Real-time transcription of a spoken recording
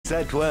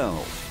Sports at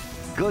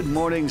 12. Good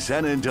Morning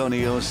San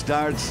Antonio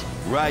starts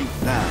right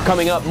now.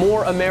 Coming up,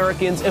 more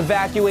Americans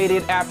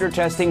evacuated after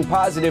testing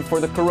positive for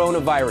the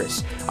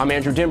coronavirus. I'm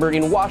Andrew Dimber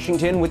in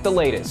Washington with the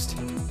latest.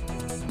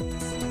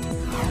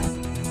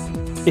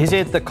 Is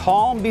it the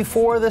calm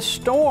before the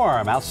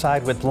storm?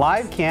 Outside with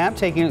live cam,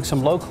 taking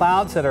some low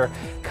clouds that are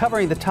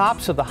covering the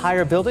tops of the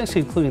higher buildings,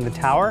 including the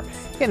tower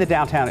in the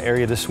downtown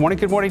area this morning.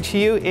 Good morning to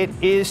you. It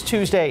is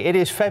Tuesday. It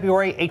is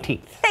February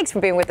 18th. Thanks for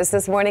being with us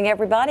this morning,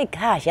 everybody.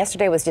 Gosh,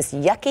 yesterday was just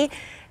yucky.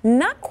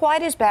 Not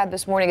quite as bad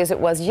this morning as it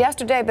was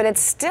yesterday, but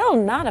it's still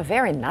not a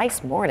very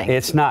nice morning.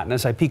 It's not. And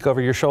as I peek over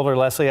your shoulder,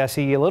 Leslie, I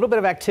see a little bit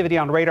of activity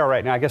on radar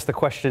right now. I guess the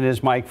question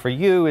is, Mike, for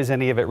you, is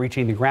any of it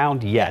reaching the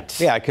ground yet?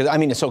 Yeah, because, I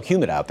mean, it's so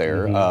humid out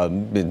there.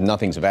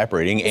 Nothing's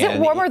evaporating. Is it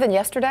warmer than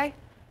yesterday?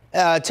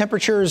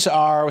 Temperatures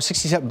are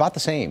 67, about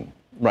the same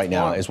right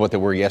now is what they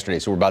were yesterday.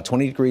 So we're about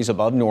 20 degrees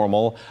above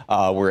normal.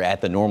 We're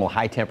at the normal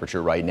high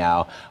temperature right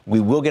now. We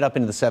will get up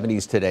into the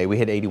 70s today. We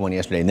hit 81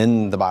 yesterday, and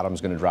then the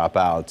bottom's going to drop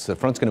out. So the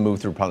front's going to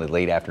move through probably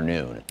late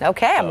afternoon.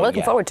 Okay, I'm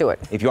looking forward to it.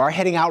 If you are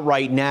heading out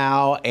right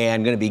now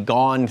and going to be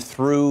gone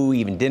through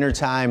even dinner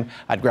time,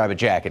 I'd grab a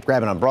jacket,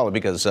 grab an umbrella,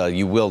 because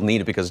you will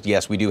need it, because,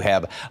 yes, we do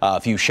have a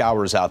few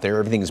showers out there.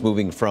 Everything is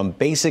moving from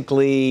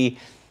basically,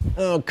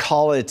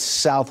 call it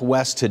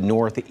southwest to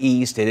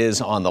northeast. It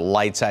is on the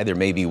light side. There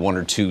may be one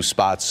or two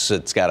spots.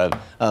 It's got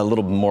a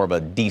little more of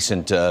a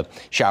decent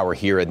shower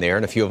here and there,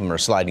 and a few of them are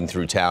sliding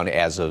through town.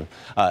 As of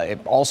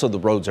also, the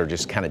roads are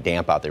just kind of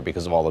damp out there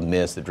because of all the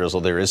mist, the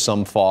drizzle. There is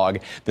some fog.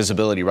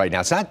 Visibility right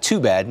now, it's not too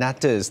bad,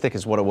 not as thick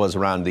as what it was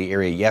around the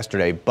area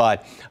yesterday,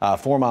 but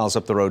 4 miles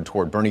up the road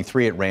toward Bernie,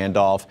 3 at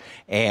Randolph,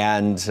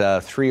 and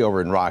 3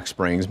 over in Rock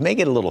Springs. May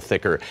get a little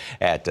thicker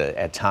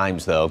at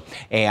times, though.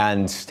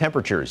 And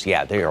temperatures,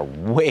 yeah, they are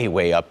way,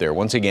 way up there.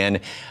 Once again,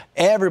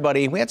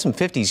 everybody, we had some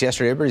 50s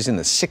yesterday. Everybody's in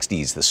the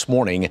 60s this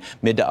morning,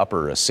 mid to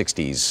upper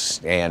 60s.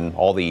 And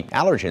all the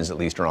allergens, at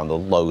least, are on the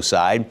low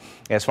side.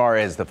 As far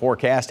as the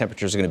forecast,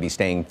 temperatures are going to be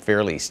staying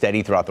fairly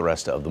steady throughout the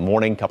rest of the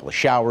morning. A couple of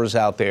showers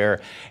out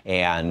there.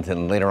 And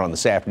then later on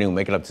this afternoon,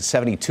 make it up to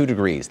 72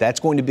 degrees. That's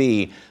going to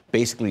be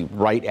basically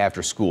right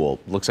after school.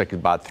 Looks like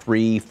about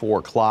 3, 4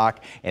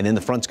 o'clock. And then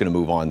the front's going to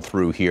move on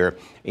through here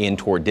in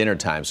toward dinner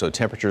time. So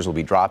temperatures will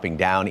be dropping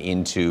down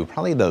into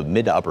probably the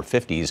mid to upper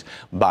 50s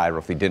by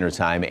roughly dinner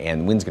time.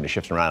 And wind's going to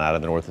shift around out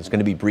of the north. It's going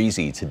to be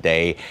breezy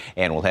today,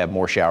 and we'll have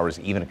more showers,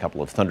 even a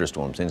couple of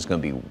thunderstorms. And it's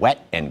going to be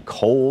wet and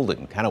cold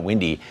and kind of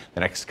windy the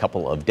next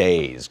couple of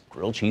days.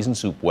 Grilled cheese and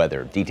soup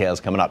weather.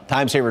 Details coming up.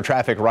 Time saver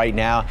traffic right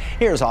now.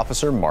 Here's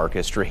Officer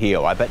Marcus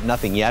Trujillo. I bet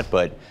nothing yet,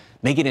 but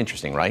make it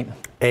interesting, right?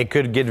 It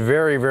could get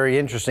very, very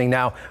interesting.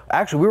 Now,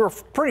 actually, we were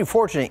pretty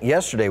fortunate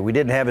yesterday. We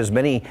didn't have as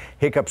many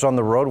hiccups on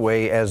the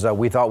roadway as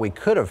we thought we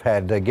could have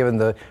had, given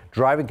the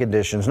driving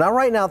conditions. Now,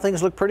 right now,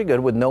 things look pretty good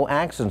with no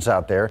accidents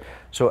out there.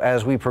 So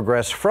as we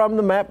progress from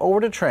the map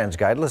over to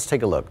TransGuide, let's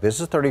take a look. This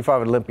is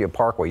 35 Olympia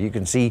Parkway. You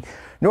can see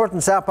north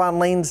and southbound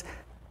lanes,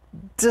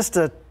 just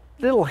a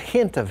little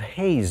hint of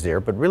haze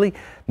there, but really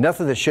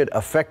nothing that should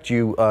affect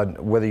you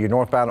whether you're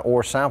northbound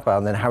or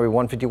southbound. Then Highway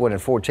 151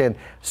 and 410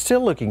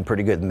 still looking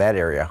pretty good in that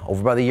area.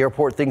 Over by the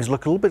airport, things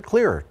look a little bit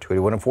clearer.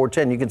 281 and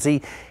 410, you can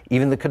see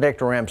even the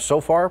connector ramps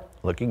so far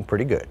looking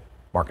pretty good.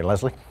 Mark and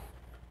Leslie.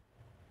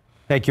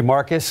 Thank you,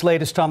 Marcus.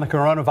 Latest on the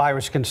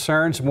coronavirus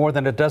concerns. More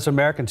than a dozen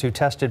Americans who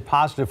tested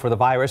positive for the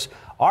virus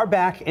are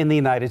back in the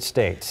United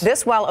States.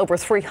 This while over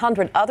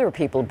 300 other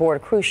people aboard a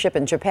cruise ship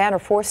in Japan are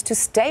forced to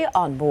stay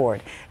on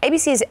board.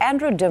 ABC's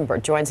Andrew Dimber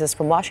joins us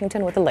from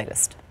Washington with the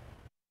latest.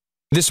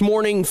 This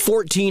morning,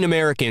 14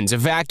 Americans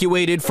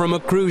evacuated from a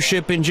cruise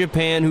ship in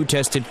Japan who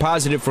tested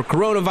positive for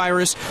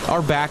coronavirus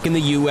are back in the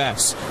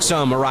U.S.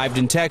 Some arrived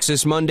in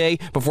Texas Monday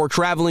before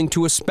traveling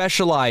to a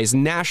specialized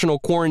national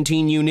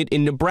quarantine unit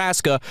in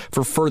Nebraska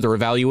for further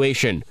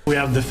evaluation. We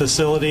have the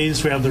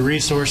facilities, we have the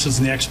resources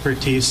and the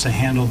expertise to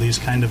handle these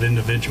kind of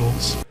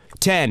individuals.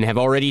 10 have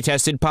already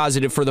tested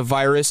positive for the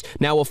virus,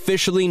 now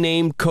officially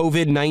named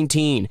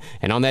COVID-19.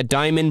 And on that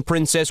Diamond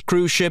Princess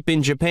cruise ship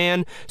in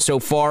Japan, so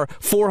far,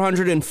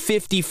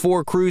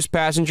 454 cruise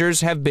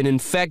passengers have been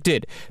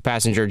infected.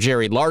 Passenger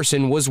Jerry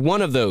Larson was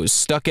one of those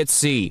stuck at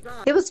sea.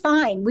 It was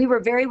fine. We were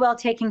very well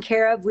taken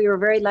care of. We were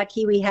very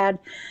lucky. We had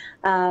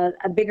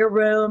a bigger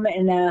room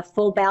and a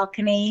full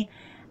balcony.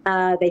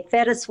 They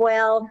fed us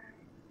well.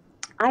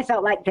 I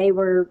felt like they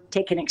were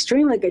taking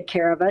extremely good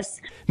care of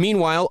us.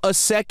 Meanwhile, a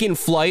second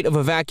flight of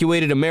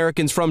evacuated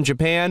Americans from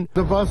Japan.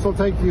 The bus will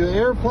take you to the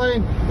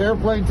airplane. The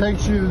airplane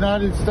takes you to the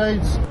United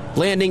States.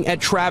 Landing at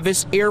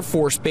Travis Air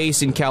Force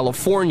Base in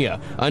California,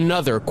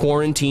 another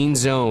quarantine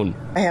zone.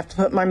 I have to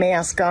put my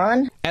mask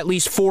on. At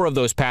least 4 of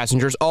those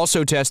passengers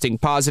also testing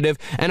positive,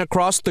 and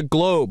across the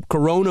globe,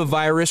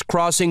 coronavirus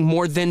crossing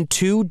more than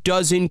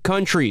 24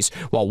 countries,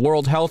 while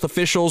World Health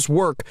officials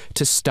work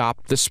to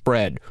stop the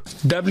spread.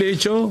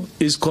 WHO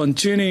is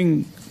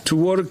continuing to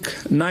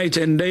work night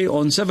and day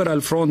on several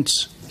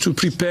fronts to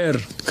prepare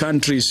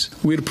countries.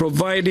 We're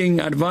providing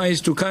advice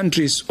to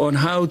countries on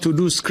how to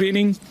do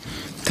screening,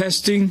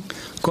 testing,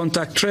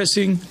 contact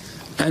tracing,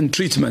 and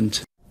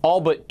treatment. All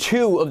but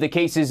 2 of the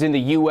cases in the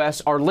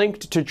U.S. are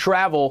linked to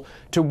travel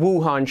to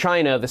Wuhan,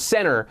 China, the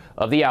center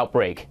of the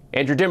outbreak.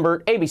 Andrew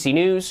Dimbert, ABC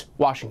News,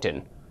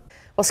 Washington.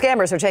 Well,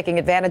 scammers are taking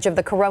advantage of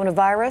the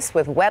coronavirus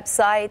with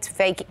websites,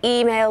 fake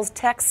emails,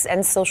 texts,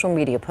 and social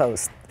media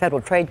posts. The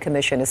Federal Trade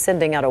Commission is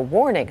sending out a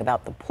warning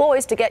about the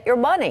ploys to get your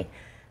money.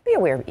 Be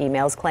aware of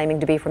emails claiming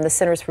to be from the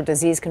Centers for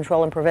Disease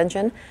Control and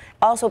Prevention.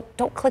 Also,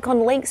 don't click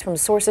on links from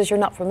sources you're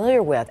not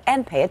familiar with,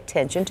 and pay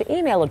attention to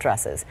email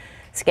addresses.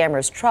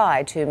 Scammers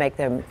try to make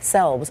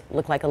themselves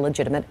look like a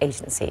legitimate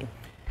agency.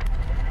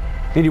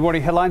 In your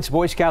morning headlines,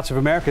 Boy Scouts of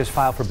America has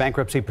filed for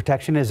bankruptcy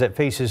protection as it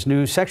faces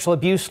new sexual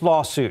abuse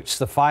lawsuits.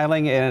 The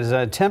filing is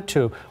an attempt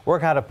to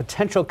work out a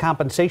potential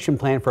compensation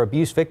plan for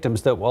abuse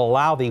victims that will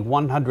allow the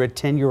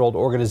 110-year-old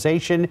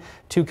organization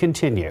to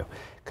continue.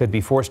 Could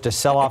be forced to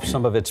sell off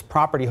some of its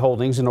property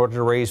holdings in order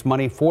to raise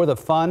money for the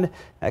fund.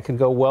 That could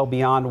go well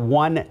beyond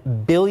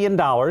 $1 billion.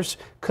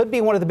 Could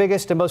be one of the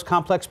biggest and most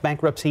complex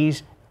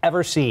bankruptcies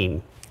ever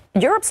seen.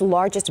 Europe's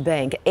largest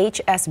bank,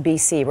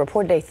 HSBC,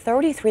 reported a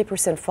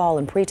 33% fall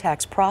in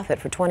pre-tax profit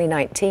for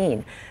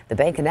 2019. The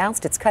bank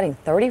announced it's cutting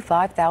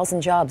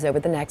 35,000 jobs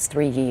over the next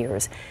 3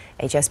 years.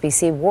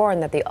 HSBC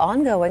warned that the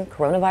ongoing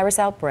coronavirus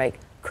outbreak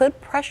could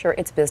pressure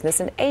its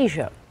business in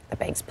Asia. The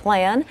bank's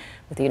plan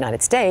with the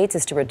United States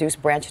is to reduce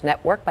branch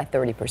network by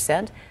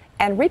 30%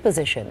 and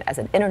reposition as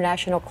an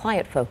international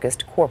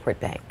client-focused corporate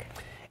bank.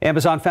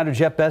 Amazon founder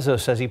Jeff Bezos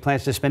says he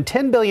plans to spend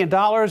 $10 billion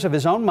of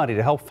his own money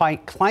to help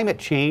fight climate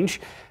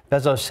change.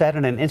 Bezos said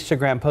in an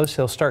Instagram post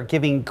he'll start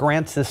giving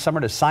grants this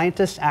summer to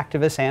scientists,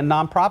 activists, and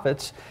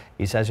nonprofits.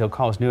 He says he'll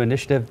call his new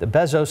initiative the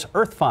Bezos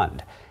Earth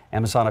Fund.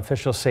 Amazon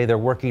officials say they're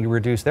working to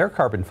reduce their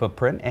carbon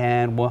footprint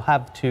and would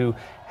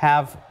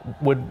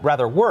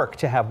rather work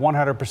to have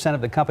 100%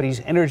 of the company's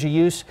energy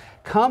use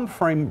come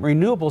from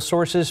renewable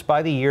sources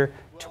by the year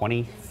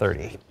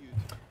 2030.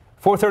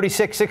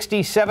 436,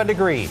 67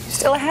 degrees.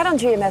 Still ahead on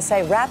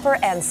GMSA, rapper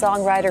and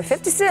songwriter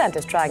 50 Cent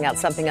is trying out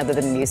something other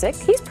than music.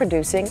 He's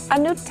producing a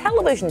new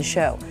television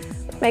show,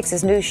 which makes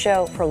his new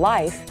show for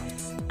life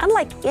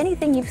unlike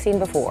anything you've seen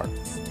before.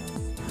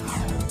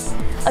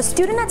 A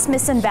student at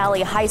Smithson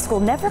Valley High School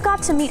never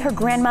got to meet her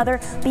grandmother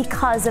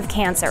because of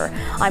cancer.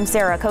 I'm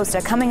Sarah Acosta,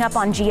 coming up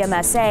on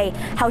GMSA,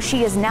 how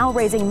she is now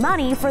raising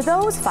money for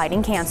those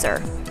fighting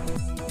cancer.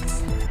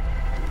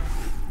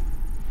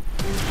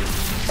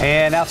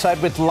 And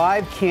outside with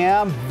live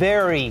cam,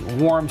 very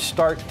warm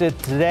start to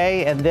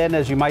today. And then,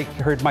 as you might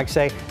heard Mike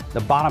say,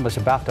 the bottom is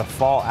about to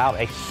fall out.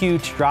 A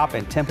huge drop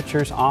in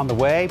temperatures on the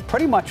way,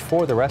 pretty much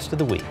for the rest of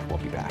the week. We'll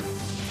be back.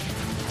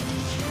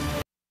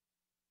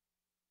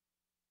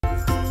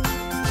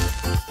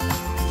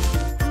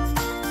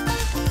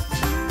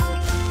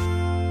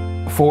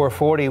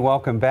 .440,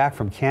 welcome back.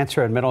 From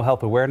cancer and mental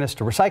health awareness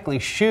to recycling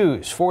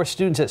shoes, 4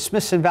 students at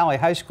Smithson Valley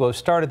High School have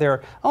started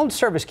their own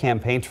service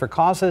campaigns for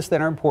causes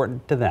that are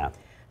important to them.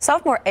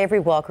 Sophomore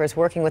Avery Walker is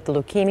working with the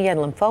Leukemia and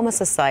Lymphoma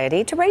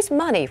Society to raise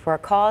money for a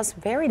cause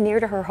very near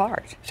to her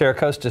heart. Sarah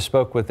Acosta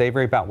spoke with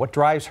Avery about what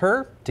drives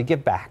her to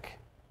give back.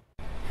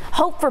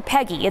 Hope for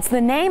Peggy. It's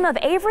the name of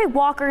Avery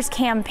Walker's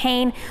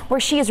campaign, where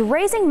she is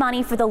raising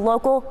money for the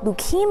local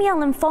Leukemia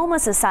Lymphoma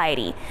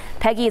Society.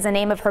 Peggy is the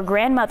name of her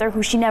grandmother,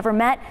 who she never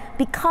met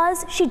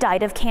because she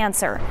died of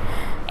cancer.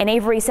 And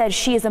Avery says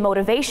she is a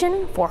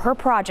motivation for her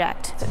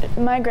project.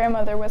 My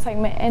grandmother was like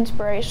my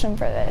inspiration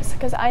for this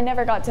because I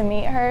never got to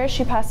meet her.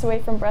 She passed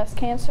away from breast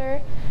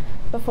cancer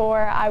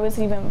before I was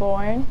even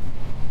born.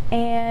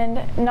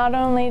 And not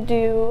only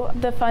do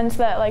the funds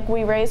that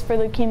we raise for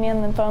leukemia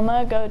and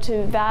lymphoma go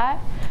to that,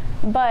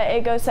 but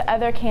it goes to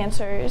other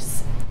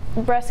cancers,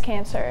 breast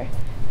cancer,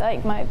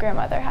 like my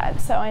grandmother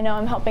had. So I know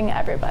I'm helping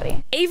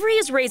everybody. Avery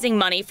is raising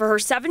money for her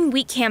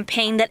 7-week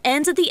campaign that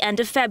ends at the end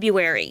of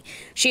February.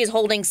 She is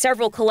holding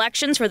several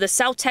collections for the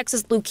South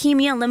Texas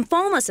Leukemia and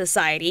Lymphoma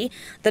Society.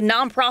 The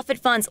nonprofit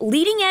funds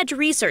leading-edge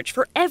research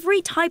for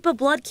every type of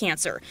blood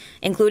cancer,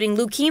 including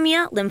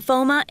leukemia,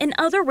 lymphoma, and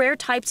other rare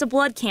types of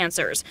blood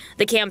cancers.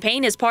 The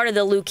campaign is part of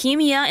the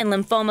Leukemia and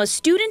Lymphoma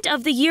Student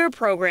of the Year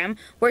program,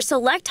 where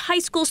select high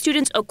school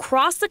students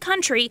across the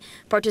country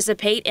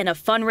participate in a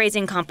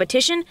fundraising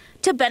competition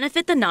to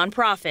benefit the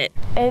nonprofit.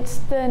 It's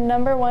the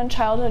 #1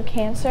 childhood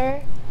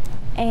cancer,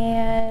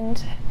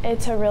 and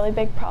it's a really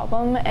big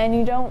problem, and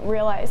you don't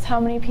realize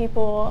how many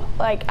people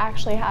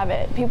actually have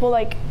it. People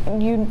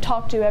you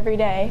talk to every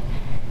day,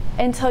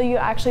 until you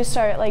actually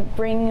start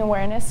bringing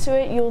awareness to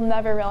it. You'll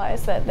never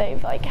realize that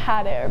they've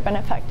had it or been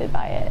affected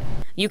by it.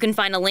 You can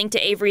find a link to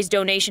Avery's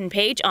donation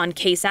page on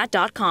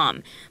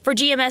KSAT.com. For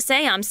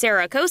GMSA, I'm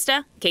Sarah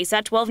Acosta,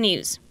 KSAT 12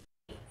 News.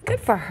 Good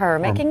for her,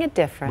 making a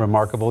difference.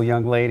 Remarkable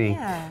young lady.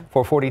 Yeah.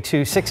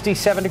 442,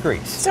 67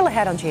 degrees. Still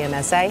ahead on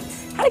GMSA,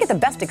 how to get the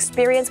best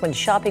experience when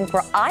shopping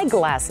for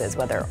eyeglasses,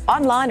 whether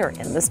online or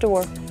in the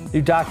store.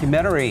 New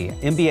documentary,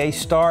 NBA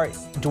star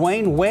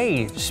Dwayne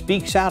Wade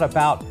speaks out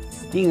about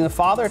being the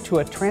father to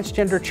a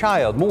transgender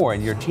child. More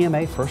in your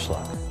GMA First Look.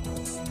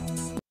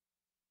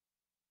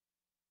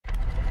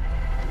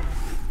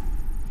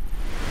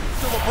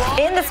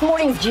 In the This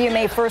morning's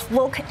GMA First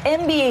Look,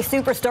 NBA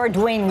superstar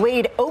Dwayne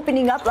Wade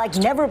opening up like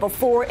never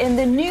before in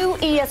the new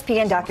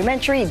ESPN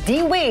documentary,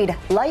 D. Wade,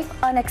 Life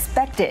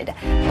Unexpected.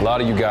 A lot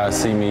of you guys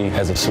see me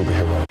as a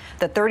superhero.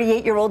 The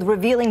 38-year-old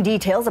revealing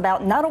details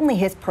about not only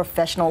his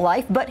professional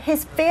life, but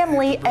his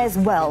family as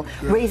well,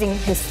 raising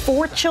his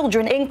 4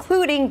 children,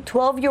 including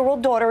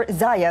 12-year-old daughter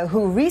Zaya,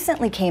 who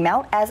recently came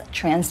out as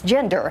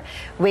transgender.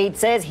 Wade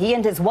says he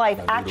and his wife,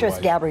 actress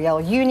Gabrielle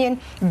Union,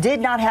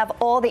 did not have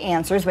all the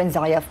answers when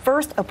Zaya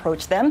first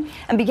approached them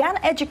and began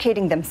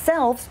educating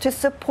themselves to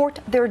support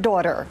their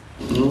daughter.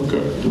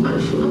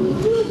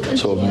 Okay.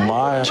 So if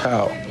my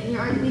child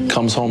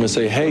comes home and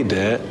say, "Hey,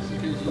 Dad,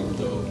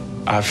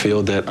 I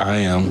feel that I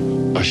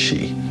am a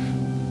she,"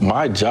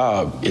 my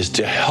job is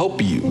to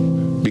help you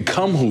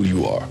become who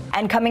you are.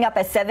 And coming up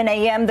at 7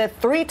 a.m., the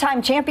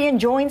 3-time champion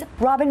joins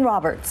Robin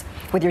Roberts.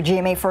 With your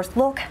GMA First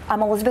Look,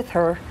 I'm Elizabeth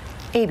Herr,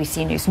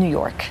 ABC News, New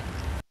York.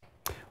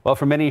 Well,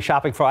 for many,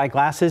 shopping for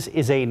eyeglasses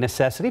is a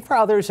necessity. For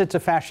others, it's a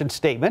fashion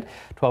statement.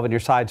 12 on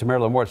your side's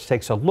Marilyn Moritz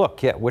takes a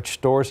look at which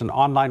stores and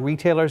online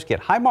retailers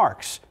get high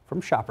marks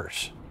from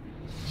shoppers.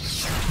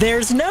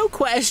 There's no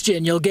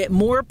question you'll get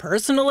more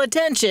personal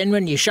attention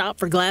when you shop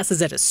for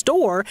glasses at a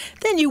store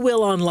than you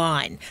will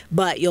online.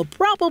 But you'll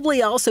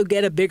probably also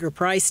get a bigger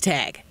price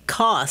tag.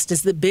 Cost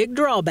is the big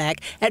drawback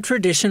at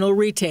traditional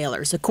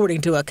retailers,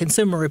 according to a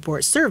Consumer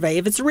Reports survey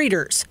of its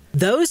readers.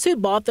 Those who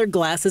bought their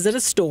glasses at a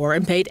store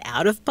and paid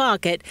out of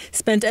pocket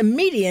spent a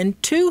median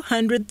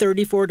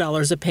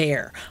 $234 a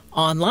pair.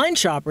 Online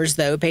shoppers,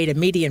 though, paid a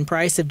median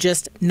price of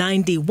just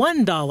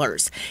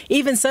 $91.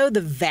 Even so, the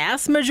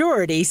vast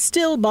majority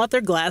still bought their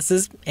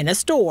glasses in a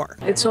store.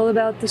 It's all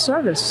about the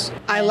service.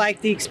 I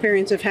like the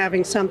experience of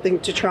having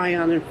something to try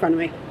on in front of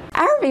me.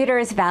 Our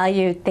readers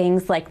value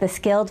things like the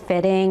skilled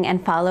fitting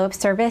and follow-up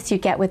service you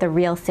get with a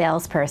real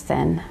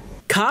salesperson.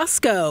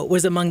 Costco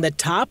was among the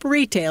top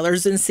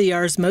retailers in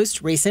CR's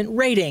most recent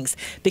ratings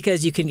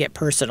because you can get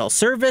personal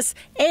service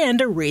and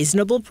a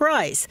reasonable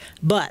price.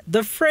 But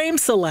the frame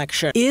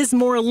selection is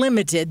more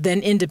limited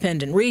than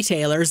independent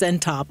retailers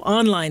and top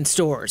online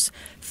stores.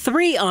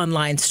 3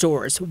 online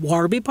stores,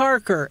 Warby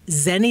Parker,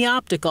 Zenni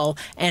Optical,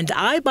 and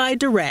iBuy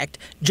Direct,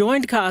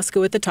 joined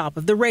Costco at the top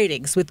of the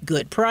ratings with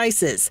good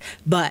prices.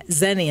 But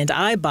Zenni and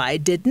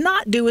iBuy did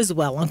not do as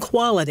well on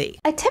quality.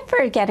 A tip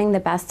for getting the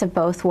best of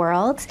both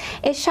worlds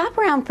is shop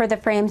around for the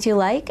frames you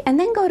like and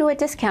then go to a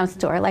discount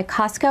store like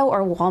Costco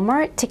or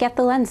Walmart to get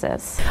the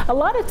lenses. A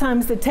lot of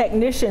times the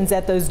technicians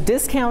at those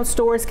discount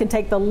stores can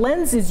take the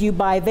lenses you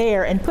buy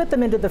there and put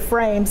them into the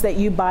frames that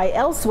you buy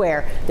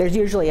elsewhere. There's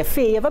usually a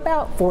fee of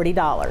about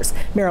 $40.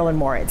 Marilyn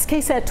Moritz,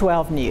 KSAT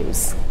 12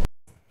 News.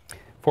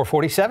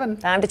 447.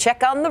 Time to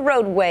check on the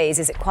roadways.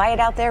 Is it quiet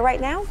out there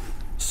right now?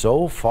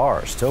 So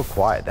far, still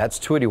quiet. That's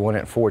 281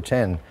 at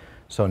 410.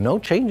 So no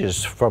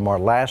changes from our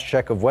last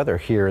check of weather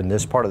here in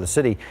this part of the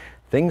city.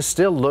 Things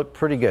still look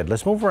pretty good.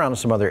 Let's move around to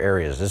some other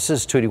areas. This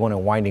is 281 at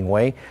Winding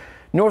Way.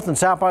 North and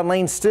southbound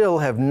lanes still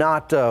have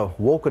not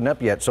woken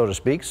up yet, so to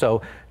speak,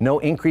 so no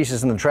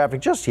increases in the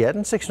traffic just yet.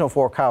 In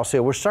 604 Kyle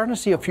Seal, we're starting to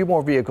see a few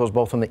more vehicles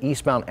both on the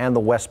eastbound and the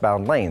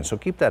westbound lanes, so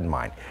keep that in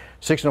mind.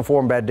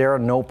 604 in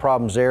Badera, no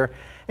problems there.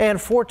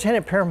 And 410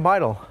 at Parent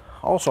Vital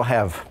also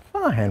have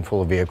a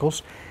handful of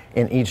vehicles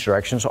in each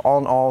direction, so all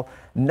in all,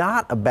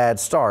 not a bad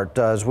start.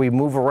 As we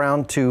move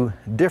around to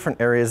different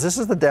areas, this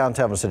is the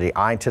downtown city,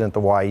 I-10 at the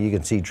Y. You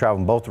can see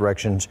traveling both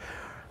directions.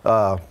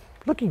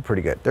 Looking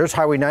pretty good. There's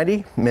Highway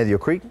 90, Medio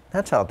Creek.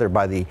 That's out there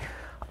by the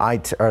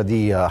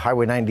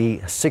Highway 90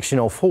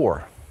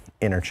 1604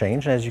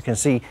 interchange. And as you can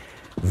see,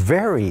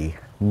 very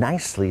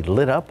nicely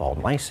lit up, all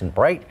nice and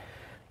bright.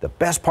 The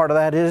best part of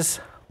that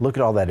is, look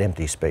at all that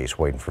empty space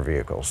waiting for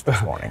vehicles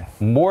this morning.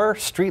 More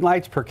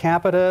streetlights per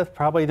capita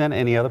probably than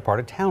any other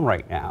part of town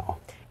right now.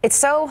 It's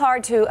so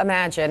hard to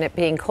imagine it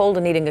being cold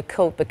and needing a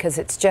coat because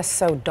it's just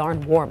so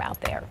darn warm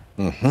out there.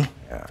 Yeah.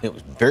 It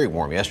was very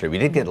warm yesterday. We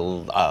did get a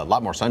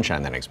lot more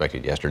sunshine than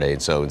expected yesterday.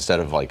 And so instead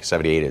of like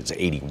 78, it's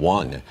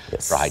 81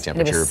 for high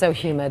temperature. It was so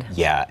humid.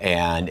 Yeah,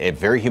 and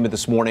very humid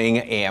this morning.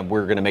 And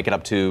we're going to make it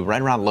up to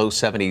right around low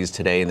 70s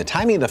today. And the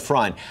timing of the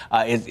front,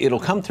 it'll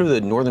come through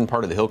the northern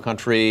part of the hill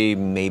country,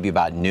 maybe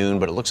about noon.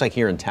 But it looks like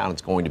here in town,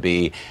 it's going to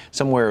be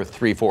somewhere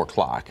 3, 4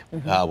 o'clock.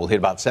 We'll hit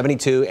about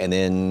 72. And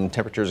then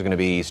temperatures are going to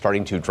be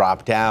starting to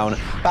drop down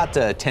about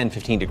 10,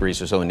 15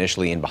 degrees or so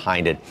initially and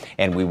behind it.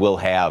 And we will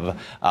have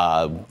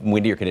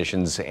windier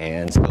conditions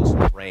and still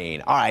some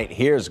rain. All right,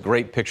 here's a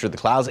great picture of the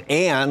clouds.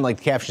 And like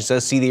the caption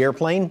says, see the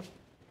airplane?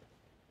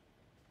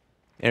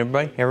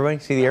 Everybody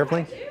see the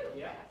airplane?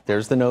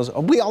 There's the nose.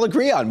 Oh, we all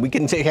agree on. We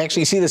can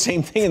actually see the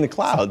same thing in the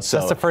clouds. So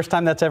that's the first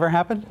time that's ever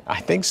happened?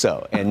 I think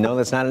so. And no,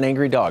 that's not an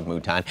angry dog,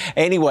 Mouton.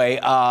 Anyway,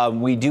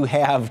 we do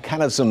have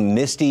kind of some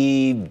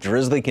misty,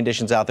 drizzly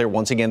conditions out there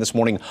once again this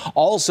morning.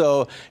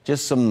 Also,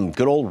 just some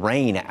good old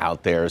rain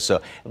out there. So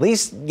at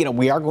least, you know,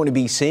 we are going to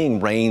be seeing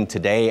rain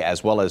today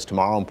as well as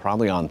tomorrow and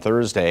probably on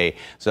Thursday.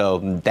 So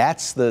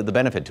that's the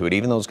benefit to it,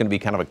 even though it's going to be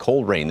kind of a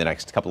cold rain the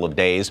next couple of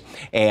days.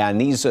 And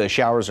these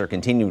showers are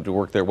continuing to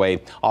work their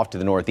way off to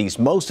the northeast.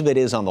 Most of it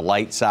is on on the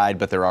light side,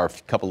 but there are a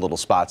couple little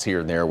spots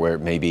here and there where it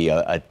may be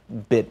a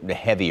bit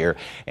heavier.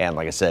 And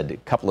like I said, a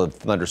couple of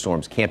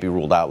thunderstorms can't be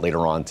ruled out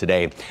later on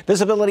today.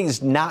 Visibility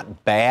is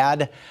not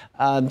bad.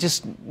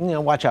 Just,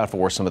 watch out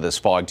for some of this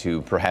fog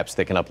to perhaps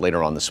thicken up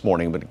later on this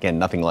morning. But again,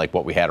 nothing like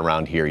what we had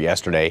around here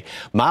yesterday.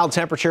 Mild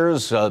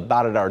temperatures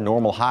about at our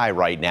normal high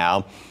right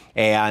now.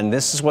 And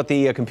this is what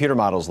the computer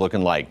model is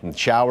looking like.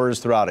 Showers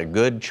throughout a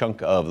good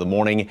chunk of the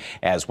morning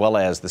as well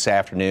as this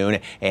afternoon.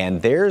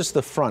 And there's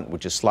the front,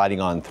 which is sliding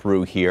on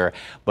through here.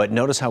 But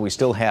notice how we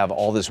still have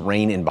all this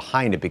rain in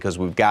behind it because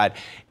we've got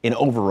an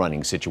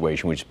overrunning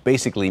situation, which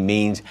basically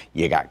means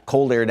you got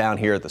cold air down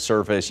here at the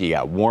surface. You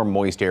got warm,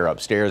 moist air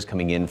upstairs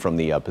coming in from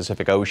the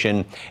Pacific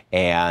Ocean.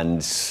 And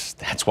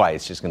that's why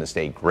it's just going to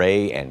stay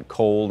gray and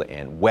cold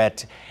and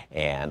wet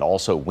and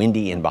also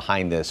windy in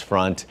behind this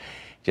front.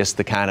 Just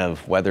the kind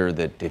of weather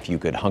that if you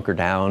could hunker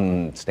down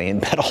and stay in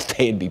bed all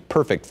day, it'd be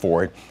perfect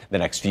for it the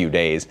next few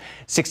days.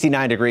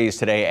 69 degrees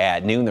today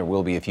at noon. There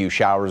will be a few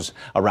showers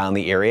around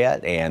the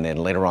area. And then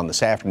later on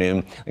this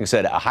afternoon, like I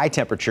said, a high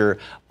temperature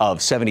of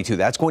 72.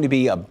 That's going to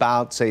be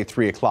about, say,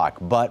 3 o'clock.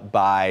 But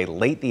by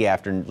late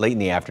in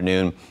the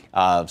afternoon,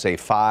 say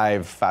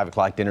 5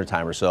 o'clock dinner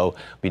time or so,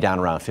 be down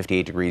around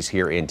 58 degrees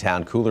here in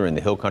town. Cooler in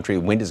the hill country.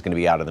 Wind is going to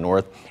be out of the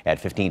north at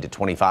 15 to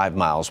 25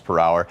 miles per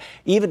hour.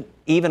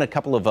 Even a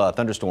couple of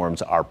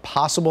thunderstorms are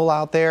possible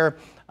out there.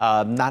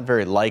 Not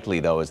very likely,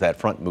 though, as that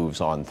front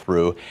moves on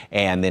through.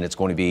 And then it's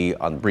going to be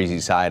on the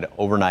breezy side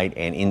overnight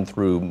and in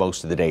through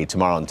most of the day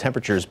tomorrow. And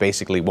temperatures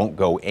basically won't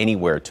go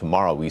anywhere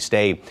tomorrow. We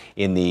stay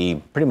in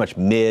the pretty much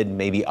mid,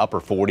 maybe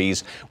upper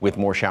 40s with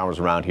more showers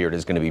around here. It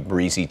is going to be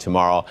breezy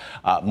tomorrow.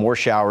 More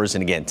showers.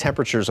 And again,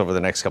 temperatures over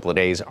the next couple of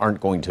days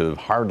aren't going to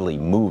hardly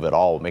move at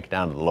all. We'll make it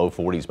down to the low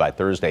 40s by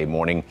Thursday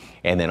morning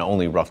and then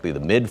only roughly the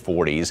mid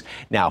 40s.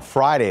 Now,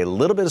 Friday, a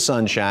little bit of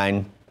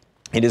sunshine.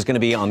 It is going to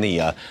be on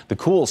the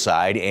cool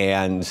side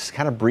and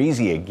kind of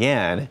breezy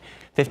again.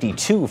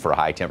 52 for a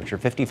high temperature,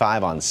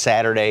 55 on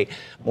Saturday.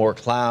 More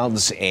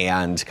clouds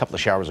and a couple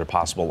of showers are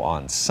possible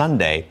on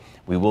Sunday.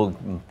 We will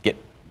get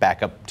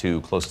back up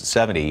to close to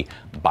 70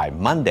 by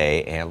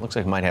Monday, and it looks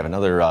like we might have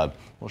another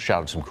little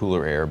shout of some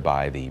cooler air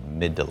by the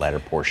mid to latter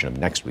portion of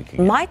next week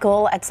again.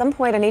 Michael, at some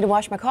point I need to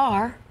wash my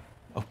car.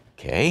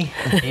 Okay.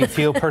 Do you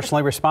feel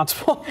personally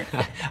responsible?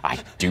 I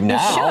do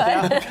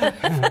now. You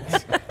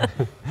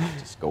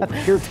Just go over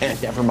here then,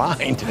 never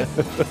mind.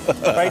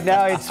 Right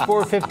now it's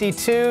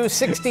 4:52,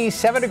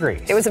 67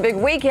 degrees. It was a big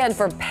weekend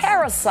for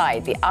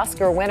Parasite, the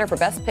Oscar winner for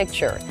Best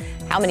Picture.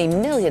 How many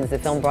millions the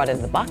film brought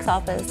into the box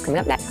office? Coming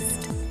up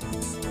next.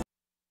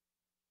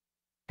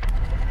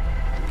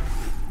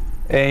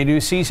 A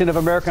new season of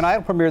American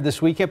Idol premiered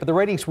this weekend, but the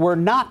ratings were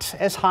not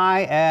as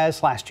high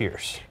as last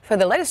year's. For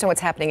the latest on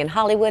what's happening in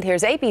Hollywood,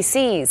 here's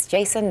ABC's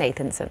Jason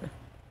Nathanson.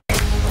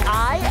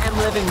 I am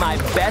living my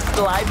best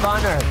life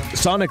on Earth.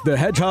 Sonic the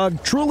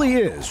Hedgehog truly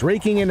is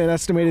raking in an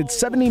estimated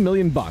 $70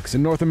 million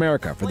in North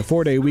America for the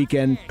 4-day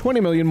weekend,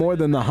 $20 million more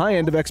than the high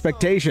end of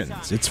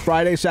expectations. Its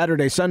Friday,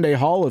 Saturday, Sunday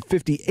haul of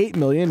 $58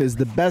 million is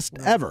the best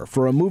ever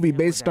for a movie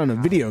based on a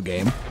video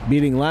game,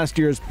 beating last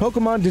year's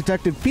Pokemon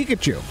Detective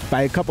Pikachu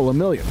by a couple of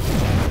million.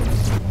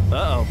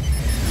 Uh-oh.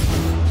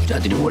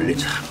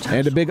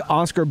 And a big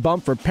Oscar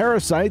bump for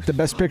Parasite, the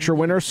Best Picture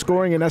winner,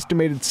 scoring an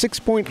estimated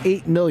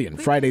 $6.8 million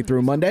Friday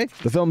through Monday,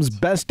 the film's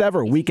best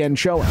ever weekend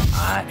showing.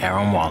 I,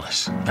 Aaron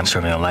Wallace, I'm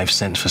serving a life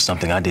sentence for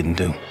something I didn't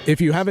do. If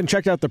you haven't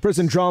checked out the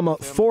prison drama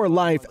For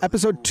Life,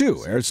 Episode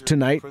 2 airs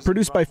tonight,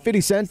 produced by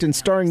 50 Cent and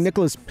starring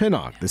Nicholas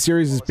Pinnock. The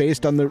series is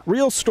based on the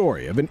real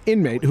story of an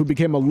inmate who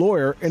became a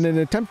lawyer in an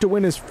attempt to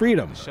win his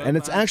freedom, and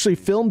it's actually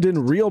filmed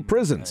in real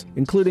prisons,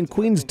 including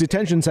Queens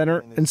Detention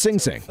Center and Sing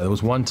Sing. There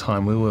was one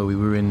time we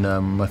were in,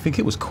 I think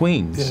it was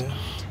Queens,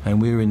 and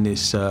we were in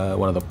this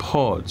one of the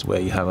pods where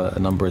you have a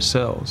number of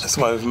cells.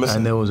 Somebody was missing.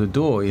 And there was a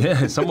door.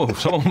 Yeah, someone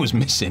was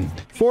missing.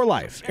 For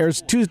Life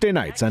airs Tuesday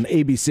nights on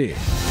ABC.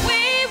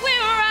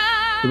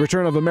 The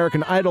return of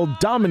American Idol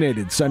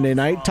dominated Sunday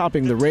night,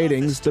 topping the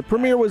ratings. The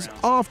premiere was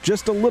off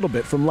just a little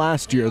bit from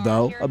last year,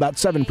 though, about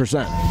 7%.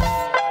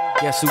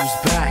 Guess who's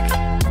back?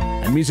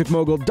 And music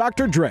mogul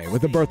Dr. Dre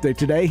with a birthday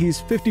today. He's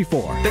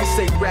 54. They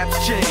say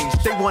rap's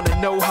changed. They want to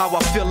know how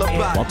I feel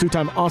about it. While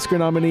two-time Oscar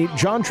nominee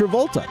John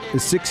Travolta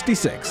is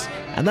 66.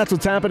 And that's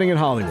what's happening in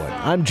Hollywood.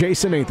 I'm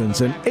Jason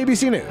Nathanson,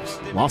 ABC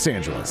News, Los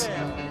Angeles.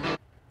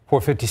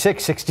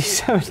 4:56,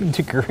 67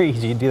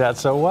 degrees. You do that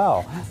so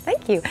well.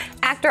 Thank you.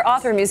 Actor,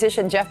 author,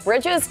 musician Jeff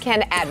Bridges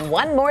can add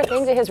one more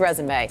thing to his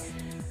resume.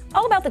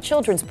 All about the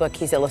children's book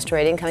he's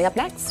illustrating coming up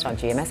next on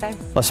GMSA.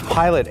 Plus,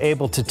 pilot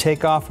able to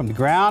take off from the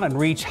ground and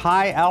reach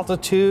high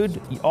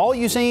altitude, all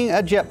using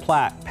a jet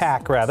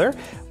pack, rather.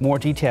 More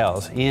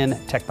details in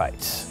Tech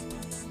Bites.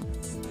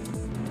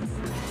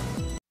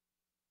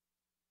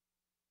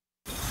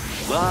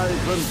 Live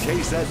from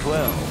KSAT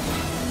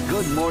 12.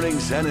 Good Morning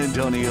San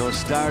Antonio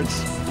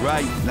starts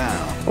right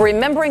now.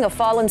 Remembering a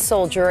fallen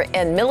soldier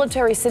in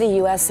Military City,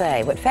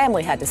 USA. What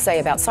family had to say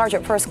about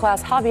Sergeant First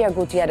Class Javier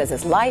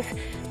Gutierrez's life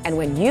and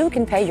when you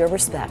can pay your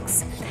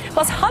respects.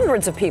 Plus,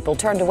 hundreds of people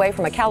turned away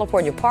from a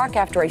California park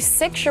after a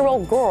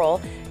 6-year-old girl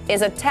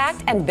is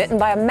attacked and bitten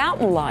by a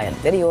mountain lion.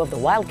 Video of the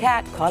wild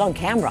cat caught on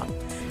camera.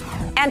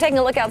 And taking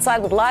a look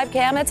outside with live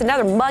cam, it's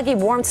another muggy,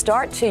 warm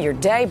start to your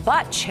day,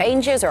 but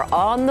changes are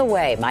on the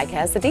way. Mike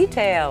has the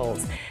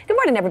details. Good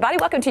morning, everybody.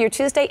 Welcome to your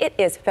Tuesday. It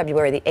is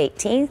February the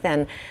 18th,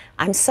 and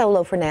I'm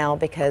solo for now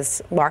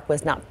because Mark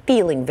was not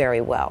feeling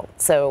very well.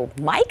 So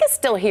Mike is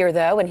still here,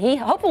 though, and he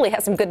hopefully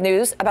has some good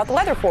news about the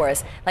weather for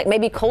us, like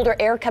maybe colder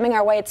air coming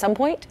our way at some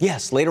point.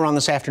 Yes, later on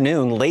this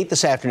afternoon, late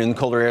this afternoon,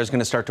 colder air is going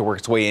to start to work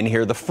its way in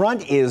here. The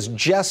front is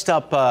just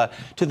up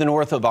to the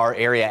north of our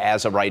area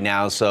as of right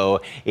now,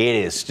 so it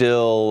is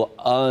still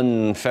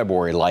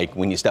un-February-like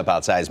when you step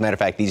outside. As a matter of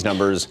fact, these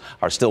numbers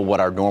are still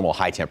what our normal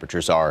high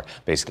temperatures are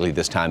basically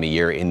this time of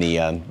year in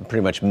the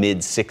pretty much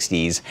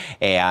mid-60s,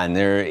 and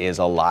there is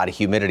a lot of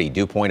humidity.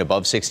 Dew point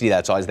above 60,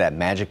 that's always that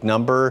magic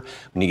number.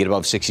 When you get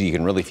above 60, you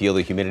can really feel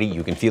the humidity.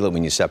 You can feel it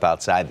when you step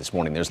outside this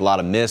morning. There's a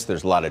lot of mist,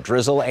 there's a lot of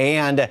drizzle,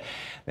 and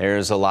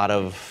there's a lot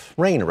of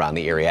rain around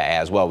the area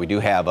as well. We do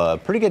have a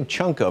pretty good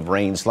chunk of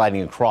rain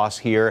sliding across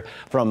here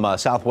from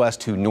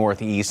southwest to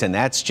northeast, and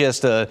that's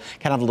just a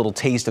kind of a little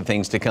taste of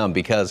things to come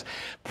because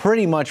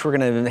pretty much we're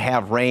going to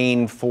have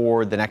rain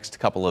for the next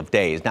couple of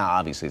days. Now,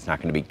 obviously, it's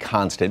not going to be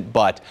constant,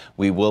 but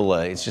we will.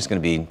 It's just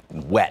going to be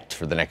wet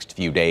for the next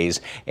few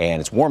days,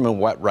 and it's warm and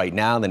wet right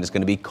now. Then it's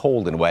going to be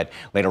cold and wet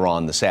later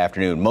on this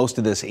afternoon. Most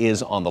of this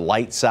is on the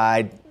light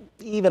side.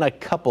 Even a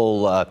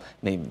couple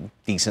maybe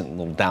decent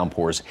little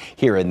downpours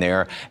here and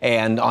there.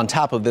 And on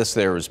top of this,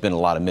 there has been a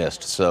lot of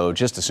mist. So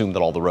just assume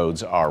that all the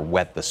roads are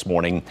wet this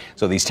morning.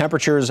 So these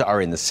temperatures are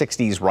in the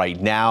 60s right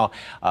now.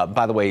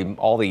 By the way,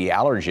 all the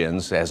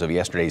allergens, as of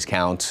yesterday's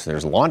count,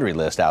 there's a laundry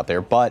list out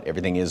there, but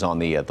everything is on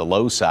the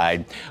low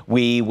side.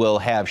 We will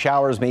have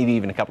showers, maybe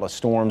even a couple of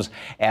storms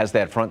as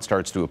that front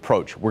starts to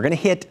approach. We're going to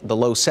hit the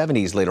low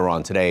 70s later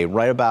on today,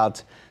 right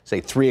about say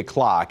 3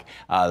 o'clock.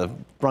 The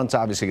front's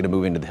obviously going to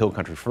move into the hill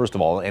country first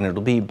of all, and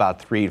it'll be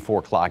about 3 to 4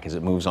 o'clock as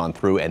it moves on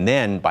through. And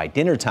then by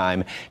dinner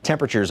time,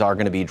 temperatures are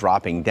going to be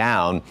dropping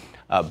down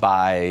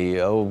by,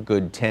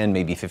 good 10,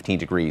 maybe 15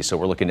 degrees. So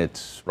we're looking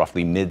at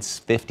roughly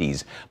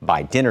mid-50s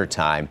by dinner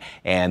time.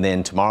 And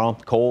then tomorrow,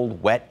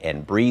 cold, wet,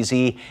 and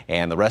breezy.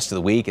 And the rest of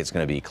the week, it's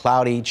going to be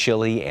cloudy,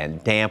 chilly,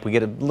 and damp. We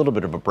get a little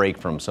bit of a break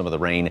from some of the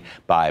rain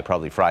by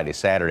probably Friday,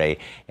 Saturday,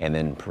 and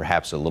then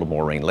perhaps a little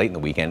more rain late in the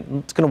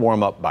weekend. It's going to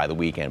warm up by the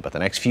weekend, but the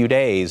next few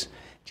days,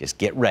 just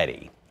get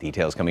ready.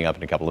 Details coming up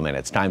in a couple of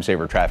minutes. Time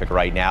saver traffic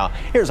right now.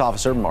 Here's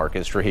Officer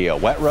Marcus Trujillo.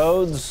 Wet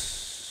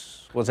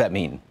roads, what does that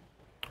mean?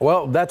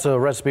 Well, that's a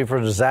recipe for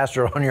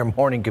disaster on your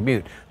morning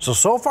commute.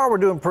 So far we're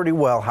doing pretty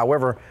well.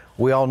 However,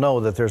 we all know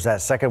that there's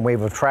that second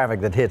wave of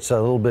traffic that hits a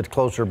little bit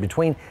closer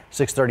between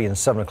 6:30 and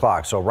 7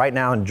 o'clock. So right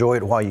now, enjoy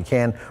it while you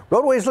can.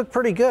 Roadways look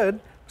pretty good.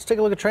 Let's take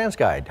a look at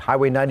TransGuide.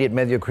 Highway 90 at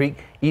Medio Creek,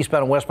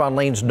 eastbound and westbound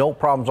lanes, no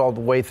problems all the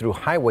way through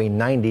Highway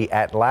 90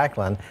 at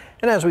Lackland.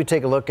 And as we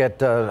take a look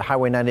at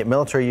Highway 90 at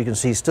Military, you can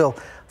see still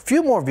a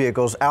few more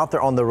vehicles out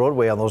there on the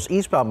roadway on those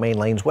eastbound main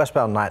lanes,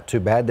 westbound not too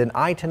bad. Then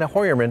I-10 at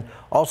Hoyerman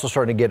also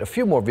starting to get a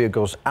few more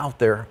vehicles out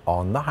there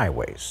on the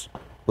highways.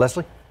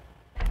 Leslie?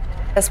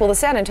 Yes, well, the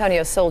San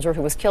Antonio soldier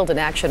who was killed in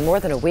action more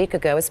than a week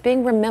ago is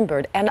being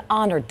remembered and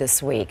honored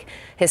this week.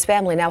 His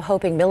family now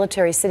hoping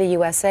Military City,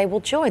 USA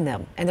will join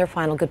them in their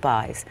final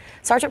goodbyes.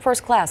 Sergeant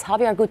First Class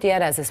Javier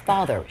Gutierrez's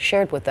father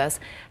shared with us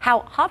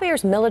how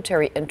Javier's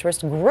military interest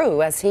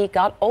grew as he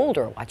got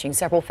older, watching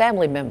several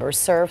family members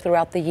serve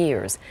throughout the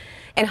years.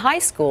 In high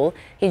school,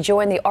 he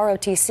joined the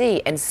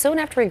ROTC, and soon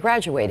after he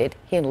graduated,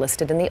 he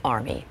enlisted in the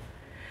Army.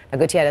 Now,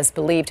 Gutierrez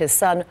believed his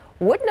son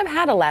would have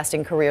had a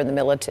lasting career in the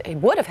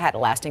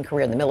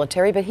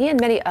military, but he and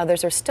many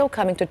others are still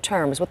coming to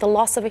terms with the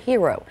loss of a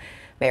hero.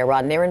 Mayor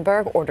Ron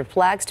Nirenberg ordered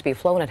flags to be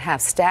flown at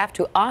half-staff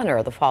to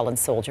honor the fallen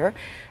soldier.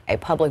 A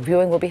public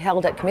viewing will be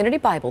held at Community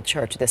Bible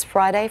Church this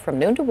Friday from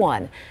noon to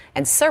 1,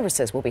 and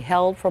services will be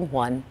held from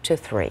 1 to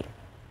 3.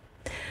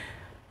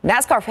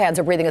 NASCAR fans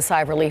are breathing a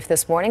sigh of relief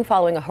this morning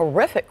following a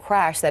horrific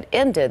crash that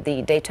ended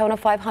the Daytona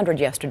 500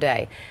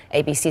 yesterday.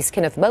 ABC's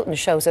Kenneth Moten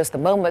shows us the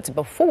moments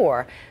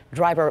before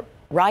driver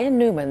Ryan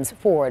Newman's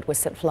Ford was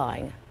sent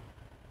flying.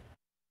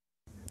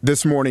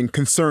 This morning,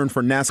 concern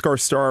for NASCAR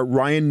star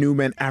Ryan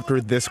Newman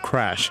after this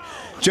crash.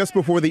 Just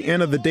before the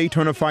end of the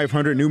Daytona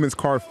 500, Newman's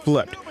car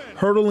flipped,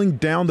 hurtling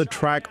down the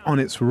track on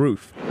its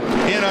roof.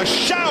 In a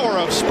shower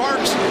of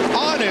sparks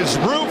on his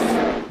roof.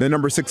 The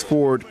number 6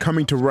 Ford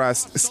coming to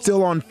rest,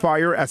 still on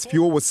fire as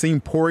fuel was seen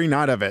pouring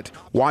out of it.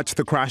 Watch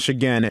the crash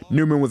again.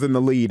 Newman was in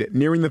the lead,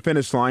 nearing the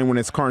finish line when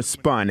his car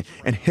spun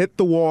and hit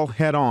the wall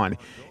head on.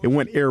 It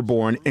went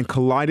airborne and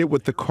collided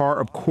with the car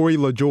of Corey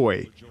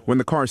LaJoy. When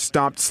the car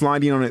stopped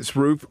sliding on its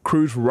roof,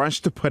 crews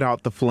rushed to put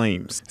out the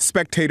flames.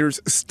 Spectators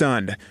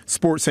stunned.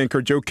 Sports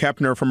anchor Joe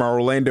Kepner from our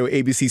Orlando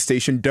ABC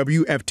station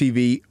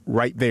WFTV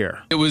right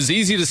there. It was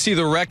easy to see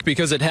the wreck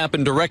because it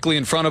happened directly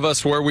in front of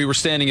us where we were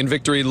standing in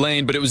Victory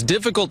Lane, but it was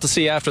difficult to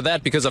see after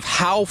that because of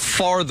how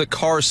far the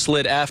car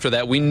slid after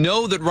that. We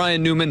know that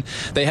Ryan Newman,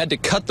 they had to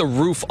cut the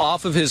roof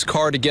off of his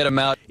car to get him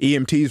out.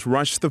 EMTs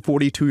rushed the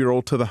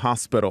 42-year-old to the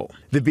hospital.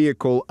 The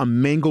vehicle a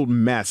mangled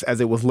mess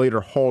as it was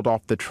later hauled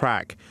off the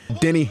track.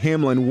 Denny Denny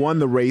Hamlin won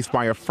the race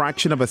by a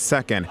fraction of a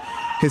second,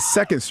 his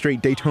second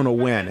straight Daytona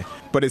win.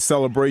 But his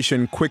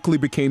celebration quickly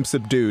became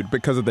subdued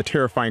because of the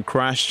terrifying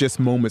crash just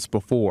moments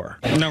before.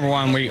 Number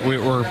one,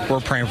 we're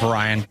praying for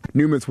Ryan.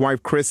 Newman's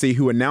wife, Chrissy,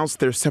 who announced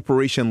their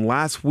separation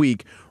last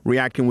week,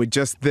 reacting with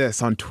just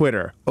this on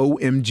Twitter,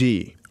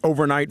 OMG.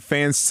 Overnight,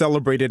 fans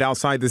celebrated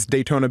outside this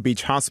Daytona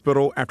Beach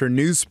hospital after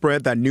news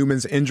spread that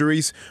Newman's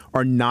injuries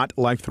are not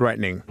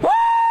life-threatening.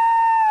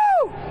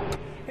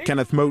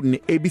 Kenneth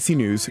Moten, ABC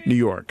News, New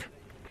York.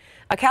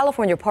 A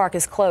California park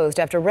is closed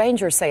after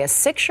rangers say a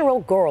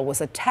 6-year-old girl was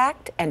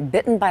attacked and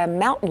bitten by a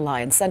mountain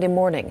lion Sunday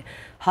morning.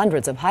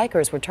 Hundreds of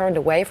hikers were turned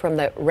away from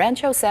the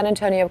Rancho San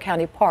Antonio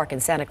County Park in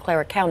Santa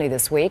Clara County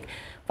this week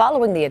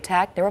following the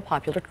attack near a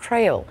popular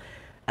trail.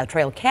 A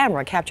trail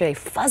camera captured a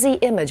fuzzy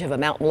image of a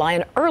mountain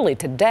lion early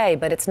today,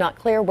 but it's not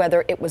clear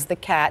whether it was the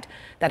cat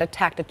that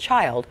attacked a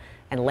child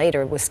and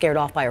later was scared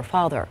off by her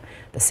father.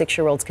 The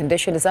 6-year-old's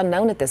condition is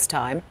unknown at this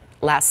time.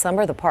 Last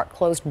summer, the park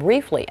closed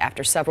briefly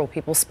after several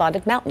people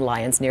spotted mountain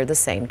lions near the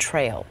same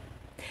trail.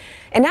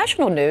 In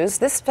national news,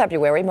 this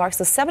February marks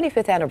the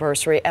 75th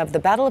anniversary of the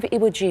Battle of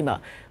Iwo Jima,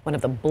 one of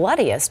the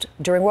bloodiest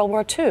during World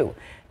War II.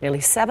 Nearly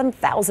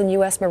 7,000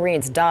 U.S.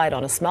 Marines died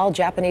on a small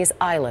Japanese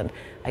island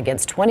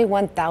against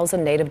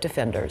 21,000 native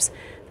defenders.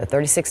 The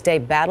 36-day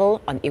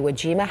battle on Iwo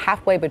Jima,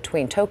 halfway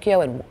between Tokyo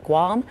and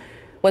Guam,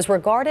 was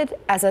regarded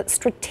as a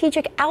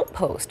strategic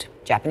outpost.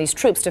 Japanese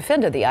troops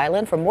defended the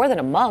island for more than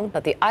a month,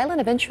 but the island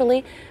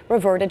eventually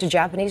reverted to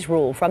Japanese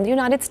rule from the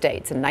United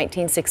States in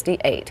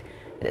 1968.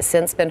 It has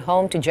since been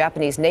home to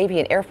Japanese Navy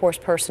and Air Force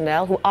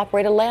personnel who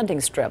operate a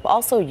landing strip,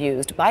 also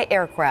used by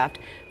aircraft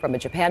from a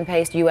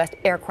Japan-based U.S.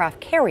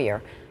 aircraft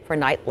carrier for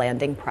night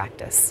landing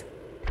practice.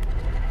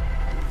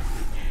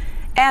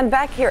 And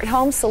back here at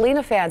home,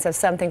 Selena fans have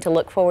something to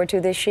look forward to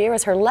this year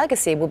as her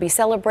legacy will be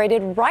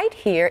celebrated right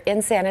here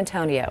in San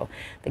Antonio.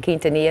 The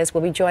Quintanillas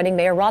will be joining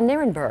Mayor Ron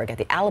Nirenberg at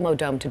the Alamo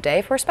Dome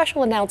today for a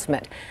special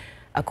announcement.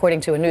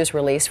 According to a news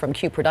release from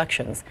Q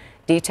Productions,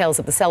 details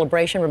of the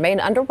celebration remain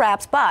under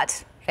wraps,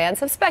 but fans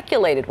have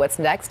speculated what's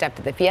next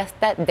after the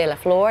Fiesta de la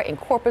Flor in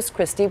Corpus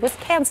Christi was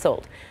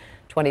canceled.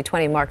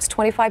 2020 marks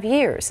 25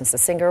 years since the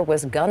singer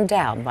was gunned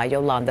down by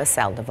Yolanda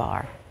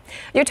Saldivar.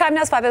 Your time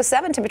now is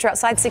 5:07. Temperature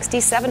outside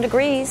 67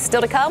 degrees.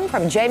 Still to come,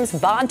 from James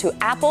Bond to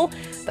Apple,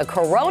 the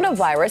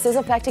coronavirus is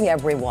affecting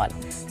everyone.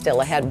 Still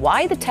ahead,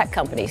 why the tech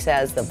company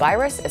says the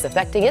virus is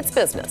affecting its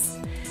business.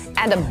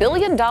 And $1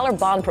 billion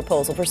bond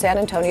proposal for San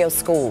Antonio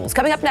schools.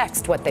 Coming up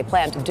next, what they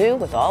plan to do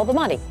with all the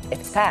money if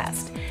it's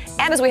passed.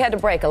 And as we head to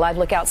break, a live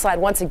look outside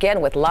once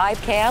again with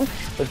live cam.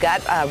 We've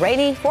got a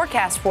rainy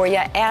forecast for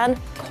you and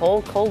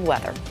cold, cold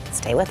weather.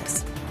 Stay with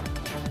us.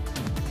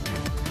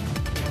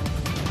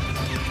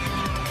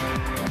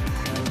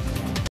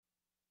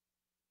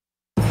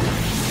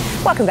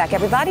 Welcome back,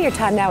 everybody. Your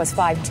time now is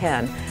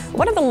 5:10.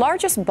 One of the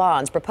largest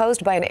bonds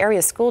proposed by an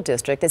area school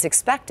district is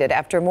expected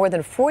after more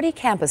than 40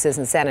 campuses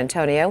in San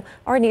Antonio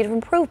are in need of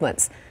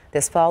improvements.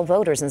 This fall,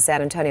 voters in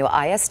San Antonio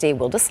ISD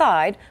will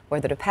decide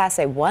whether to pass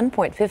a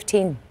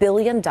 $1.15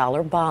 billion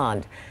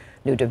bond.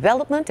 New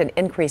development and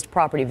increased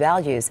property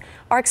values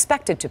are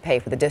expected to pay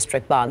for the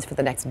district bonds for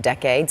the next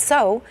decade,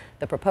 so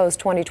the proposed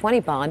 2020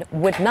 bond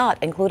would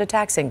not include a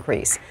tax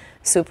increase.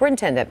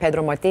 Superintendent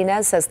Pedro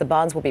Martinez says the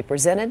bonds will be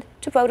presented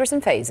to voters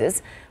in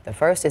phases. The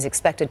first is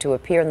expected to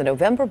appear in the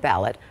November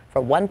ballot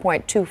for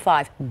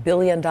 $1.25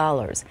 billion.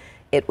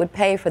 It would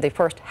pay for the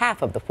first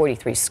half of the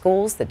 43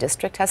 schools the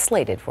district has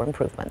slated for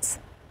improvements.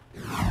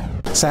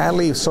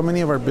 Sadly, so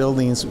many of our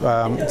buildings,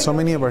 so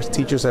many of our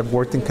teachers have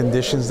worked in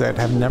conditions that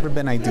have never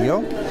been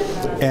ideal,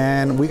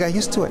 and we got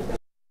used to it.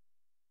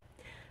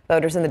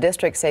 Voters in the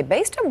district say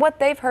based on what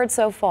they've heard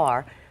so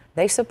far,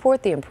 they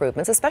support the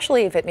improvements,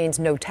 especially if it means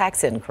no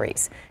tax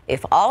increase.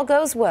 If all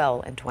goes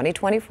well in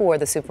 2024,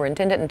 the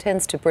superintendent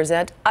intends to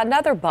present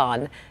another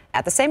bond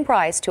at the same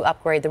price to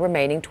upgrade the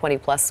remaining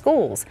 20-plus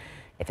schools.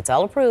 If it's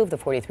all approved, the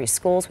 43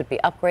 schools would be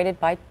upgraded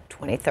by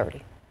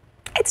 2030.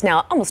 It's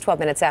now almost 12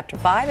 minutes after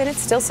 5, and it's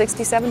still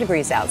 67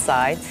 degrees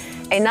outside.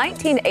 A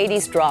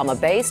 1980s drama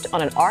based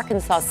on an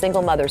Arkansas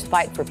single mother's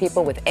fight for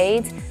people with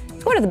AIDS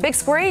is going to the big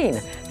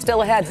screen.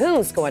 Still ahead,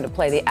 who's going to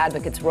play the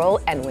advocate's role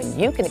and when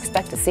you can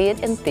expect to see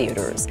it in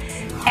theaters.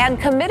 And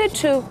committed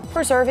to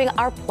preserving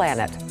our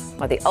planet,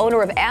 while the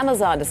owner of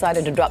Amazon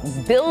decided to drop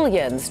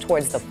billions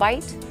towards the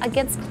fight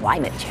against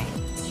climate change.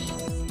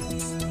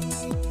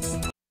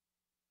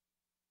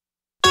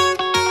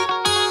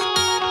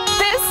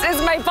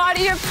 My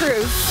body of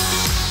proof.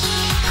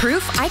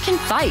 Proof I can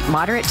fight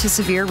moderate to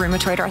severe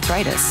rheumatoid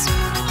arthritis.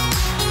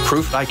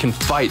 Proof I can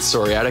fight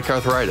psoriatic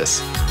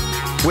arthritis.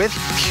 With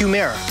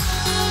Humira.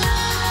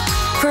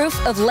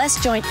 Proof of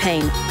less joint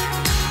pain.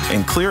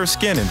 And clearer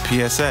skin in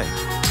PSA.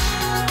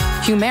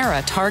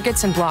 Humira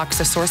targets and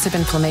blocks a source of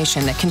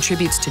inflammation that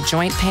contributes to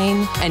joint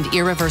pain and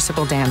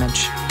irreversible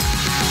damage.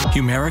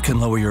 Humira can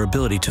lower your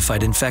ability to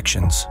fight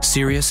infections.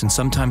 Serious and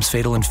sometimes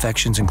fatal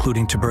infections,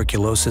 including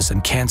tuberculosis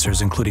and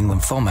cancers, including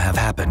lymphoma, have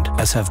happened,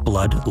 as have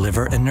blood,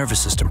 liver, and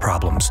nervous system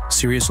problems,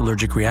 serious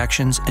allergic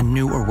reactions, and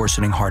new or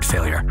worsening heart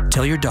failure.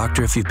 Tell your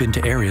doctor if you've been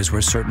to areas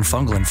where certain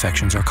fungal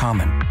infections are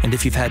common, and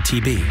if you've had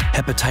TB,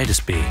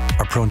 hepatitis B,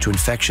 are prone to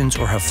infections,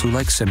 or have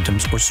flu-like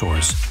symptoms or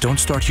sores. Don't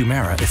start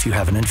Humira if you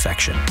have an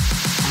infection.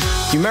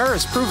 Humira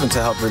is proven to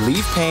help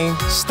relieve pain,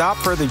 stop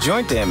further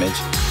joint damage,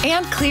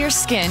 and clear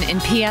skin in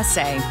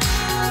PSA.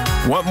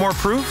 Want more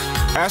proof?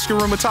 Ask your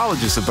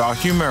rheumatologist about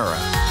Humira.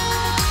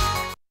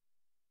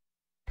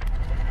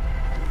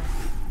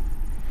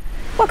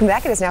 Welcome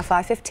back. It is now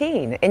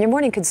 5:15. In your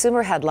morning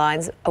consumer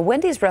headlines, a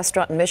Wendy's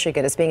restaurant in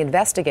Michigan is being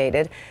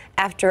investigated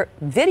after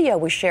video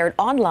was shared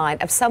online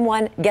of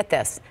someone, get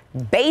this,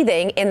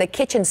 bathing in the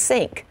kitchen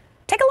sink.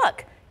 Take a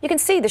look. You can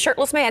see the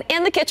shirtless man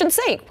in the kitchen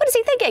sink. What is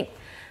he thinking?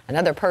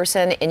 Another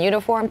person in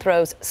uniform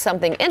throws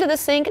something into the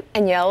sink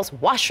and yells,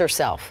 "Wash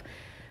yourself."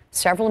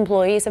 Several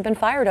employees have been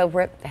fired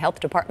over it. The health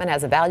department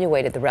has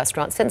evaluated the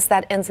restaurant since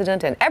that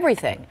incident, and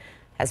everything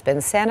has been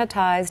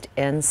sanitized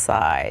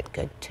inside.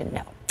 Good to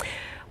know.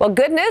 Well,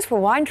 good news for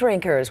wine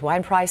drinkers.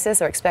 Wine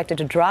prices are expected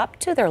to drop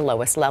to their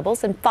lowest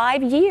levels in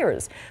 5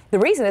 years. The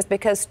reason is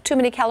because too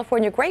many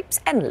California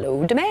grapes and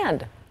low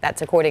demand.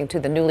 That's according to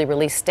the newly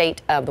released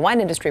State of the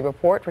Wine Industry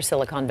report for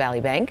Silicon Valley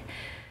Bank.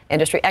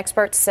 Industry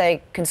experts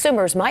say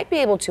consumers might be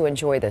able to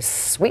enjoy the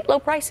sweet low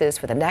prices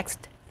for the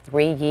next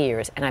 3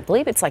 years. And I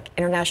believe it's like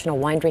International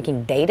Wine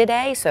Drinking Day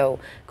today, so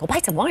go buy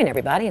some wine,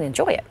 everybody, and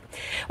enjoy it.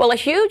 Well, a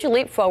huge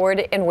leap forward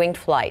in winged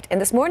flight. In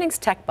this morning's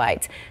Tech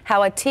Bites,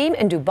 how a team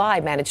in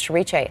Dubai managed to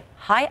reach a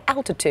high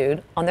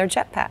altitude on their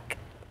jetpack.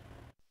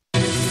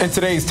 In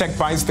today's Tech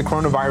Bites, the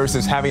coronavirus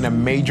is having a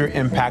major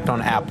impact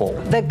on Apple.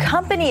 The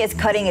company is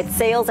cutting its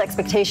sales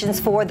expectations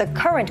for the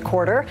current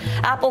quarter.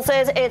 Apple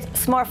says its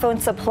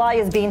smartphone supply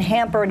is being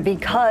hampered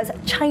because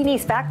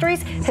Chinese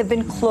factories have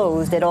been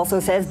closed. It also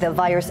says the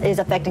virus is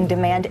affecting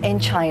demand in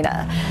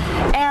China.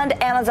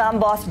 And Amazon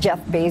boss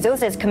Jeff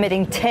Bezos is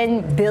committing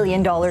 $10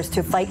 billion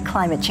to fight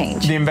climate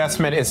change. The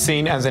investment is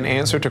seen as an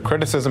answer to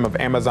criticism of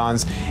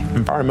Amazon's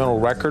environmental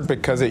record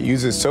because it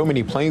uses so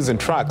many planes and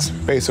trucks.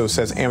 Bezos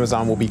says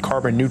Amazon will be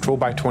carbon neutral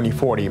by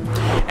 2040.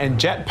 And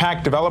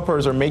jetpack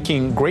developers are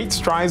making great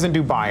strides in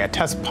Dubai. A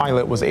test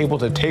pilot was able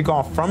to take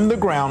off from the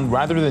ground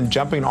rather than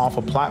jumping off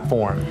a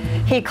platform.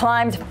 He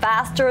climbed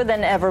faster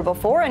than ever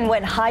before and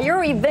went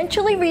higher,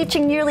 eventually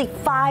reaching nearly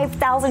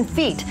 5,000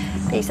 feet.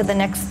 They said the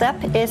next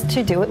step is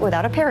to do it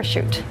without a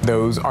parachute.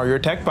 Those are your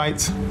Tech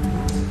Bites.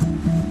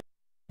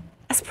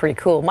 That's pretty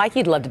cool. Mike,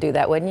 you'd love to do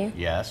that, wouldn't you?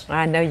 Yes.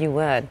 I know you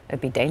would.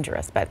 It'd be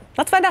dangerous, but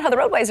let's find out how the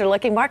roadways are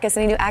looking. Marcus,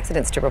 any new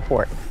accidents to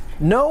report?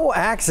 No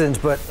accidents,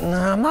 but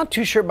I'm not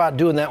too sure about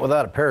doing that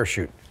without a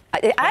parachute.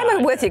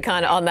 I'm with you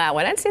kind of on that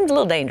one. It seems a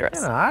little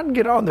dangerous. Yeah, I'd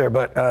get on there,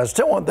 but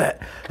still want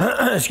that.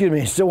 Excuse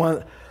me. Still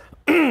want.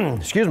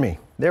 Excuse me.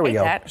 There we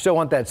go. Still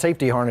want that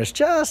safety harness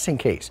just in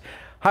case.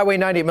 Highway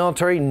 98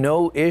 Military,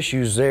 no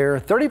issues there.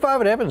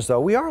 35 at Evans, though.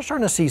 We are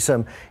starting to see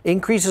some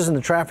increases in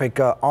the traffic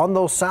on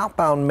those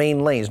southbound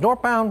main lanes.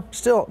 Northbound,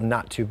 still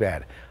not too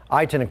bad.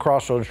 I-10 and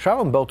Crossroads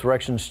travel in both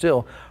directions,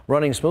 still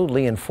running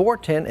smoothly. And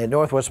 410 at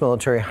Northwest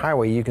Military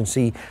Highway, you can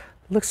see,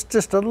 looks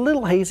just a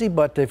little hazy,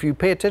 but if you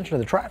pay attention to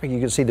the traffic, you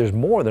can see there's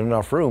more than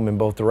enough room in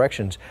both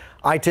directions.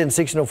 I-10,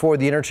 1604,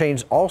 the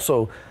interchange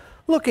also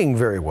looking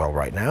very well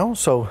right now.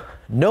 So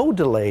no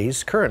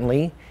delays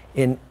currently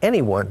in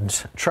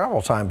anyone's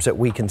travel times that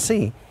we can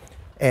see.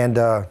 And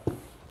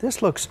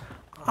this looks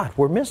odd.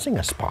 We're missing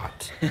a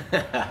spot.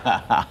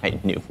 I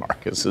knew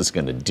Marcus was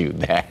going to do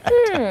that.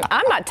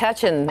 I'm not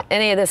touching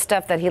any of this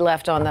stuff that he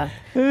left on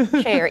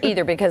the chair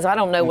either, because I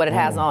don't know what it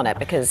has on it.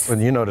 Because well,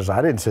 you notice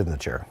I didn't sit in the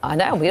chair. I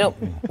know we don't.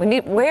 We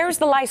need. Where's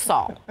the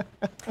Lysol?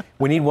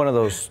 We need one of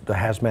those the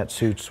hazmat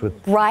suits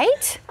with.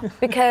 Right?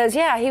 Because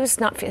yeah, he was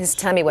not. His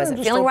tummy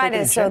wasn't feeling right,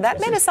 and so that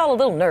made us all a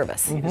little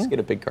nervous. You just get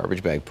a big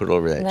garbage bag, put it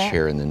over that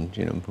chair, and then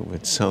move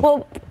it. So.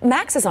 Well,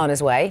 Max is on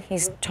his way.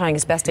 He's trying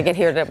his best to get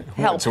here to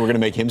help. So we're going to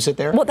make him sit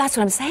there. Well, that's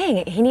what I'm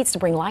saying. He needs to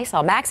bring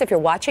Lysol. Max, if you're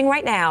watching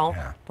right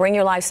now, bring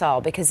your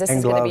Lysol, because this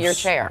is going to be your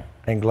chair.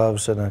 And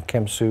gloves and a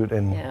chem suit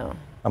and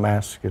a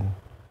mask. And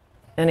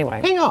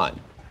anyway. Hang on.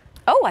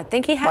 Oh, I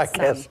think he has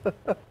some.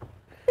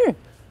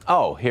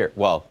 Oh, here.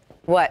 Well.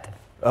 What?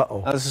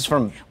 Uh-oh. This is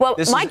from. Well,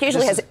 Mike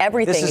usually has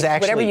everything. This is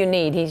actually, whatever you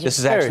need. This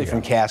is actually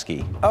from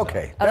Caskey.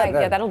 Okay. Okay,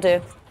 yeah, that'll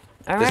do.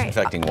 All right.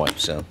 Disinfecting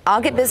wipes. So.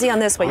 I'll get busy on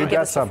this one. You give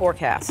us the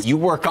forecast. You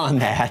work on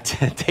that.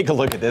 Take a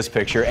look at this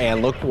picture,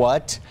 and look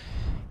what.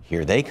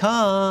 Here they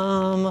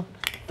come.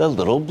 The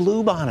little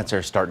blue bonnets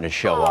are starting to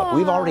show up.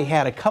 We've already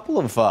had a couple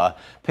of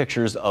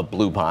pictures of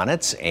blue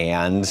bonnets,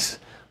 and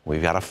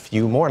we've got a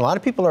few more. And a lot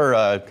of people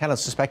are kind of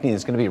suspecting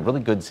it's going to be a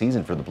really good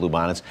season for the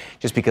Bluebonnets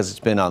just because it's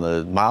been on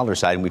the milder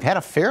side. And we've had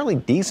a fairly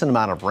decent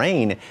amount of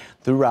rain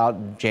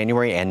throughout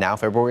January and now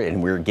February,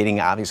 and we're getting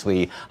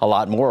obviously a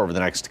lot more over the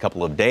next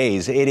couple of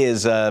days. It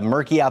is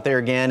murky out there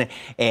again,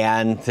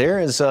 and there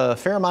is a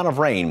fair amount of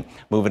rain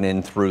moving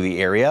in through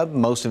the area.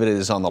 Most of it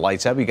is on the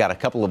light side. We've got a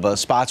couple of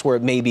spots where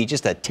it may be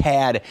just a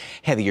tad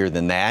heavier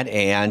than that,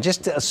 and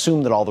just to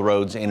assume that all the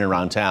roads in and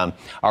around town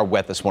are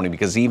wet this morning,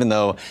 because even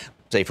though,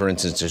 say for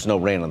instance, there's no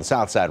rain on the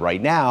south side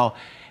right now,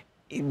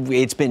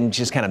 it's been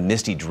just kind of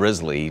misty,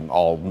 drizzly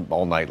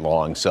all night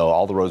long. So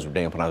all the roads were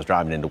damp when I was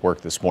driving into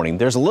work this morning.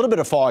 There's a little bit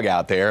of fog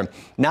out there.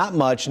 Not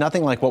much,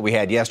 nothing like what we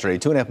had yesterday.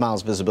 2.5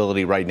 miles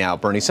visibility right now,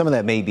 Bernie. Some of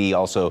that may be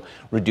also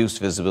reduced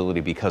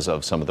visibility because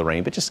of some of the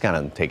rain, but just kind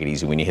of take it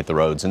easy when you hit the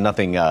roads, and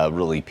nothing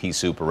really pea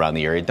soup around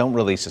the area. Don't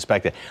really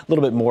suspect it. A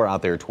little bit more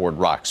out there toward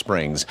Rock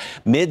Springs.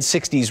 Mid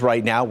 60s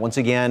right now. Once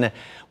again,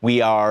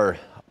 we are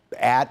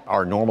at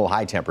our normal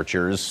high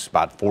temperatures,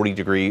 about 20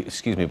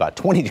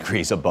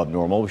 degrees above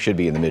normal. We should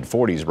be in the mid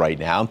 40s right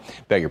now,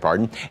 beg your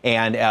pardon.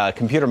 And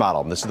computer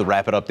model, this is the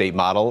rapid update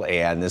model,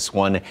 and this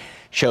one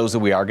shows that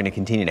we are going to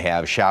continue to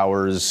have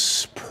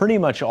showers pretty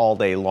much all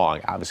day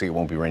long. Obviously, it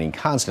won't be raining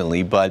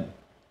constantly, but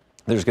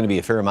there's going to be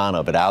a fair amount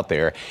of it out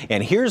there.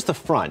 And here's the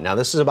front. Now,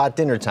 this is about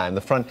dinner time.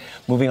 The front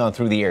moving on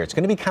through the air. It's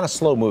going to be kind of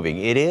slow moving.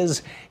 It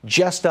is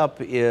just up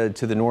to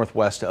the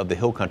northwest of the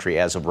hill country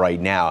as of right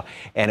now,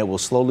 and it will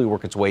slowly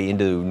work its way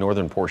into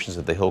northern portions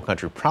of the hill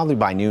country probably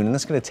by noon, and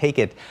that's going to take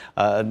it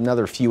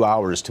another few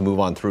hours to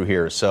move on through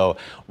here. So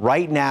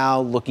right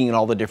now, looking at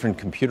all the different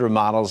computer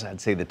models,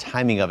 I'd say the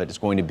timing of it is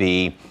going to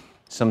be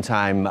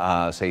sometime,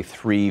 say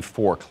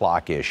 3-4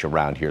 o'clock-ish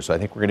around here. So I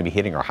think we're going to be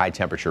hitting our high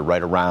temperature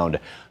right around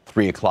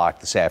 3 o'clock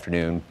this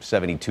afternoon,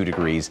 72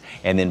 degrees.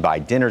 And then by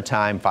dinner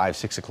time,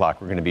 5-6 o'clock,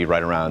 we're going to be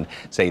right around,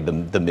 say, the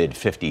mid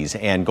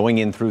 50s. And going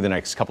in through the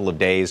next couple of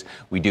days,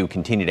 we do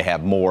continue to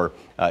have more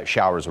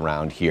showers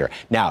around here.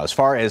 Now, as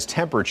far as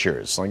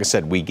temperatures, like I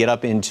said, we get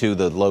up into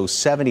the low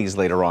 70s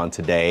later on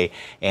today,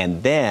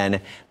 and then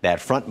that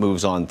front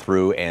moves on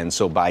through. And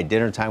so by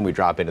dinner time, we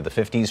drop into the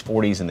 50s,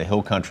 40s in the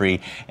hill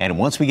country. And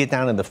once we get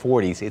down in the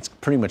 40s, it's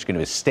pretty much going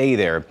to stay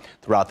there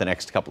throughout the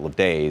next couple of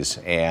days.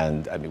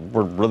 And I mean,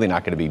 we're really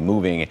not going to be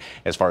moving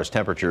as far as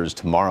temperatures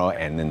tomorrow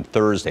and then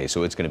Thursday.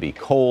 So it's going to be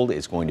cold,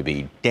 it's going to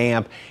be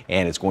damp,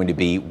 and it's going to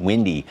be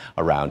windy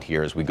around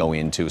here as we go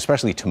into,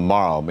 especially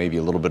tomorrow, maybe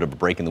a little bit of a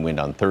break in the wind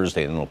on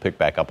Thursday, and then it'll pick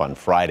back up on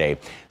Friday.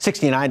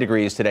 69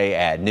 degrees today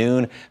at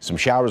noon. Some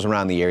showers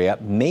around the area,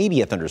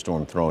 maybe a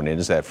thunderstorm thrown in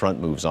as that front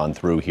moves on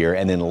through here.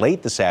 And then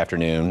late this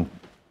afternoon,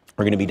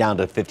 we're going to be down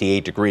to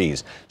 58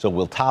 degrees. So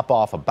we'll top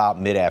off about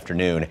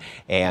mid-afternoon,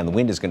 and the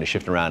wind is going to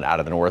shift around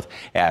out of the north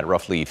at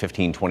roughly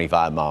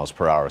 15-25 miles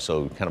per hour.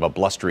 So kind of a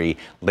blustery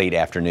late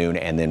afternoon,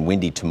 and then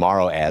windy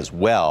tomorrow as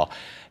well.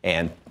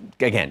 And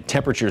again,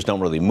 temperatures don't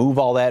really move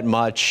all that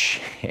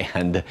much,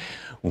 and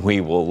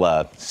we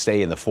will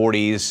stay in the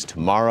 40s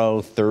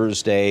tomorrow,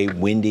 Thursday,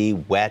 windy,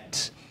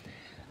 wet.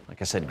 Like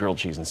I said, grilled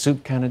cheese and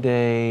soup kind of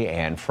day.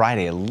 And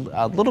Friday, a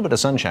little bit of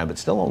sunshine, but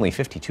still only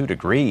 52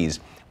 degrees.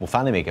 We'll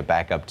finally make it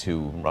back up to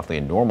roughly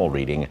a normal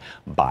reading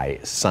by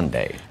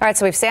Sunday. All right,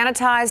 so we've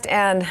sanitized,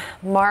 and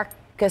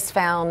Marcus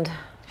found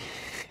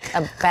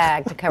a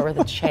bag to cover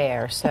the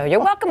chair. So you're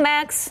welcome,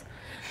 Max.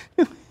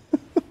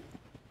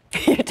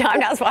 Your time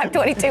now is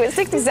 5:22. It's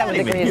 67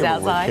 degrees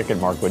outside. We're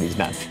kicking Mark when he's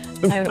not.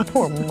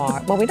 Poor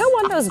Mark. Well, we don't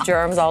want those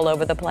germs all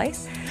over the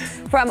place.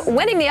 From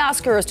winning the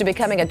Oscars to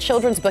becoming a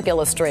children's book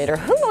illustrator,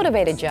 who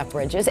motivated Jeff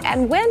Bridges,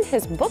 and when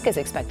his book is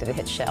expected to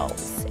hit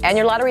shelves? And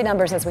your lottery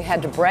numbers as we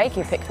head to break.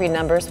 You pick 3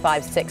 numbers,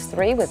 5, 6,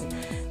 3, with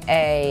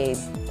a,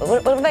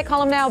 what do they call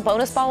them now?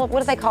 Bonus ball?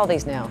 What do they call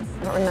these now?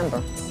 I don't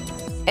remember.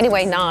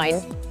 Anyway, 9.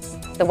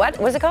 The what?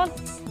 What's it called?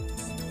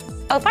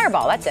 Oh,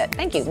 Fireball, that's it.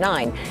 Thank you.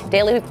 9.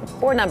 Daily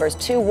 4 numbers,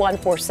 2, 1,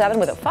 4, 7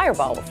 with a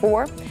Fireball of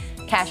 4.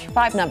 Cash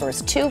 5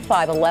 numbers, 2,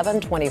 5,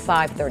 11,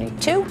 25,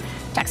 32.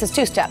 Texas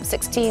 2-step,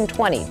 16,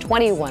 20,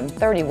 21,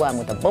 31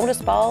 with a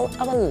bonus ball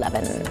of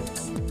 11.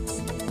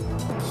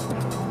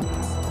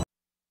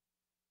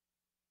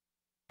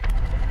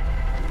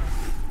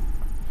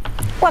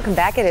 Welcome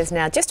back. It is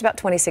now just about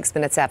 26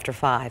 minutes after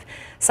 5.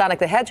 Sonic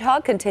the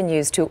Hedgehog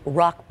continues to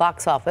rock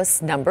box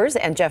office numbers,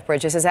 and Jeff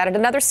Bridges has added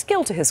another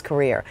skill to his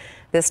career,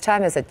 this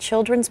time as a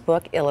children's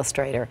book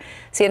illustrator.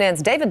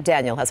 CNN's David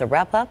Daniel has a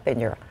wrap-up in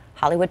your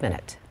Hollywood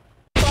Minute.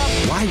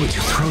 Why would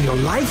you throw your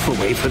life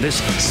away for this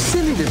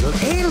silly little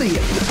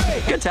alien?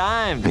 Good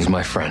time. He's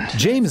my friend.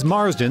 James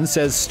Marsden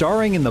says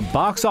starring in the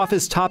box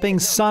office topping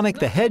Sonic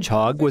the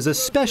Hedgehog was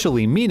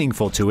especially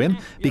meaningful to him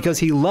because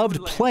he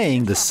loved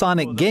playing the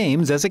Sonic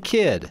games as a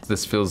kid.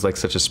 This feels like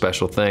such a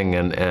special thing,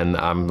 and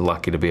I'm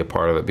lucky to be a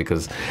part of it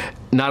because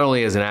not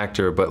only as an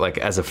actor, but like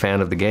as a fan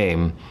of the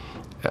game,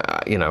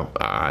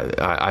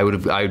 I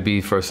would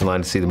be first in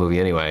line to see the movie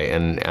anyway,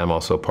 and I'm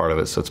also a part of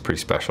it, so it's pretty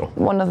special.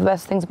 One of the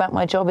best things about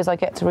my job is I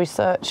get to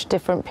research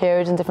different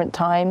periods and different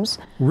times.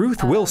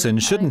 Ruth Wilson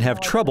shouldn't have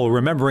trouble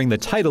remembering the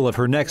title of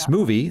her next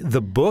movie,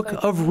 The Book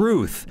of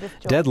Ruth.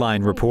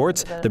 Deadline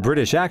reports the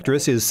British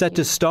actress is set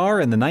to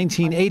star in the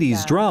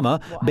 1980s drama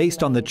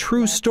based on the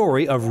true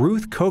story of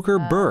Ruth Coker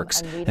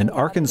Burks, an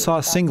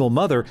Arkansas single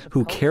mother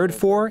who cared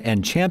for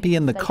and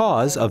championed the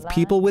cause of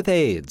people with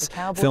AIDS.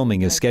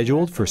 Filming is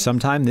scheduled for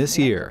sometime this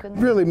year. It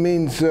really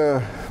means,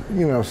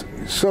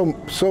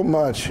 so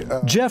much.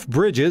 Jeff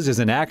Bridges is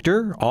an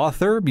actor,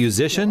 author,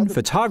 musician,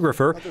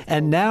 photographer,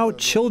 and now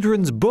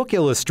children's book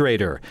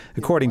illustrator.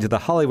 According to The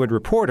Hollywood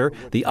Reporter,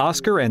 the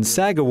Oscar and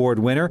SAG Award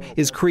winner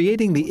is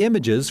creating the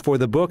images for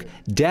the book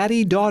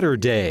Daddy-Daughter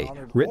Day,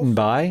 written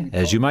by,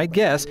 as you might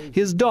guess,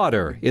 his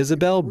daughter,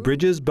 Isabel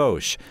Bridges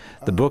Bosch.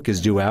 The book is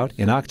due out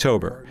in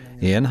October.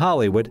 In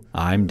Hollywood,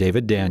 I'm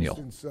David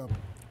Daniel.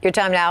 Your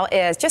time now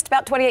is just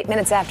about 28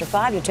 minutes after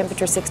 5. Your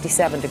temperature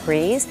 67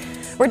 degrees.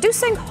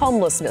 Reducing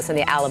homelessness in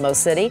the Alamo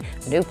City.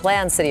 The new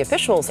plan city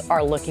officials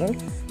are looking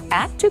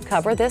at to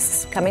cover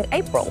this coming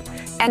April.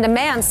 And a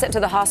man sent to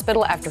the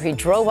hospital after he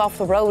drove off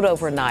the road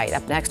overnight.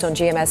 Up next on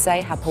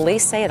GMSA, how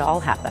police say it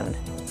all happened.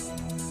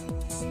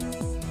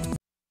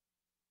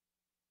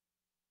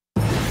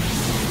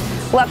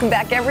 Welcome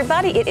back,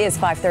 everybody. It is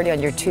 5:30 on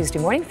your Tuesday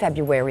morning,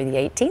 February the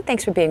 18th.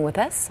 Thanks for being with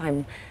us.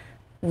 I'm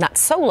not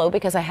solo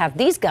because I have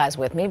these guys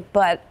with me,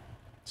 but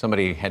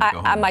somebody had to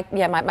go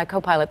home. My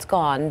co-pilot's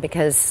gone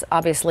because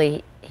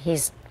obviously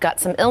he's got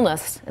some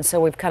illness, and so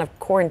we've kind of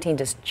quarantined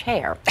his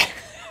chair.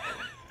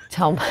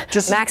 Till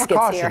Max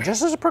gets here.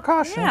 Just as a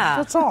precaution. Yeah.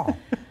 That's all.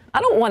 I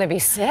don't want to be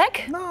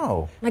sick.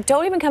 No. Like,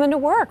 don't even come into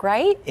work,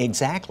 right?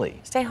 Exactly.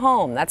 Stay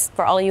home. That's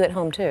for all of you at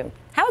home, too.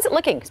 How is it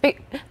looking?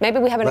 Maybe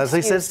we have an Leslie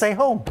excuse. said stay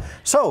home.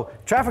 So,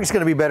 traffic's going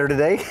to be better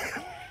today.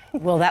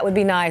 Well, that would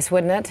be nice,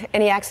 wouldn't it?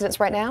 Any accidents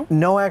right now?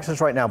 No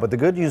accidents right now, but the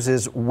good news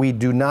is we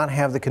do not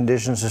have the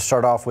conditions to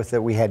start off with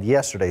that we had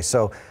yesterday.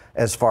 So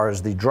as far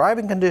as the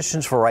driving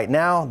conditions for right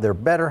now, they're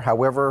better.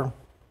 However,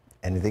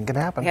 anything can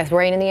happen. Yes,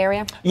 rain in the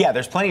area? Yeah,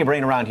 there's plenty of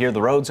rain around here.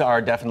 The roads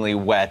are definitely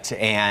wet,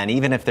 and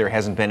even if there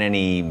hasn't been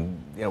any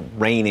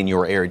rain in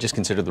your area, just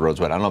consider the roads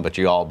wet. I don't know about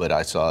you all, but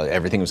I saw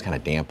everything was kind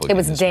of damp. It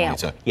was damp.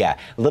 So, yeah,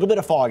 a little bit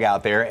of fog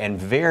out there, and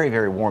very,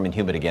 very warm and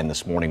humid again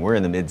this morning. We're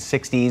in the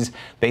mid-60s,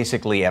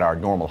 basically at our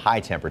normal high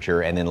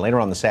temperature, and then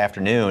later on this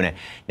afternoon,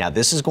 now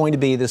this is going to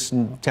be this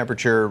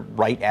temperature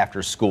right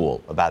after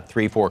school, about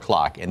 3, 4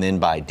 o'clock, and then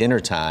by dinner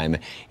time,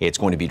 it's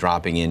going to be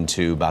dropping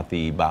into about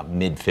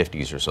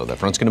mid-50s or so. The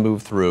front's going to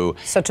move through.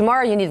 So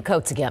tomorrow you need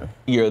coats again.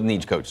 You'll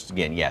need coats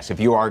again, yes. If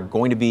you are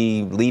going to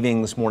be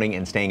leaving this morning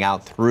and staying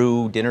out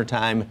through dinner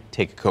time,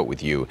 take a coat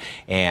with you,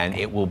 and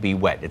it will be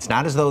wet. It's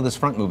not as though this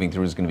front moving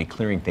through is going to be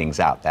clearing things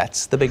out.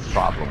 That's the big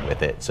problem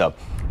with it. So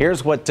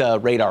here's what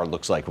radar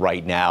looks like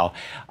right now.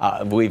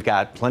 We've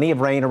got plenty of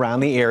rain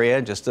around the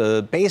area, just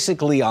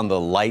basically on the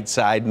light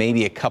side,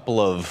 maybe a couple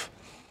of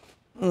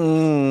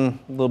a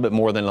little bit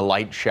more than a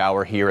light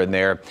shower here and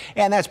there.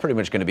 And that's pretty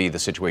much going to be the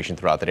situation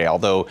throughout the day.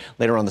 Although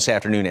later on this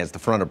afternoon, as the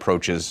front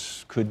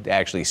approaches, could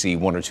actually see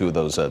 1 or 2 of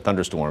those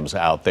thunderstorms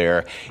out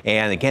there.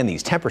 And again,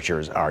 these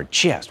temperatures are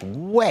just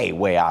way,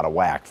 way out of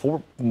whack.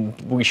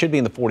 We should be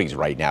in the 40s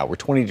right now. We're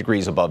 20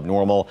 degrees above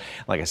normal,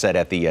 like I said,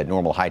 at the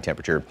normal high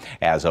temperature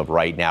as of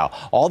right now.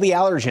 All the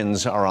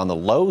allergens are on the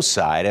low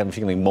side. I'm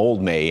feeling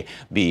mold may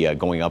be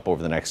going up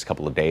over the next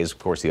couple of days. Of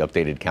course, the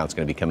updated count's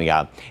going to be coming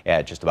out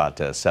at just about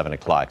 7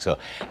 o'clock. So,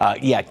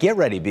 yeah, get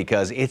ready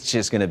because it's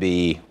just going to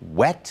be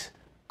wet,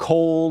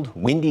 cold,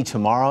 windy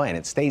tomorrow, and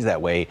it stays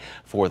that way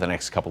for the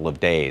next couple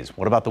of days.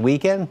 What about the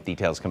weekend?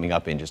 Details coming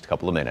up in just a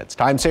couple of minutes.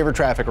 Time saver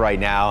traffic right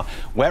now.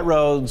 Wet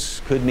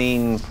roads could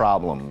mean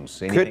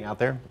problems. Anything out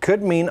there?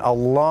 Could mean a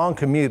long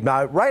commute.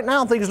 Now, right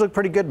now, things look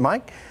pretty good,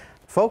 Mike.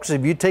 Folks,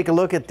 if you take a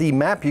look at the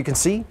map, you can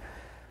see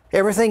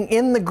everything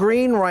in the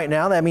green right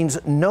now. That means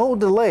no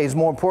delays.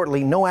 More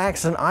importantly, no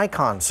accident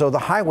icons. So the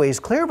highway is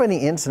clear of any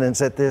incidents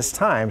at this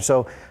time.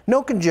 So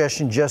no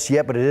congestion just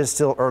yet, but it is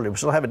still early. We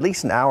still have at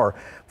least an hour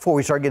before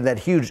we start getting that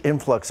huge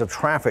influx of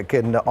traffic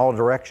in all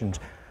directions.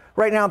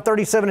 Right now,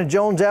 37 at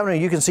Jones Avenue,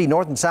 you can see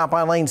north and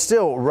southbound lanes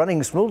still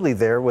running smoothly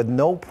there with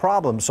no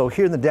problems. So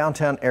here in the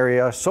downtown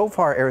area, so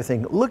far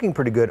everything looking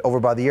pretty good. Over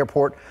by the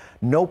airport,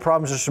 no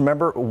problems. Just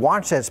remember,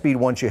 watch that speed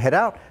once you head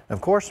out. And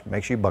of course,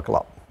 make sure you buckle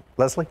up.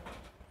 Leslie?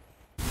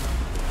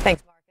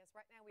 Thanks, Marcus.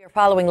 Right now we are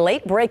following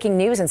late-breaking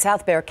news in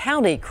South Bexar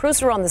County.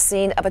 Crews are on the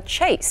scene of a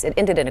chase. It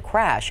ended in a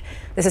crash.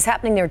 This is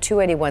happening near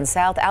 281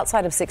 South,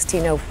 outside of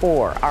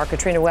 1604. Our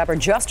Katrina Weber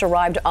just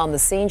arrived on the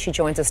scene. She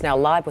joins us now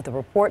live with a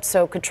report.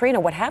 So, Katrina,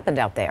 what happened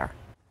out there?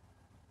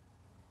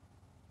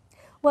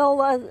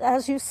 Well,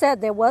 as you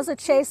said, there was a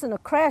chase and a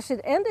crash. It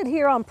ended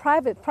here on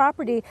private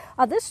property.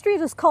 This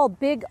street is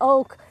called Big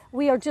Oak.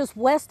 We are just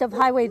west of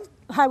Highway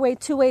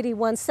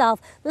 281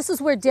 South. This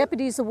is where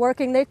deputies are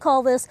working. They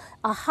call this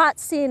a hot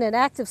scene, an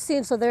active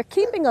scene. So they're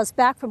keeping us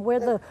back from where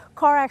the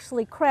car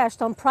actually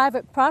crashed on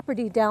private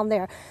property down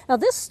there. Now,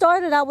 this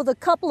started out with a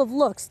couple of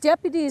looks.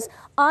 Deputies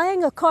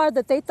eyeing a car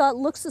that they thought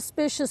looked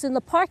suspicious in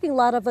the parking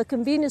lot of a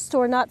convenience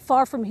store not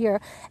far from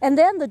here. And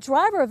then the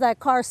driver of that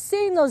car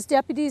seeing those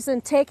deputies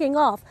and taking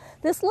off.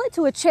 This led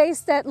to a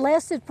chase that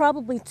lasted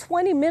probably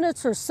 20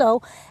 minutes or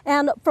so.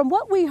 And from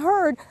what we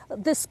heard,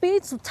 the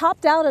speeds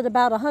topped out at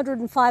about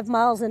 105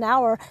 miles an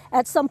hour.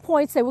 At some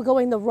points, they were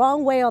going the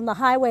wrong way on the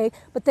highway,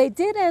 but they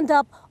did end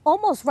up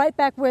almost right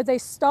back where they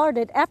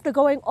started after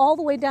going all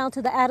the way down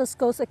to the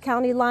Atascosa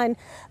County line,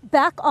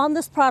 back on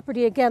this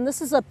property again.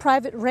 This is a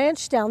private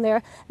ranch down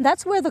there. And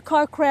that's where the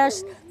car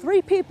crashed.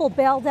 3 people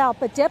bailed out,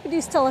 but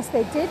deputies tell us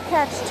they did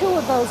catch 2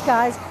 of those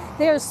guys.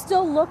 They are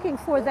still looking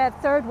for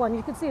that 3rd one.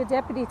 You can see a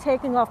deputy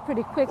taking off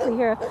pretty quickly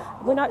here.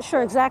 We're not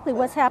sure exactly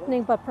what's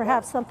happening, but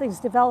perhaps something's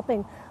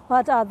developing.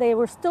 But they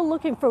were still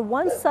looking for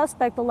 1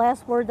 suspect, the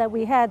last word that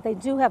we had. They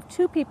do have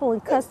 2 people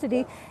in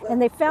custody,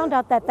 and they found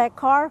out that that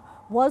car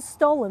was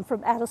stolen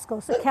from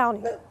Atascosa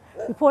County.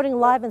 Reporting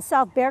live in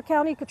South Bexar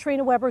County,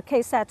 Katrina Weber,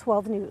 KSAT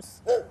 12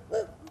 News.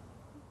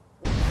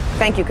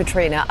 Thank you,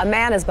 Katrina. A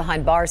man is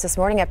behind bars this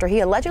morning after he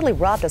allegedly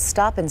robbed a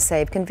Stop and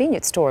Save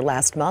convenience store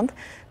last month.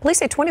 Police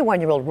say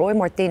 21-year-old Roy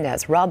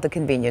Martinez robbed the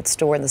convenience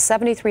store in the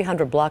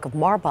 7300 block of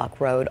Marbach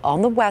Road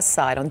on the west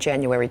side on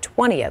January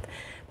 20th.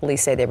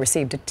 Police say they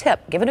received a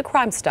tip given to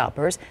Crime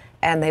Stoppers,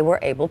 and they were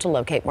able to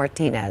locate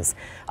Martinez.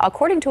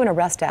 According to an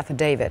arrest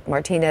affidavit,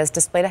 Martinez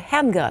displayed a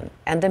handgun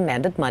and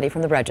demanded money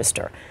from the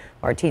register.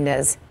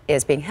 Martinez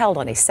is being held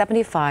on a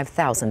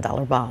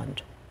 $75,000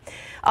 bond.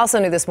 Also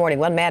new this morning,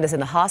 one man is in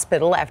the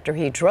hospital after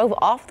he drove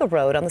off the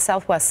road on the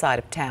southwest side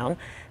of town.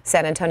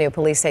 San Antonio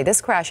police say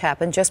this crash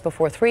happened just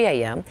before 3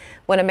 a.m.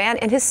 when a man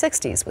in his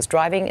 60s was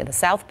driving in the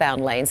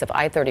southbound lanes of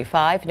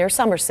I-35 near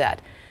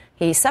Somerset.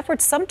 He suffered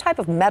some type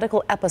of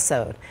medical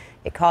episode.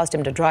 It caused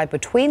him to drive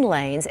between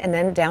lanes and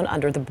then down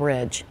under the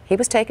bridge. He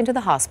was taken to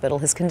the hospital.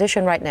 His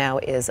condition right now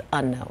is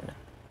unknown.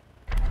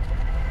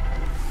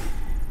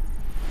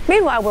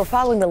 Meanwhile, we're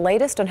following the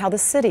latest on how the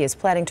city is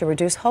planning to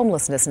reduce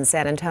homelessness in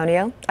San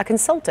Antonio. A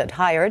consultant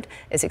hired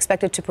is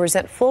expected to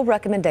present full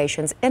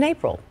recommendations in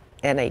April.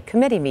 In a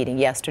committee meeting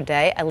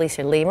yesterday,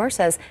 Alicia Lemer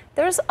says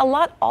there's a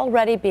lot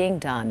already being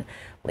done.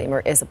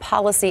 Lemer is a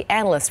policy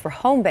analyst for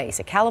Homebase,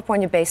 a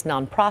California-based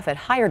nonprofit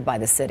hired by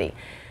the city.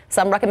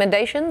 Some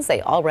recommendations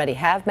they already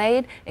have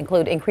made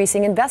include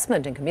increasing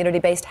investment in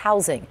community-based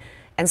housing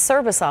and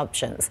service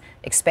options,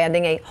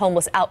 expanding a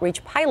homeless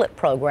outreach pilot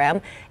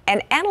program,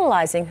 and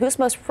analyzing who's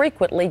most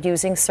frequently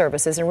using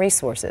services and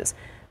resources.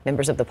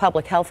 Members of the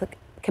Public Health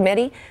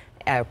Committee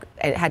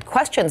had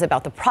questions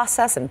about the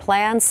process and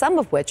plans, some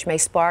of which may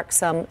spark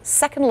some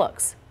second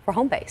looks for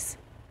Homebase.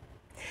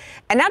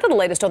 And now to the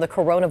latest on the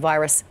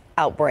coronavirus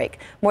outbreak.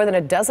 More than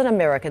a dozen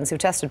Americans who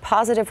tested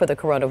positive for the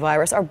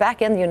coronavirus are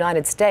back in the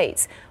United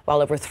States,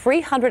 while over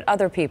 300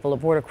 other people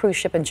aboard a cruise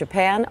ship in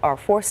Japan are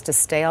forced to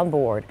stay on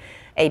board.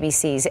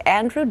 ABC's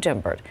Andrew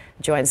Dimbert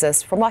joins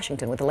us from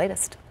Washington with the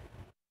latest.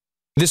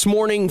 This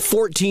morning,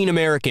 14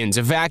 Americans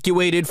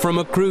evacuated from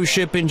a cruise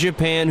ship in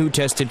Japan who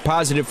tested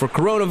positive for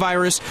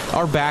coronavirus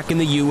are back in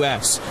the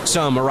U.S.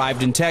 Some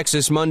arrived in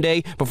Texas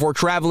Monday before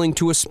traveling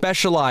to a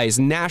specialized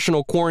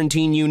national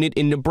quarantine unit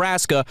in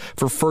Nebraska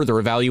for further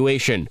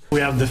evaluation. We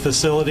have the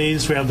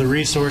facilities, we have the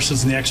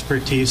resources and the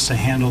expertise to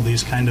handle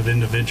these kind of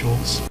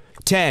individuals.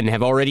 10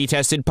 have already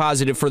tested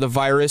positive for the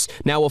virus,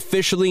 now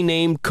officially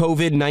named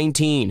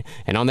COVID-19.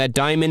 And on that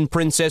Diamond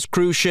Princess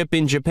cruise ship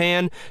in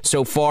Japan,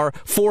 so far,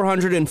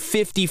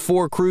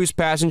 454 cruise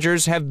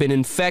passengers have been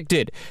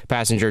infected.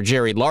 Passenger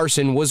Jerry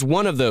Larson was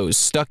one of those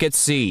stuck at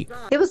sea.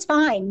 It was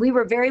fine. We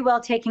were very well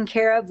taken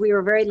care of. We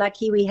were very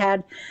lucky. We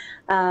had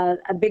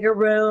a bigger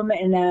room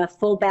and a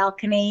full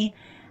balcony.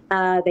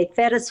 They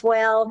fed us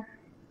well.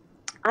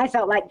 I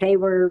felt like they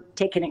were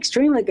taking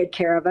extremely good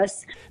care of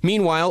us.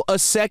 Meanwhile, a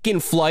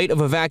second flight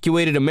of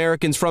evacuated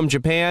Americans from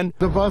Japan.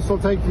 The bus will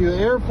take you to the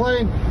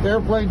airplane. The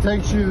airplane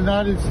takes you to the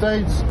United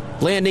States.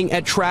 Landing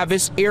at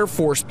Travis Air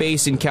Force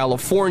Base in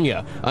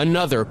California,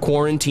 another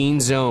quarantine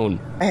zone.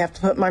 I have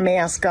to put my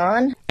mask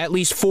on. At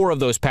least 4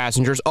 of those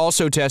passengers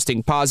also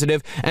testing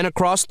positive, and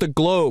across the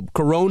globe,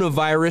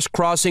 coronavirus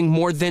crossing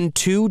more than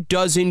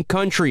 24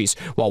 countries,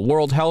 while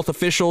World Health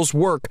officials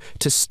work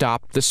to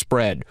stop the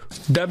spread.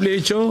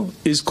 WHO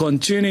is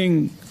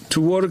continuing to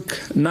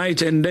work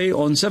night and day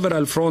on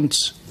several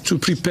fronts to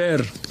prepare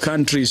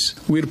countries.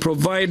 We're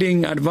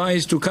providing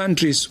advice to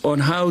countries on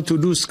how to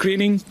do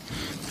screening,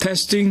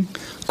 testing,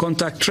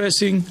 contact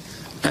tracing,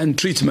 and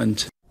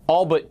treatment.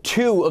 All but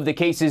 2 of the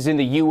cases in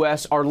the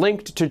U.S. are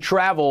linked to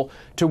travel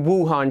to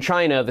Wuhan,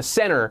 China, the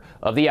center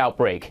of the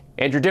outbreak.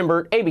 Andrew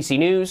Dimbert, ABC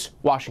News,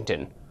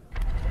 Washington.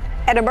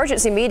 An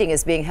emergency meeting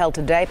is being held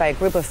today by a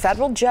group of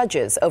federal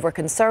judges over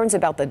concerns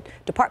about the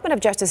Department of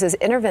Justice's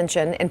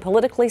intervention in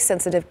politically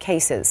sensitive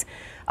cases.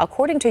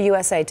 According to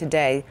USA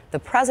Today, the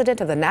president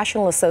of the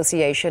National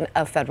Association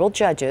of Federal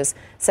Judges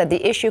said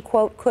the issue,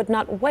 quote, could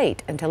not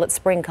wait until its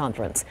spring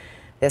conference.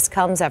 This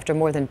comes after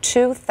more than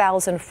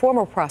 2,000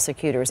 former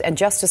prosecutors and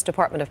Justice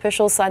Department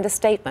officials signed a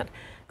statement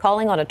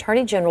calling on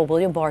Attorney General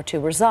William Barr to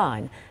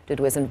resign due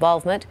to his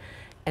involvement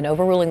in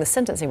overruling the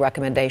sentencing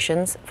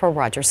recommendations for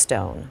Roger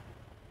Stone.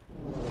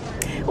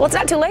 Well, it's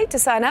not too late to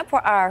sign up for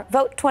our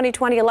Vote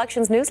 2020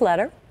 Elections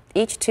newsletter.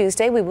 Each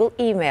Tuesday, we will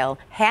email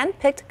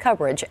hand-picked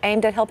coverage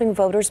aimed at helping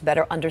voters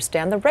better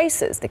understand the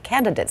races, the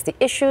candidates, the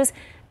issues,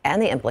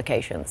 and the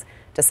implications.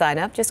 To sign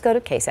up, just go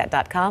to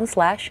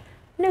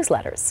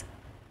ksat.com/newsletters.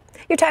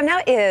 Your time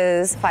now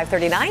is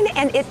 5:39,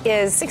 and it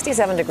is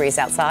 67 degrees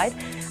outside.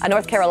 A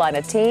North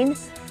Carolina teen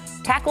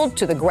tackled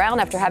to the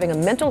ground after having a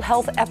mental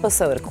health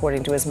episode,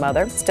 according to his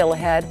mother. Still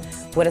ahead,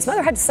 what his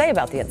mother had to say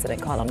about the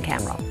incident caught on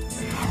camera.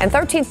 And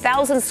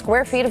 13,000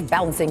 square feet of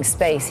bouncing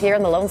space here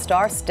in the Lone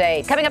Star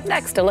State. Coming up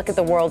next, a look at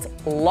the world's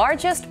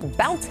largest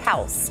bounce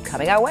house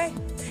coming our way.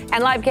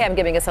 And live cam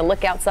giving us a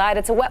look outside.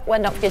 It's a wet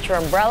one. Don't forget your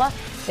umbrella.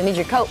 You'll need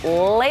your coat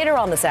later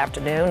on this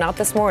afternoon. Not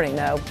this morning,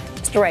 though.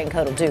 Just a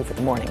raincoat will do for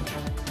the morning.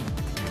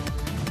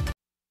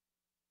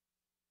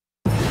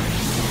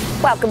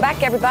 Welcome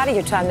back, everybody.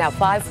 Your time now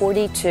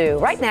 5:42.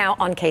 Right now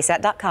on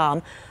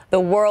ksat.com, the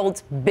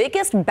world's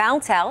biggest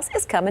bounce house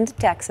is coming to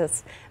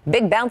Texas.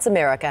 Big Bounce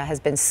America has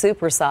been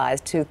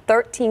supersized to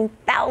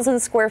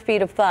 13,000 square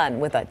feet of fun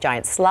with a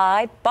giant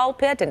slide, ball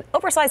pit, and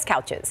oversized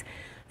couches.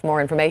 For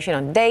more information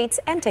on dates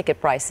and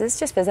ticket prices,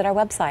 just visit our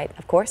website.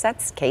 Of course,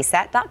 that's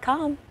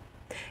ksat.com.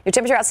 Your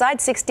temperature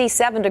outside,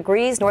 67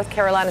 degrees. North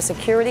Carolina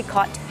security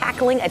caught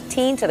tackling a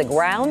teen to the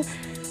ground.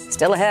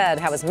 Still ahead,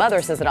 how his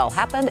mother says it all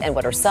happened and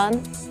what her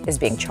son is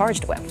being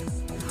charged with.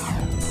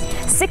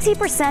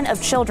 60%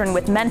 of children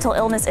with mental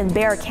illness in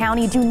Bexar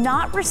County do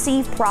not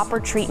receive proper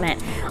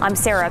treatment. I'm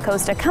Sarah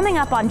Acosta. Coming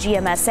up on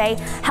GMSA,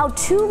 how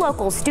 2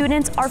 local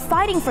students are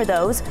fighting for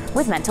those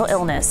with mental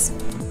illness.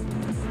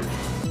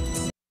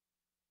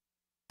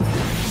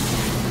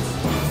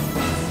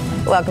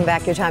 Welcome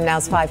back. Your time now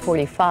is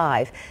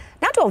 5:45.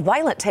 Now to a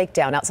violent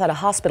takedown outside a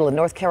hospital in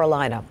North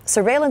Carolina.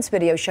 Surveillance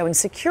video showing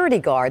security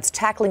guards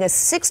tackling a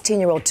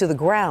 16-year-old to the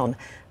ground.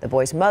 The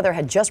boy's mother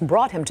had just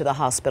brought him to the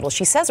hospital.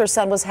 She says her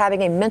son was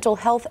having a mental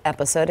health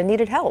episode and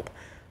needed help.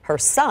 Her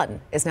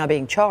son is now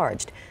being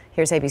charged.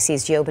 Here's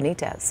ABC's Gio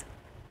Benitez.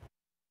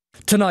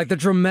 Tonight, the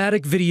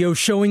dramatic video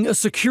showing a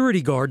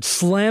security guard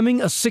slamming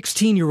a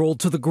 16-year-old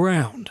to the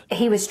ground.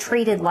 He was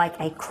treated like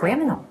a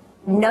criminal.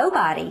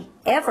 Nobody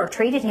ever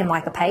treated him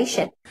like a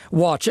patient.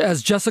 Watch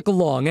as Jessica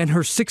Long and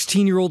her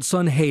 16-year-old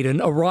son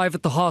Hayden arrive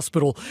at the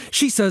hospital.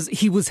 She says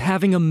he was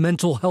having a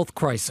mental health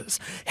crisis.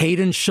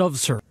 Hayden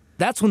shoves her.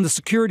 That's when the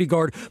security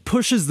guard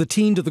pushes the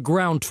teen to the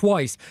ground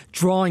twice,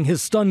 drawing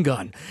his stun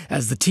gun.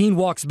 As the teen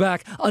walks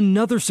back,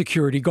 another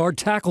security guard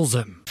tackles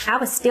him. I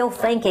was still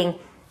thinking,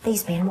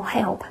 these men will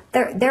help.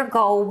 Their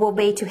goal will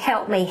be to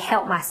help me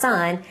help my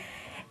son,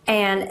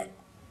 and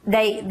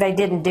they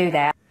didn't do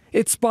that.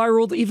 It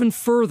spiraled even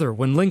further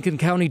when Lincoln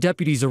County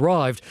deputies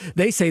arrived.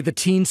 They say the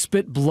teen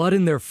spit blood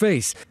in their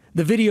face.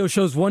 The video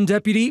shows one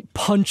deputy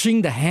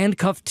punching the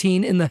handcuffed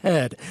teen in the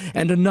head,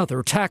 and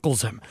another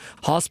tackles him.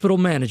 Hospital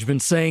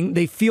management saying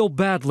they feel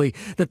badly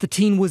that the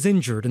teen was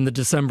injured in the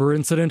December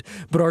incident,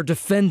 but are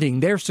defending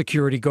their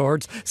security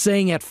guards,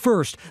 saying at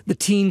first the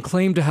teen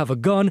claimed to have a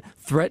gun,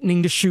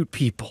 threatening to shoot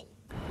people.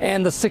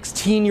 And the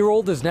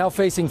 16-year-old is now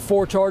facing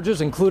 4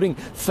 charges, including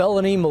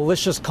felony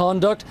malicious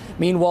conduct.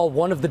 Meanwhile,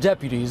 one of the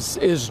deputies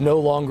is no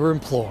longer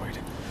employed.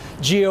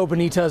 Gio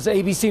Benitez,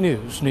 ABC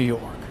News, New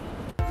York.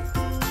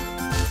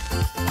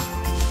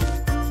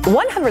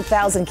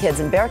 100,000 kids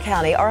in Bexar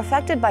County are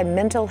affected by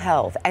mental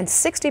health, and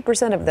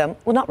 60% of them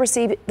will not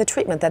receive the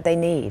treatment that they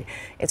need.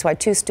 It's why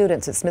 2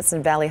 students at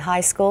Smithson Valley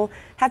High School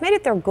have made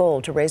it their goal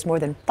to raise more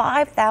than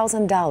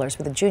 $5,000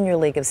 for the Junior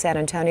League of San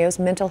Antonio's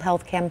mental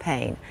health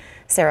campaign.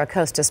 Sarah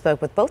Acosta spoke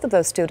with both of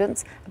those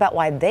students about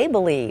why they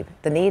believe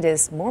the need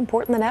is more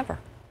important than ever.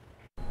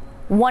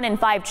 1 in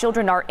 5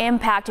 children are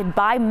impacted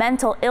by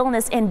mental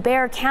illness in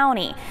Bexar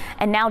County.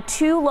 And now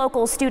 2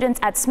 local students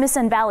at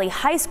Smithson Valley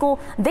High School,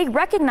 they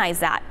recognize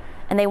that.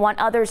 And they want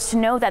others to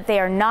know that they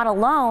are not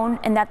alone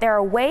and that there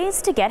are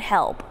ways to get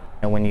help.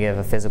 When you have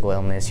a physical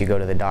illness, you go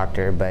to the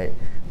doctor, but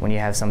when you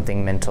have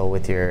something mental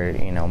with your,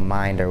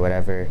 mind or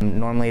whatever,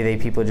 normally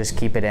people just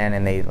keep it in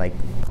and they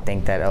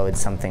think that, oh,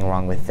 it's something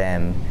wrong with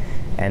them.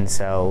 And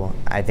so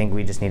I think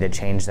we just need to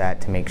change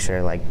that to make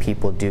sure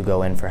people do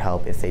go in for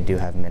help if they do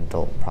have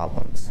mental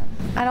problems.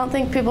 I don't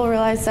think people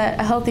realize that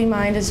a healthy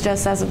mind is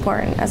just as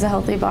important as a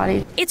healthy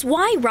body. It's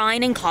why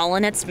Ryan and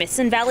Colin at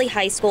Smithson Valley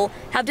High School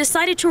have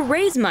decided to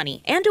raise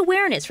money and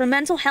awareness for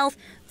mental health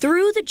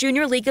through the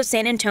Junior League of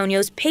San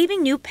Antonio's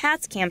Paving New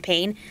Paths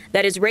campaign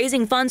that is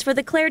raising funds for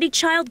the Clarity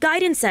Child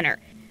Guidance Center.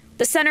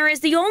 The center is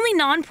the only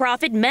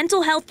nonprofit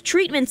mental health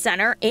treatment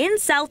center in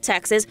South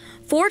Texas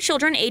for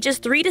children ages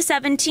 3 to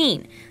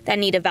 17 that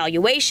need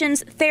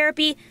evaluations,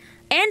 therapy,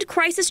 and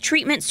crisis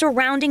treatment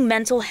surrounding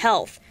mental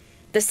health.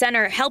 The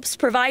center helps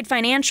provide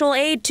financial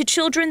aid to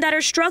children that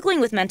are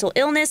struggling with mental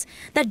illness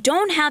that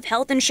don't have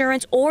health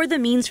insurance or the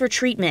means for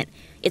treatment.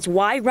 It's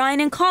why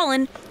Ryan and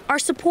Colin are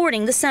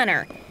supporting the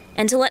center.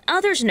 And to let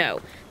others know,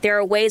 there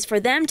are ways for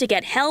them to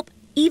get help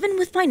even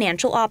with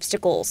financial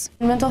obstacles.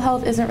 Mental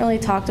health isn't really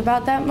talked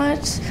about that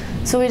much,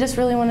 so we just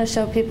really want to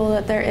show people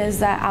that there is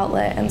that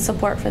outlet and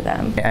support for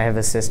them. I have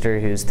a sister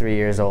who's 3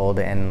 years old,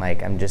 and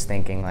like I'm just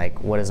thinking,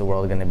 like, what is the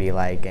world going to be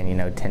like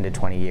in 10 to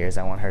 20 years?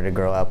 I want her to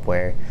grow up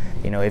where,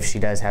 if she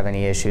does have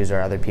any issues or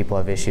other people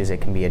have issues,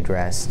 it can be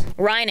addressed.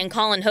 Ryan and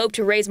Colin hope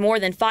to raise more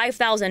than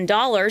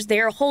 $5,000.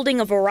 They are holding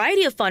a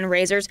variety of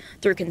fundraisers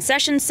through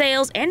concession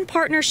sales and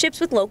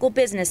partnerships with local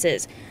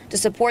businesses. To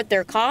support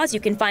their cause, you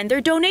can find their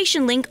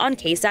donation link on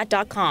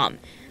KSAT.com.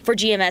 For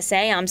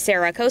GMSA, I'm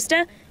Sarah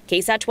Acosta,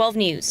 KSAT 12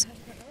 News.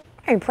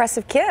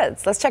 Impressive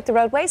kids. Let's check the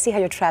roadway, see how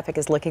your traffic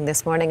is looking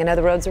this morning. I know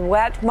the roads are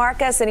wet.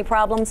 Marcus, any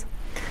problems?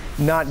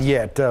 Not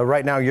yet.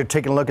 Right now, you're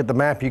taking a look at the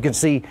map. You can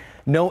see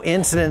no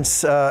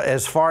incidents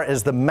as far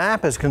as the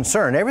map is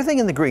concerned. Everything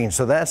in the green,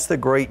 so that's the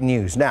great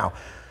news. Now,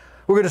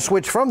 we're going to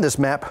switch from this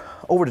map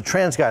over to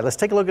TransGuide. Let's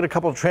take a look at a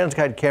couple of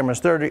TransGuide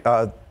cameras.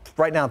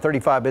 Right now,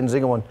 35 in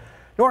Zinglewood.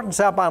 North and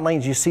southbound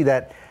lanes, you see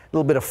that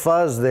little bit of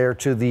fuzz there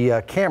to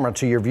the camera,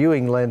 to your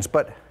viewing lens,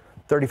 but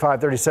 35,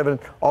 37,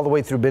 all the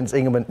way through Benz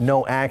Engelman,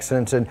 no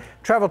accidents, and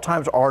travel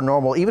times are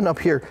normal. Even up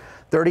here,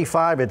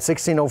 35 at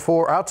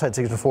 1604, outside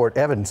 1604 at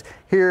Evans.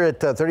 Here at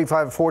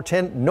 35 at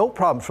 410, no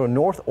problems from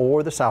north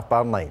or the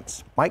southbound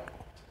lanes. Mike?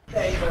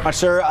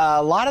 Sir,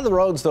 a lot of the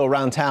roads, though,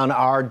 around town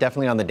are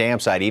definitely on the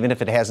damp side. Even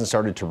if it hasn't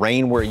started to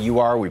rain where you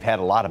are, we've had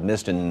a lot of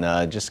mist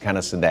and just kind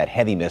of that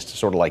heavy mist,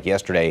 sort of like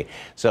yesterday.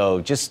 So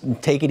just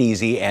take it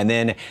easy. And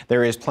then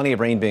there is plenty of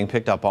rain being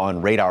picked up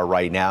on radar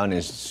right now. And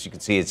as you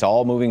can see, it's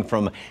all moving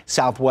from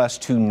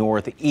southwest to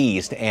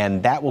northeast.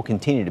 And that will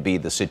continue to be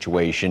the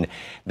situation.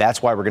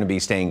 That's why we're going to be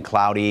staying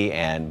cloudy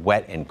and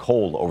wet and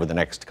cold over the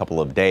next couple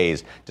of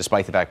days,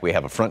 despite the fact we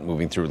have a front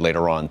moving through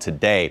later on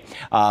today.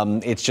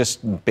 It's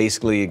just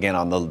basically, again,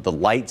 on the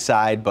light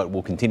side, but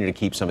we'll continue to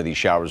keep some of these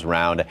showers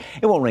around.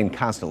 It won't rain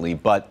constantly,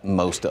 but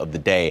most of the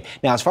day.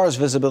 Now, as far as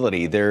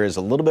visibility, there is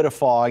a little bit of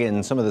fog,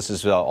 and some of this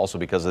is also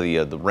because of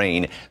the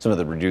rain. Some of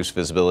the reduced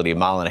visibility, 1.5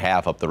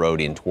 miles up the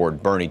road in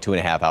toward Bernie,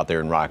 2.5 out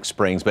there in Rock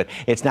Springs, but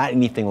it's not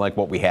anything like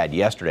what we had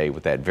yesterday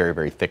with that very,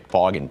 very thick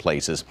fog in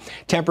places.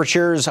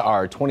 Temperatures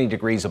are 20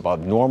 degrees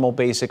above normal,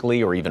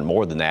 basically, or even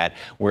more than that.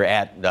 We're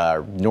at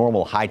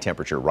normal high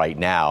temperature right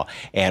now,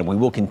 and we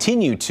will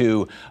continue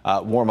to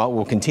warm up.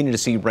 We'll continue to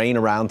see rain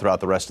around throughout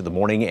the rest of the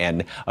morning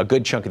and a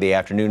good chunk of the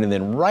afternoon. And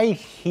then right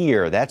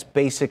here, that's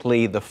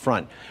basically the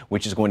front,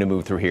 which is going to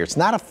move through here. It's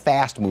not a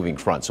fast moving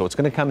front, so it's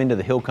going to come into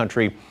the hill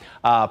country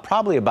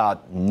probably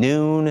about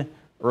noon,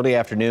 early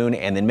afternoon,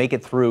 and then make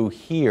it through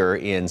here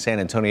in San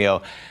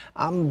Antonio.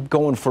 I'm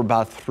going for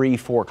about 3,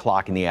 4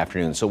 o'clock in the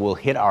afternoon. So we'll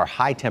hit our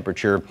high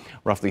temperature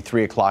roughly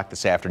 3 o'clock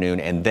this afternoon,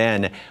 and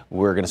then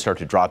we're going to start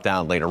to drop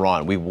down later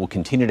on. We will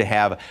continue to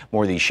have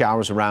more of these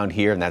showers around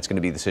here, and that's going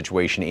to be the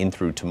situation in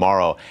through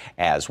tomorrow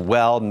as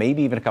well.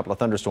 Maybe even a couple of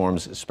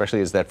thunderstorms, especially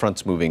as that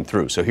front's moving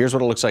through. So here's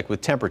what it looks like with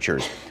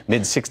temperatures.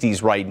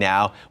 Mid-60s right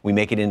now. We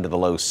make it into the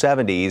low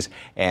 70s,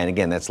 and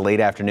again, that's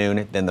late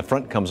afternoon. Then the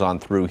front comes on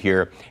through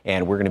here,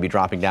 and we're going to be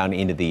dropping down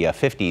into the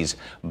 50s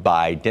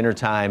by dinner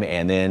time,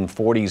 and then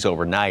 40s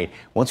overnight.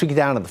 Once we get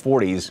down to the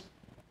 40s,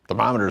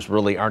 thermometers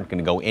really aren't going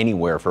to go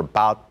anywhere for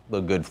about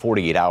a good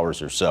 48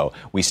 hours or so.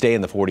 We stay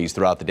in the 40s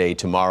throughout the day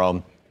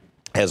tomorrow,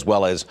 as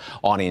well as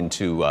on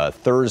into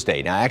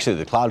Thursday. Now, actually,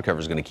 the cloud cover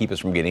is going to keep us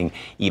from getting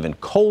even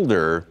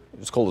colder,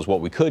 as cold as what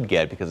we could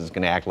get, because it's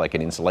going to act like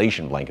an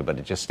insulation blanket, but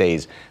it just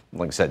stays,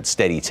 like I said,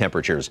 steady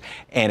temperatures.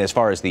 And as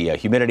far as the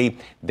humidity,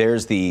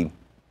 there's the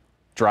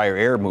drier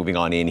air moving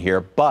on in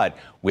here, but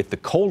with the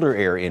colder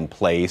air in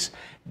place,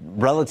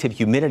 relative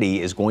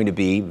humidity is going to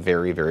be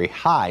very, very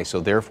high. So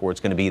therefore, it's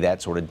going to be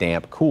that sort of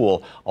damp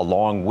cool,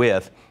 along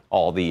with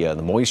all the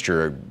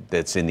moisture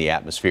that's in the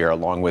atmosphere,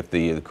 along with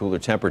the cooler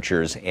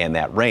temperatures and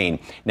that rain.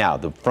 Now,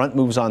 the front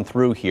moves on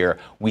through here.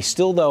 We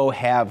still, though,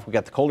 we've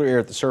got the colder air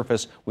at the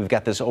surface. We've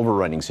got this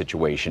overrunning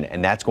situation,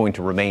 and that's going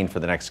to remain for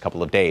the next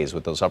couple of days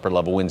with those upper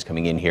level winds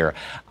coming in here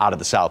out of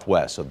the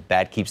southwest. So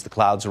that keeps the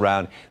clouds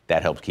around.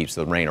 That helps keeps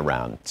the rain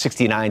around.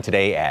 69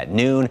 today at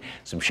noon.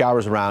 Some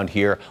showers around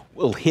here.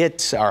 We'll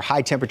hit our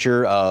high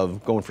temperature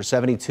of going for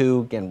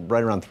 72, again,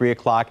 right around 3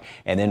 o'clock.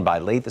 And then by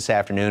late this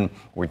afternoon,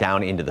 we're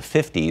down into the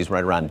 50s,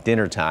 right around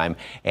dinner time.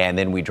 And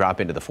then we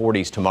drop into the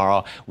 40s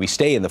tomorrow. We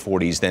stay in the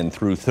 40s then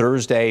through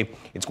Thursday.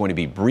 It's going to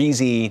be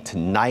breezy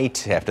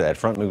tonight after that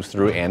front moves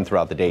through, and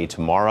throughout the day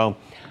tomorrow.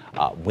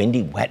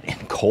 Windy, wet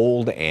and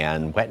cold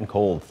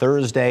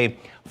Thursday.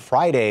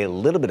 Friday, a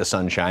little bit of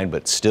sunshine,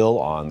 but still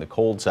on the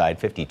cold side,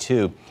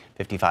 52,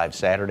 55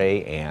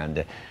 Saturday,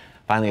 and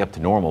finally up to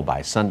normal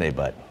by Sunday.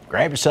 But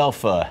grab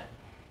yourself an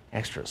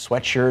extra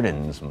sweatshirt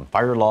and some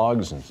fire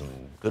logs and some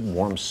good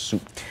warm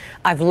soup.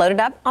 I've loaded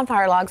up on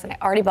fire logs, and I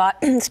already bought,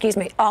 excuse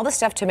me, all the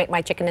stuff to make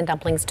my chicken and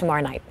dumplings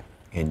tomorrow night.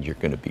 and you're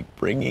going to be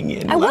bringing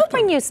in I will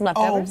bring you some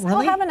leftovers. Oh,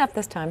 really? I'll have enough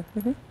this time.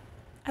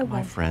 I will.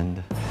 My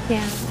friend.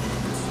 Yeah.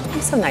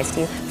 I'm so nice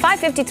to you.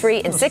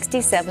 5:53 and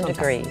 67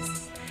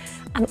 degrees.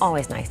 I'm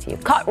always nice to you.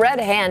 Caught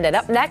red-handed.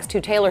 Up next,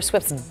 who Taylor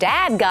Swift's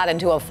dad got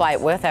into a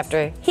fight with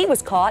after he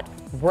was caught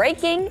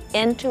breaking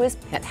into his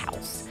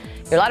penthouse.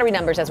 Your lottery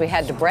numbers as we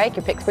head to break.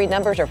 Your pick 3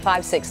 numbers are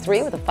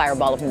 563 with a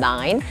fireball of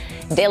 9.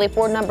 Daily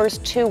 4 numbers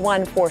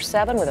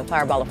 2147 with a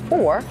fireball of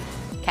 4.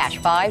 Cash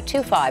 5,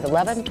 2, 5,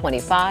 11,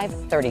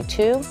 25,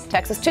 32.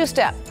 Texas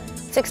 2-step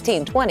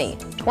 16, 20,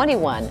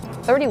 21,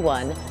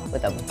 31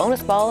 with a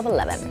bonus ball of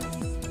 11.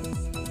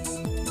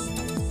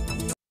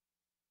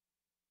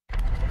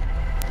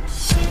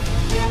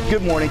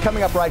 Good morning.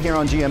 Coming up right here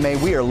on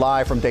GMA, we are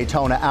live from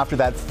Daytona after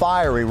that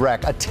fiery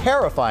wreck, a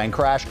terrifying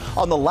crash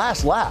on the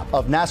last lap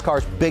of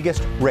NASCAR's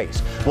biggest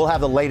race. We'll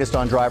have the latest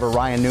on driver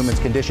Ryan Newman's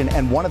condition,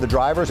 and one of the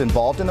drivers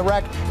involved in the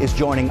wreck is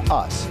joining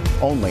us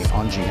only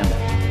on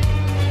GMA.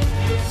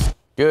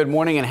 Good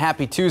morning and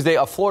happy Tuesday.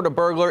 A Florida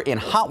burglar in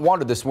hot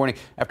water this morning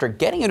after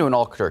getting into an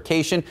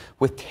altercation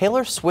with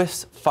Taylor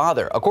Swift's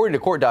father. According to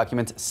court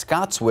documents,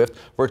 Scott Swift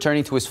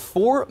returning to his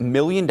 $4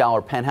 million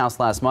penthouse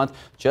last month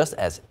just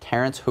as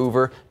Terrence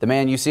Hoover, the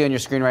man you see on your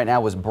screen right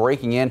now, was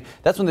breaking in.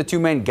 That's when the two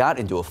men got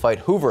into a fight.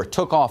 Hoover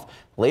took off,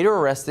 later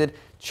arrested,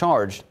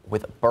 charged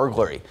with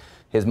burglary.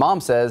 His mom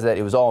says that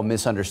it was all a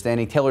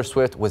misunderstanding. Taylor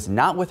Swift was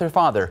not with her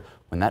father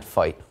when that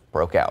fight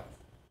broke out.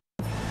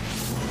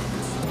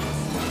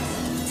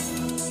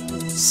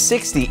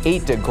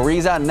 68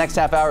 degrees out in the next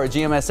half hour at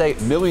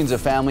GMSA. Millions of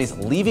families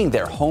leaving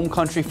their home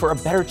country for a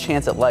better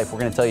chance at life. We're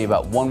going to tell you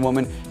about one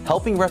woman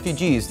helping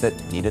refugees that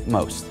need it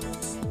most.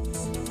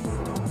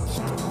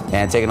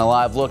 And taking a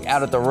live look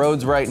out at the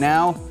roads right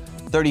now,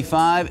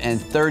 35 and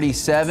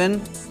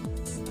 37.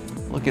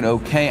 Looking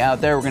okay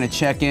out there. We're going to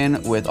check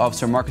in with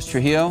Officer Marcus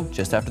Trujillo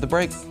just after the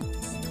break.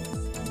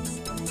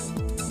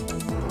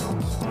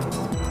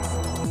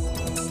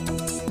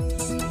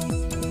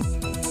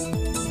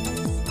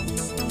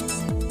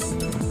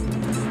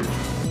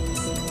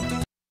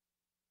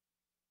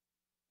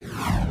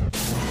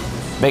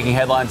 Making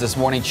headlines this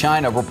morning,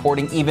 China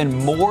reporting even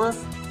more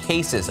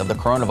cases of the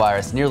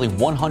coronavirus, nearly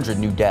 100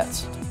 new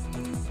deaths.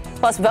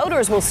 Plus,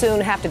 voters will soon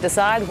have to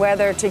decide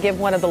whether to give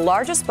one of the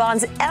largest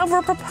bonds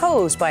ever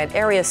proposed by an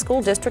area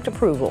school district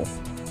approval.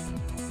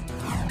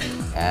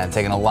 And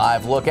taking a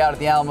live look out at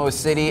the Alamo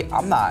City,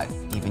 I'm not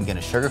even going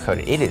to sugarcoat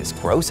it. It is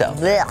gross out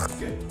there.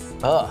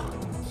 Ugh.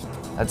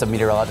 That's a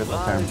meteorological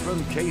term. From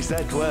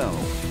KSAT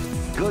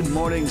 12. Good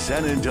morning,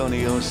 San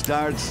Antonio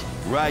starts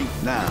right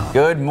now.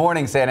 Good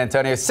morning, San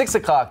Antonio. 6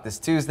 o'clock this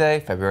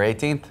Tuesday, February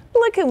 18th.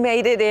 Look who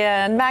made it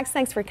in. Max,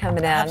 thanks for coming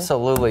in.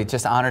 Absolutely.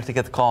 Just honored to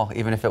get the call,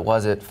 even if it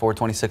was at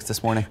 4:26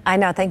 this morning. I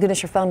know. Thank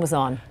goodness your phone was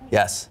on.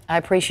 Yes. I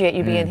appreciate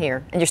you being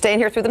here. And you're staying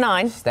here through the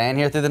 9. Staying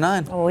here through the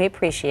 9. Oh, we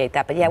appreciate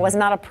that. But yeah, it was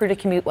not a pretty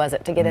commute, was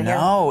it, to get in here?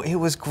 No, it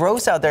was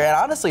gross out there. And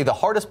honestly, the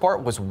hardest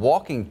part was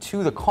walking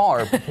to the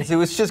car because it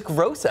was just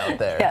gross out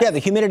there. Yeah, the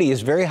humidity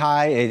is very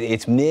high.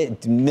 It's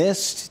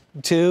mist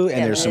too,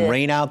 and there's some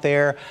rain out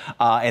there.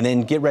 And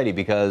then get ready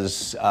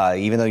because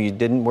even though you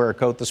didn't wear a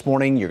coat this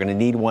morning, you're going to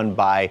need one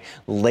by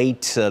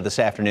late this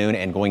afternoon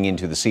and going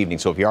into this evening.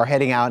 So if you are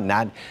heading out and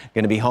not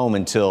going to be home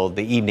until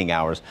the evening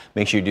hours,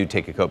 make sure you do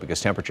take a coat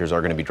because temperatures are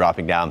going to be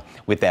dropping down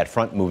with that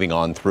front moving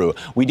on through.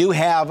 We do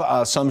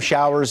have some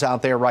showers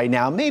out there right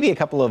now, maybe a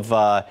couple of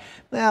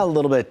a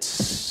little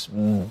bit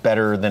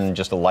better than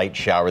just a light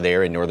shower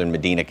there in northern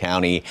Medina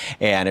County,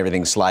 and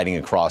everything sliding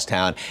across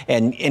town.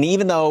 And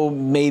even though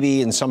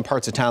maybe in some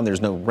parts of town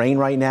there's no rain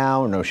right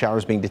now or no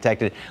showers being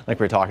detected, like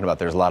we were talking about,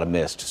 there's a lot of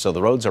mist. So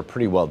the roads are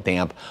pretty well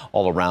damp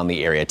all around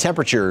the area.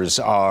 Temperatures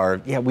are,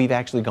 we've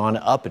actually gone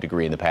up a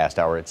degree in the past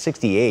hour at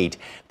 68.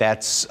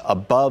 That's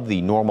above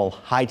the normal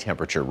high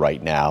temperature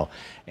right now.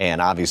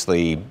 And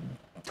obviously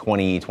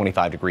 20,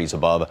 25 degrees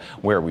above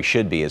where we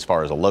should be as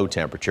far as a low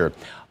temperature.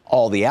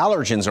 All the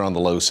allergens are on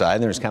the low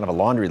side. There's kind of a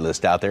laundry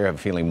list out there. I have a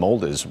feeling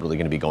mold is really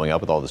going to be going up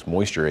with all this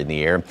moisture in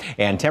the air.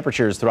 And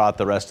temperatures throughout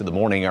the rest of the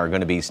morning are going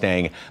to be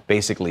staying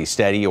basically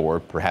steady or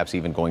perhaps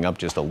even going up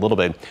just a little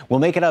bit. We'll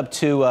make it up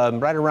to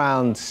right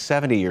around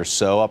 70 or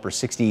so, upper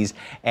 60s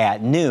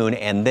at noon.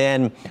 And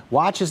then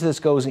watch as this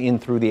goes in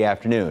through the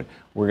afternoon.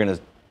 We're going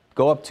to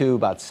go up to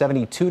about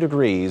 72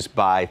 degrees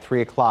by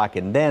 3 o'clock,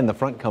 and then the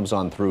front comes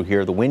on through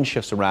here. The wind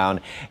shifts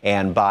around,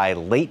 and by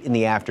late in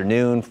the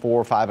afternoon,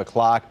 4 or 5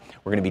 o'clock,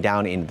 we're going to be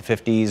down in the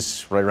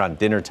 50s right around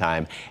dinner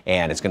time,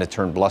 and it's going to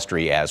turn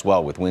blustery as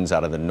well with winds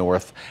out of the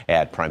north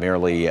at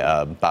primarily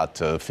about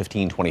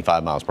 15,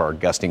 25 miles per hour,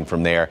 gusting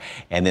from there,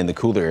 and then the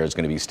cooler air is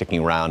going to be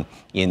sticking around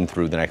in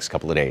through the next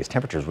couple of days.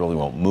 Temperatures really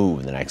won't move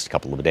in the next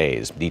couple of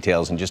days.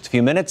 Details in just a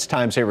few minutes.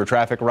 Time saver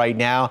traffic right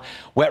now.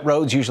 Wet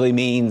roads usually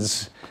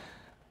means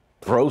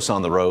gross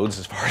on the roads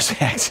as far as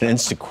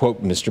accidents, to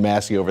quote Mr.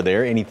 Massey over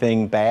there.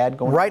 Anything bad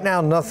going on? Right now,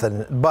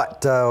 nothing,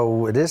 but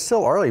it is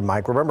still early,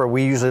 Mike. Remember,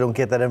 we usually don't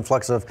get that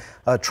influx of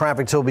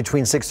traffic till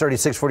between 6:30,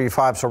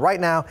 6:45. So right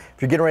now,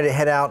 if you're getting ready to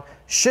head out,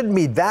 shouldn't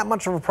be that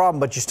much of a problem,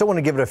 but you still want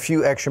to give it a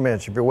few extra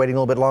minutes. If you're waiting a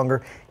little bit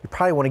longer, you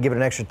probably want to give it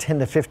an extra 10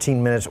 to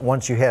 15 minutes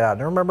once you head out.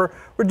 And remember,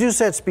 reduce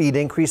that speed,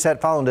 increase that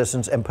following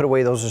distance, and put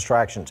away those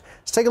distractions.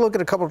 Let's take a look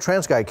at a couple of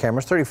TransGuide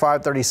cameras,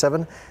 35,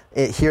 37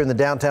 here in the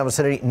downtown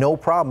vicinity, no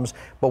problems,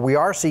 but we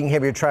are seeing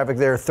heavier traffic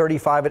there,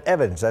 35 at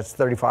Evans. That's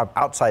 35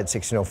 outside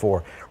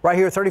 1604. Right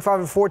here,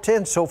 35 and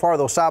 410. So far,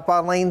 those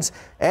southbound lanes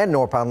and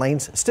northbound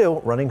lanes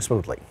still running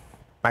smoothly.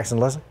 Max and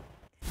Leslie.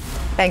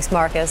 Thanks,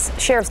 Marcus.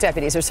 Sheriff's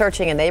deputies are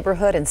searching a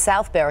neighborhood in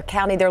South Bexar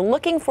County. They're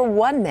looking for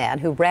one man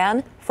who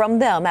ran from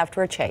them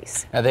after a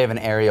chase. Now, they have an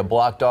area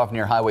blocked off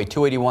near Highway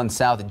 281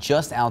 South,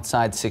 just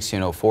outside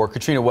 1604.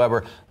 Katrina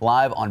Weber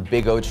live on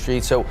Big Oak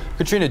Street. So,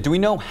 Katrina, do we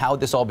know how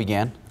this all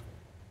began?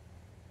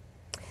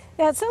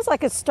 Yeah, it sounds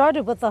like it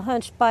started with a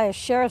hunch by a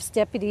sheriff's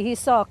deputy. He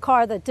saw a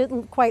car that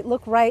didn't quite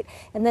look right,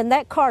 and then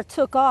that car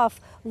took off,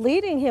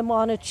 leading him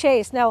on a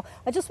chase. Now,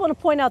 I just want to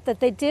point out that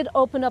they did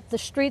open up the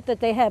street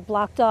that they had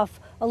blocked off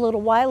a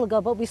little while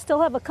ago, but we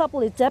still have a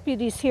couple of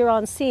deputies here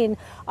on scene.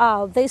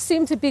 They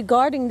seem to be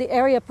guarding the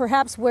area,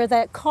 perhaps where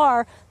that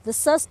car, the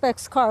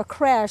suspect's car,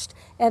 crashed,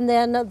 and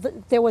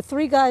then there were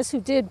 3 guys who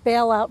did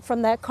bail out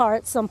from that car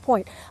at some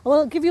point. I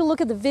will give you a look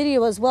at the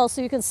video as well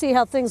so you can see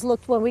how things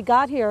looked when we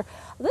got here.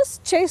 This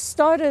chase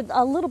started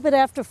a little bit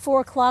after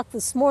 4 o'clock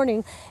this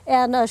morning,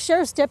 and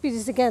sheriff's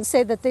deputies again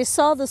say that they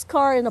saw this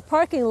car in a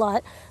parking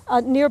lot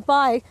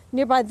nearby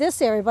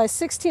this area, by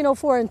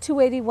 1604 and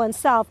 281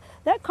 South.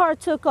 That car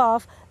took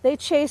off. They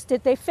chased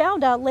it. They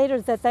found out later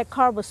that that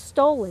car was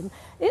stolen.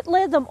 It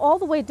led them all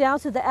the way down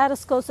to the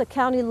Atascosa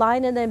County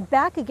line and then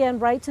back again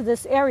right to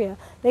this area.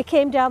 They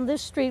came down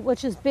this street,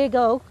 which is Big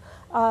Oak,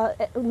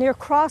 near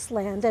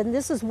Crossland, and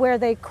this is where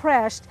they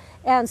crashed,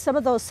 and some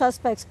of those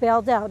suspects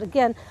bailed out.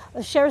 Again,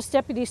 the sheriff's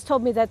deputies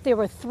told me that there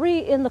were 3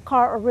 in the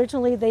car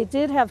originally. They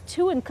did have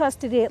 2 in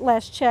custody at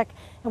last check,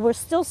 and we're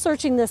still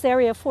searching this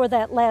area for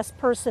that last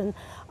person.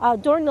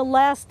 During the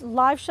last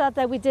live shot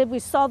that we did, we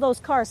saw those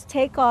cars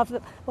take off,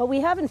 but we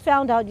haven't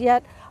found out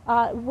yet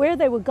where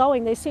they were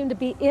going. They seemed to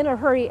be in a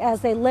hurry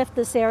as they left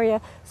this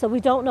area, so we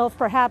don't know if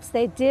perhaps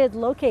they did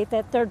locate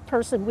that 3rd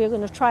person. We're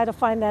going to try to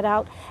find that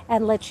out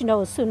and let you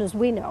know as soon as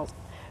we know.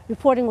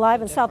 Reporting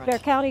live in South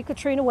Bexar County,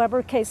 Katrina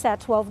Weber,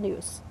 KSAT 12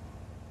 News.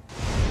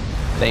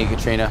 Thank you,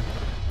 Katrina.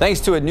 Thanks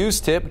to a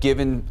news tip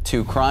given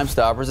to Crime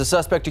Stoppers, a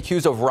suspect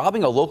accused of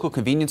robbing a local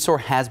convenience store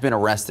has been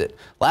arrested.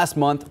 Last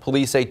month,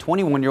 police say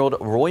 21-year-old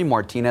Roy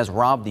Martinez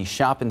robbed the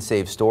Shop and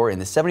Save store in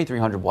the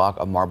 7300 block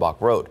of Marbach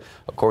Road.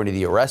 According to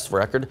the arrest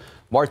record,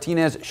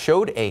 Martinez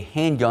showed a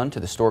handgun to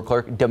the store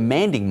clerk,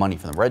 demanding money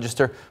from the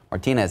register.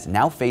 Martinez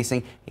now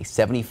facing a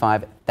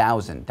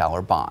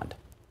 $75,000 bond.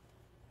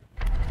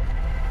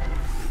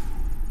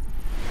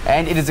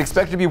 And it is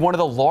expected to be one of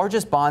the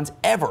largest bonds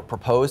ever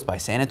proposed by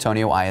San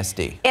Antonio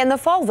ISD. In the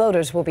fall,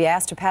 voters will be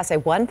asked to pass a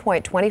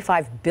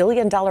 $1.25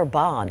 billion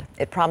bond.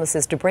 It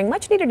promises to bring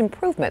much-needed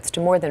improvements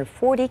to more than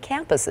 40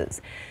 campuses.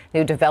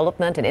 New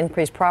development and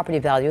increased property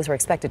values are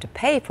expected to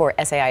pay for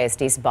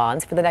SAISD's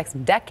bonds for the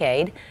next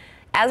decade.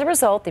 As a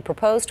result, the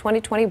proposed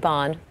 2020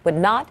 bond would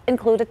not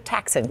include a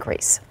tax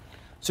increase.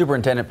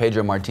 Superintendent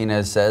Pedro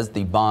Martinez says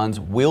the bonds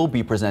will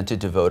be presented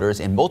to voters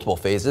in multiple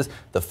phases.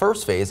 The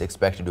first phase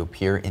expected to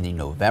appear in the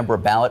November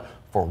ballot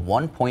for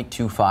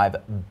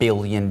 $1.25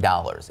 billion.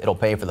 It'll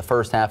pay for the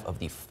first half of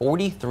the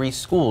 43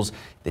 schools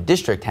the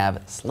district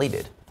have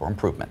slated for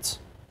improvements.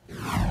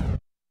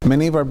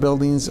 Many of our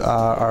buildings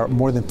are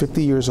more than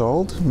 50 years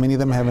old. Many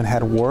of them haven't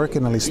had work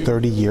in at least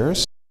 30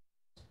 years.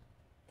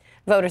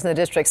 Voters in the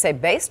district say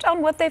based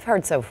on what they've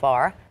heard so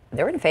far,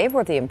 they're in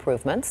favor of the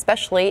improvements,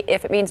 especially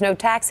if it means no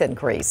tax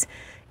increase.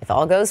 If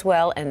all goes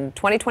well, in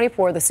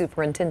 2024, the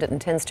superintendent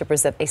intends to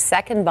present a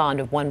second bond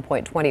of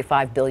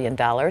 $1.25 billion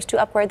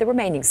to upgrade the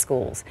remaining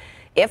schools.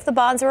 If the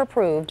bonds are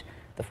approved,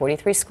 the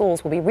 43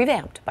 schools will be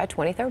revamped by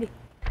 2030.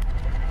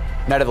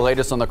 Now to the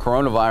latest on the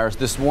coronavirus.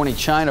 This morning,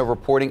 China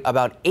reporting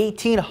about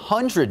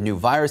 1,800 new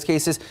virus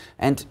cases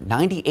and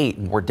 98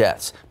 more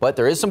deaths. But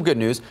there is some good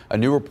news. A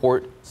new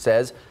report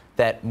says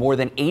that more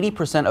than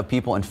 80% of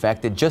people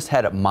infected just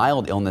had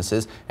mild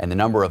illnesses, and the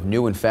number of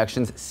new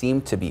infections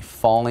seemed to be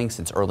falling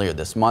since earlier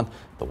this month.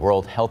 The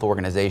World Health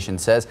Organization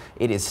says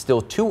it is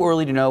still too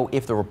early to know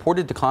if the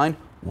reported decline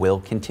will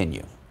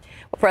continue.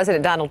 Well,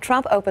 President Donald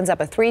Trump opens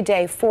up a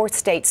 3-day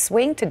 4th-state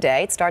swing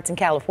today. It starts in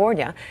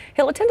California.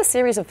 He'll attend a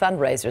series of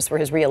fundraisers for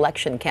his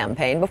re-election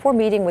campaign before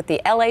meeting with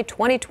the LA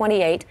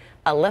 2028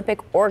 Olympic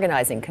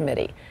Organizing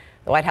Committee.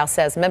 The White House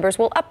says members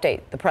will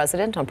update the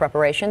president on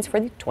preparations for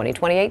the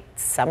 2028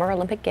 Summer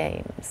Olympic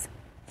Games.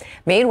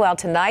 Meanwhile,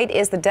 tonight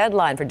is the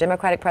deadline for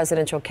Democratic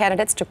presidential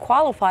candidates to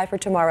qualify for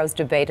tomorrow's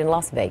debate in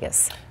Las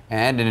Vegas.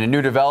 And in a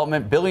new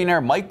development,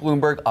 billionaire Mike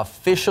Bloomberg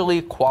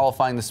officially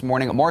qualifying this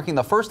morning, marking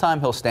the first time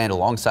he'll stand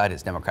alongside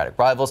his Democratic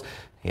rivals.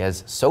 He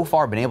has so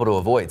far been able to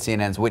avoid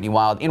CNN's Whitney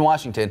Wild in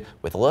Washington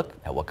with a look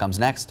at what comes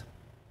next.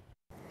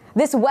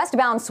 This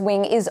westbound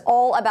swing is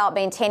all about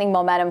maintaining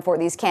momentum for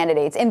these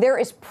candidates, and there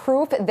is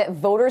proof that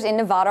voters in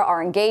Nevada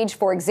are engaged.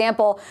 For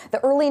example, the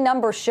early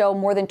numbers show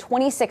more than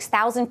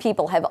 26,000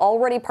 people have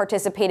already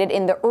participated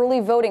in the early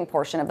voting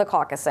portion of the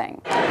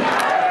caucusing.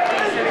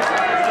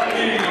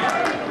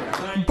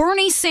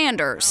 Bernie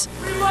Sanders.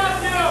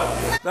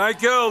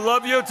 Thank you.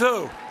 Love you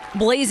too.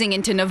 Blazing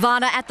into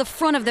Nevada at the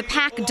front of the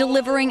pack,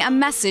 delivering a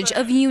message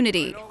of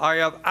unity. I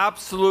have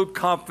absolute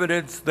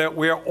confidence that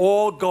we're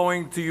all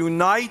going to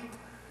unite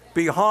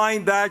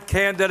behind that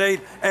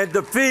candidate and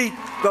defeat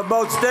the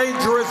most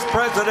dangerous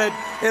president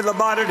in the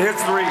modern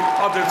history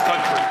of this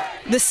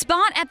country. The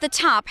spot at the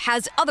top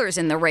has others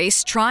in the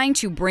race trying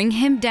to bring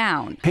him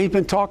down. He's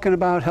been talking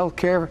about health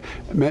care,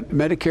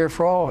 Medicare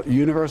for all,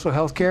 universal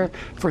health care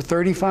for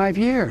 35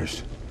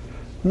 years.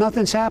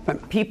 Nothing's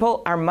happened.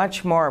 People are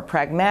much more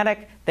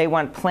pragmatic. They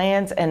want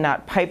plans and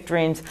not pipe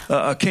dreams.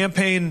 A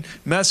campaign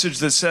message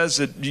that says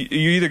that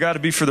you either got to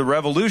be for the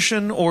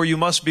revolution or you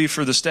must be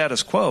for the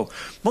status quo.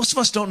 Most of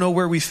us don't know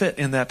where we fit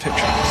in that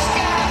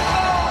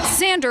picture.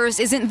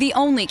 Sanders isn't the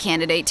only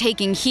candidate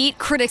taking heat.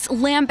 Critics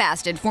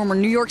lambasted former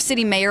New York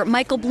City Mayor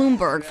Michael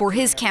Bloomberg for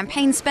his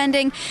campaign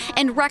spending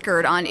and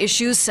record on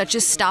issues such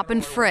as stop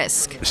and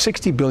frisk.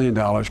 $60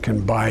 billion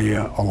can buy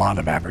you a lot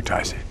of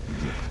advertising,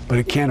 but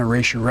it can't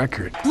erase your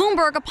record.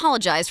 Bloomberg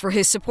apologized for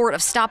his support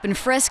of stop and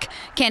frisk.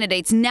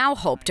 Candidates now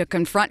hope to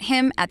confront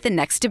him at the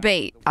next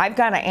debate. I've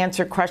got to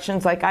answer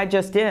questions like I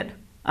just did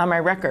on my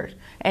record,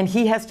 and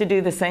he has to do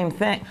the same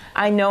thing.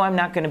 I know I'm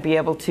not going to be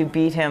able to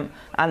beat him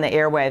on the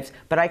airwaves,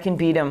 but I can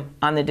beat him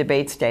on the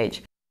debate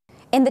stage.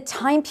 And the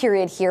time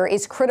period here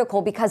is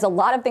critical because a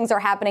lot of things are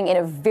happening in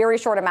a very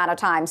short amount of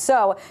time.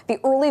 So the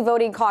early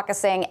voting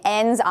caucusing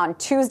ends on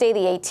Tuesday,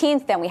 the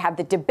 18th. Then we have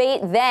the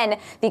debate. Then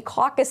the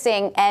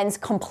caucusing ends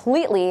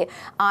completely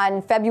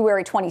on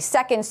February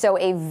 22nd. So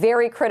a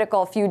very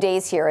critical few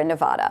days here in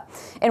Nevada.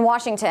 In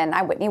Washington,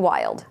 I'm Whitney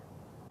Wild.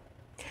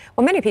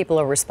 Well, many people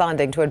are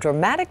responding to a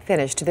dramatic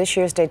finish to this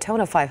year's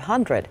Daytona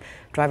 500.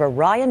 Driver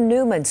Ryan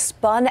Newman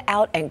spun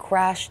out and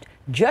crashed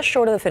just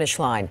short of the finish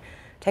line.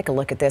 Take a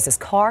look at this. His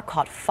car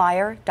caught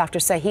fire.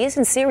 Doctors say he is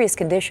in serious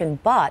condition,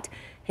 but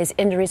his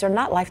injuries are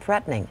not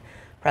life-threatening.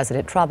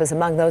 President Trump is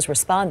among those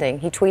responding.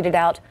 He tweeted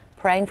out,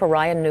 praying for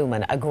Ryan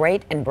Newman, a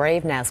great and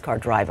brave NASCAR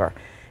driver.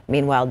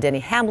 Meanwhile, Denny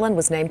Hamlin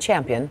was named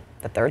champion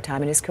the third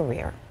time in his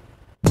career.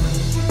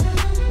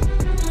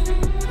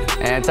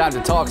 And time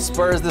to talk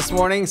Spurs this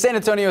morning. San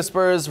Antonio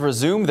Spurs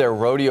resume their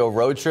rodeo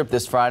road trip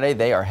this Friday.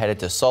 They are headed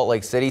to Salt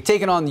Lake City,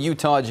 taking on the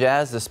Utah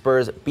Jazz. The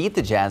Spurs beat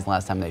the Jazz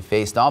last time they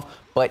faced off,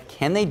 but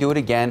can they do it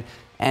again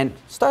and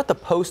start the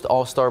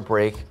post-All-Star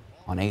break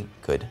on a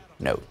good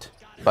note?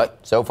 But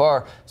so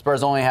far,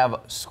 Spurs only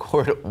have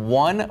scored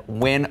one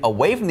win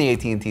away from the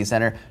AT&T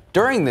Center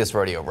during this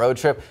rodeo road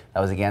trip. That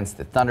was against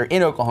the Thunder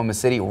in Oklahoma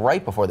City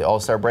right before the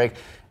All-Star break.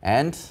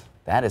 And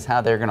that is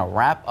how they're going to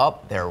wrap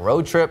up their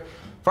road trip.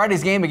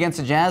 Friday's game against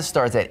the Jazz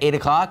starts at 8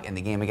 o'clock, and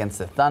the game against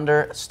the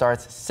Thunder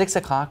starts 6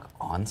 o'clock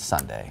on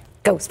Sunday.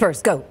 Go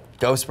Spurs, go.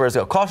 Go Spurs,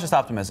 go. Cautious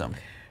optimism.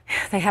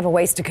 They have a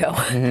ways to go.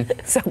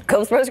 So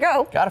go Spurs,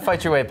 go. Got to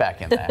fight your way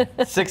back in there.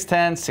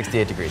 6:10,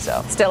 68 degrees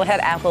out. Still ahead,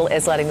 Apple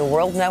is letting the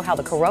world know how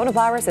the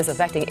coronavirus is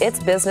affecting its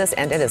business,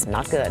 and it is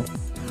not good.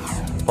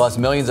 Plus,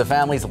 millions of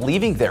families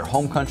leaving their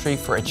home country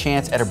for a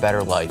chance at a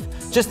better life.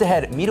 Just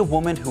ahead, meet a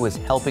woman who is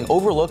helping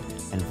overlooked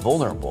and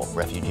vulnerable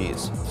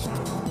refugees.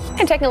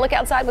 And taking a look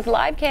outside with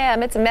live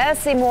cam. It's a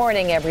messy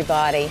morning,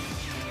 everybody.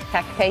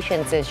 Pack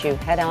patience as you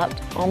head out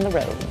on the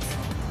roads.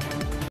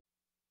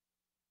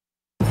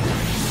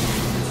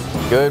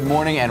 Good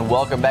morning and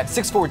welcome back.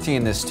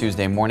 6:14 this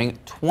Tuesday morning.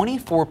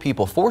 24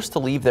 people forced to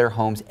leave their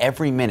homes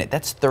every minute.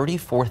 That's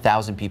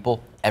 34,000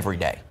 people every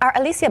day. Our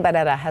Alicia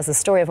Barrera has the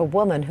story of a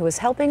woman who is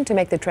helping to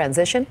make the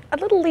transition a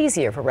little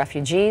easier for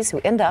refugees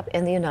who end up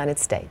in the United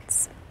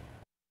States.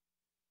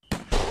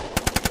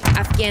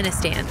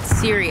 Afghanistan,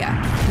 Syria,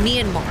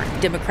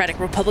 Myanmar, Democratic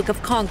Republic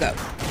of Congo.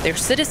 Their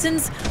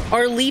citizens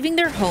are leaving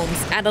their homes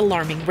at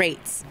alarming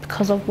rates.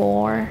 Because of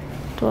war,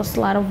 there was a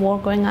lot of war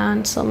going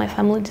on, so my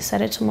family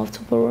decided to move to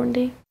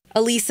Burundi.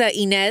 Elisa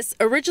Inez,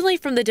 originally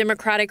from the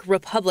Democratic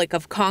Republic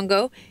of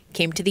Congo,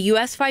 came to the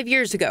U.S. 5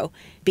 years ago.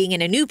 Being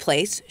in a new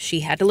place,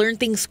 she had to learn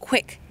things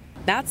quick.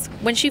 That's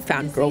when she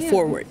found Girl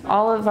Forward.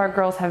 All of our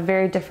girls have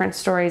very different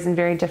stories and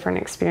very different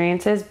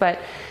experiences, but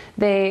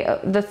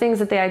the things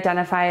that they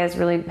identify as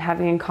really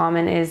having in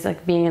common is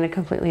like being in a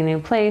completely new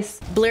place.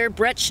 Blair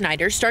Brett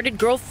Schneider started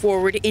Girl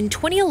Forward in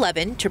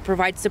 2011 to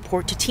provide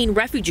support to teen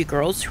refugee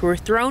girls who were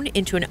thrown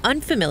into an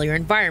unfamiliar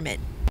environment.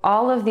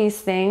 All of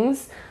these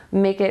things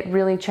make it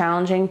really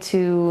challenging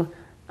to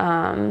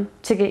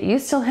get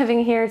used to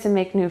living here, to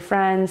make new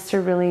friends,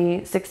 to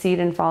really succeed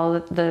and follow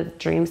the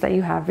dreams that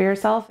you have for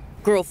yourself.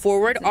 Girl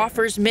Forward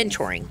offers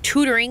mentoring,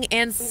 tutoring,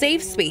 and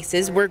safe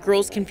spaces where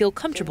girls can feel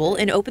comfortable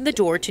and open the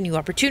door to new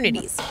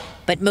opportunities.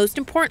 But most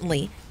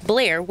importantly,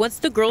 Blair wants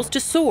the girls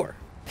to soar.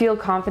 Feel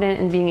confident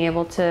in being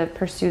able to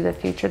pursue the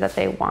future that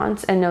they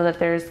want and know that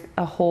there's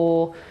a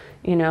whole,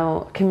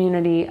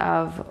 community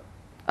of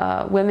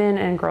women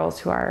and girls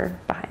who are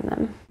behind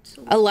them.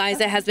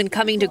 Eliza has been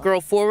coming to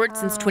Girl Forward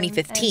since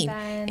 2015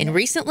 and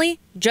recently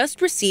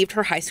just received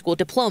her high school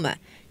diploma.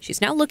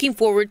 She's now looking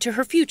forward to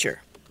her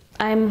future.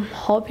 I'm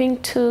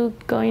hoping to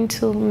go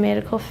into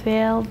medical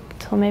field,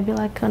 to maybe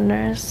like a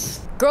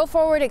nurse. Girl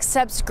Forward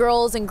accepts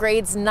girls in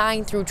grades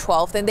 9 through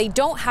 12, and they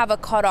don't have a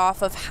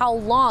cutoff of how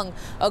long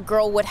a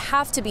girl would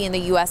have to be in the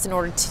U.S. in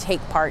order to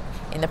take part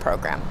in the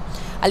program.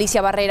 Alicia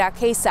Barrera,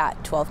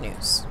 KSAT 12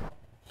 News.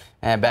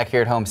 And back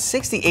here at home,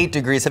 68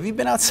 degrees. Have you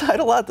been outside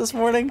a lot this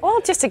morning?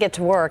 Well, just to get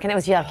to work, and it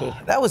was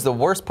yucky. That was the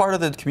worst part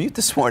of the commute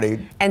this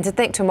morning. And to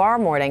think tomorrow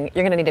morning,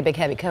 you're going to need a big,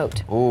 heavy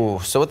coat. Ooh,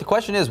 so what the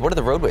question is, what do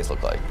the roadways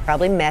look like?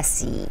 Probably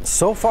messy.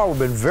 So far, we've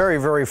been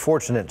very, very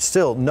fortunate.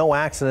 Still, no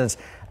accidents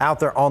out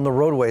there on the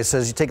roadways.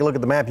 As you take a look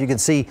at the map, you can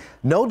see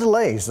no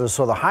delays.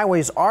 So the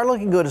highways are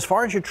looking good as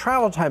far as your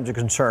travel times are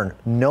concerned.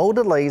 No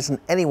delays in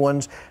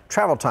anyone's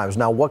travel times.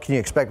 Now, what can you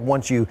expect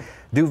once you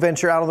do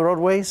venture out of the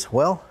roadways?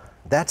 Well,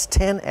 that's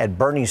 10 at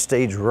Bernie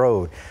Stage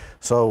Road.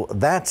 So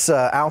that's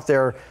out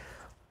there,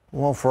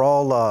 well, for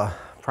all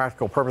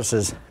practical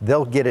purposes,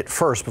 they'll get it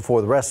first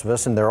before the rest of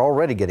us, and they're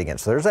already getting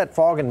it. So there's that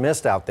fog and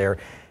mist out there,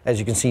 as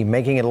you can see,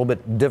 making it a little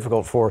bit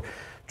difficult for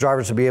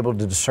drivers to be able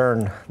to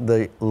discern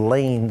the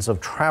lanes of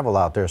travel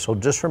out there. So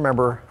just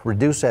remember,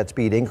 reduce that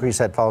speed, increase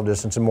that follow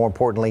distance, and more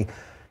importantly,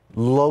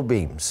 low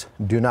beams.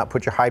 Do not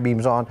put your high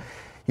beams on.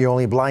 You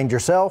only blind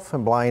yourself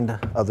and blind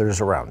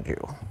others around you.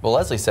 Well,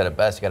 Leslie said it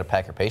best. You got to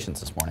pack your patience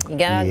this morning. You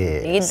got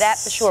to need that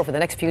for sure for the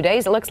next few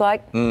days, it looks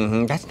like.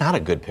 That's not a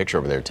good picture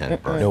over there,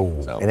 Tent. No,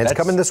 so and it's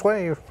coming this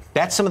way.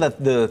 That's some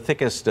of the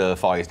thickest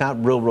fog. It's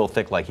not real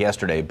thick like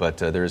yesterday, but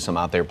there is some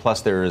out there.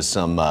 Plus, there is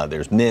some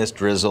there's mist,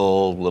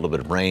 drizzle, a little bit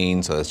of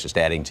rain, so that's just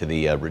adding to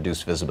the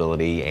reduced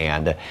visibility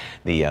and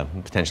the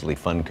potentially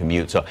fun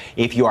commute. So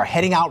if you are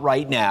heading out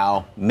right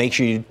now, make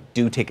sure you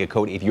do take a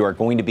coat. If you are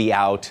going to be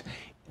out,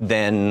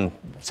 then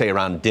say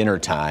around dinner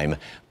time,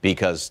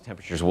 because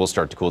temperatures will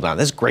start to cool down.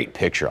 This is a great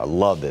picture. I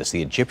love this.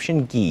 The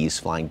Egyptian geese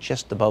flying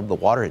just above the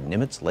water at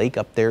Nimitz Lake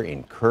up there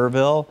in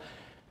Kerrville.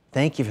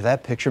 Thank you for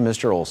that picture,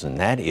 Mr. Olson.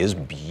 That is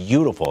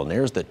beautiful. And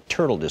there's the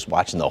turtle just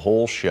watching the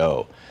whole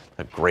show.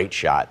 A great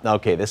shot.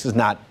 Okay, this is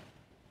not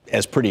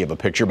as pretty of a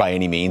picture by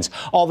any means,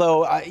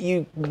 although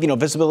you know,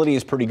 visibility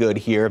is pretty good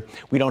here.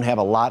 We don't have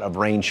a lot of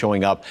rain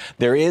showing up.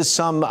 There is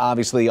some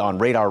obviously on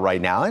radar right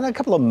now, and a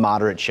couple of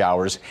moderate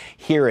showers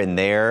here and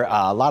there.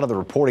 A lot of the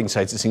reporting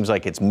sites, it seems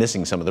like it's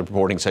missing some of the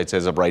reporting sites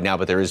as of right now,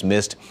 but there is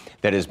mist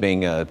that is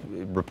being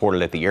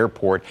reported at the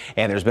airport,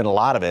 and there's been a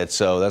lot of it.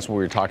 So that's what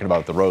we were talking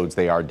about. The roads,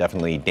 they are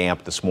definitely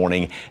damp this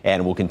morning,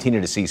 and we'll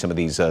continue to see some of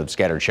these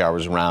scattered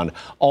showers around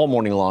all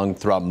morning long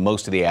throughout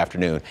most of the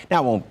afternoon.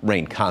 Now, it won't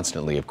rain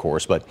constantly, of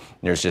course, but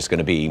there's just going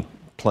to be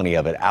plenty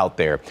of it out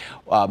there.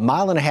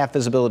 Mile and a half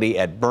visibility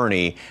at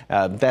Bernie.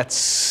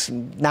 That's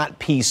not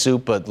pea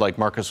soup, but like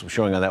Marcus was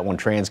showing on that one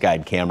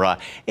TransGuide camera,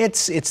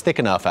 it's thick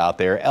enough out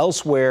there.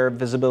 Elsewhere,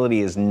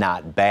 visibility is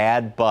not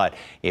bad, but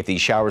if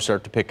these showers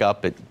start to pick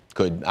up, it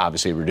could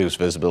obviously reduce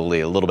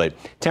visibility a little bit.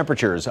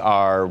 Temperatures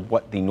are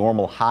what the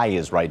normal high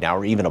is right now,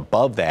 or even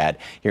above that.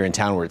 Here in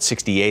town, we're at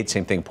 68.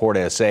 Same thing, Port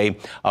SA,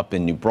 up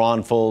in New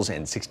Braunfels,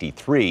 and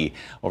 63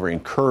 over in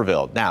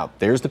Kerrville. Now,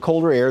 there's the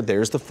colder air.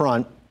 There's the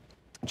front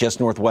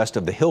just northwest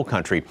of the hill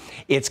country.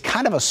 It's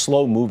kind of a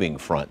slow moving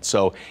front,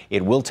 so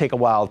it will take a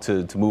while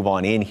to move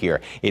on in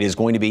here. It is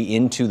going to be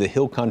into the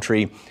hill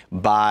country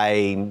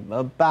by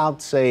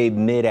about, say,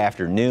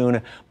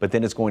 mid-afternoon, but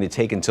then it's going to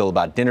take until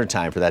about dinner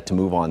time for that to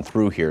move on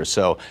through here.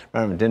 So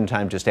around dinner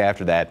time just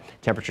after that,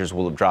 temperatures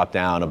will have dropped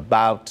down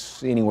about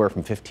anywhere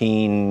from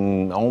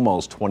 15,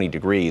 almost 20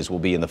 degrees. We'll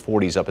be in the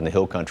 40s up in the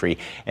hill country,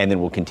 and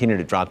then we'll continue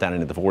to drop down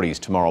into the 40s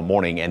tomorrow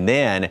morning. And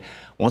then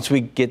once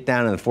we get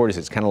down in the 40s,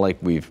 it's kind of like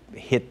we've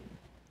hit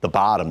the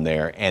bottom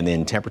there, and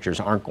then temperatures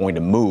aren't going to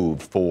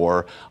move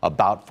for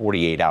about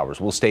 48 hours.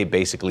 We'll stay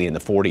basically in the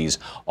 40s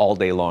all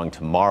day long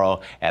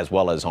tomorrow, as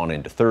well as on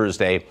into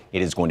Thursday.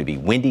 It is going to be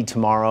windy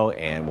tomorrow,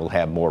 and we'll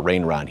have more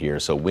rain around here.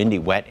 So windy,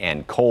 wet,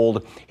 and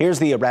cold. Here's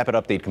the rapid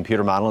update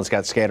computer model. It's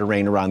got scattered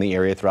rain around the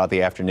area throughout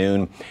the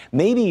afternoon,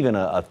 maybe even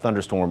a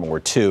thunderstorm or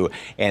two.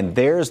 And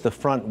there's the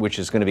front, which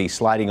is going to be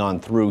sliding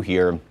on through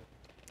here.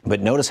 But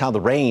notice how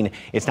the rain,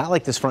 it's not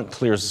like this front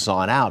clears us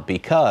on out,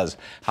 because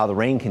how the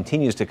rain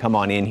continues to come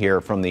on in here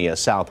from the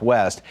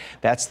southwest.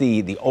 That's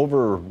the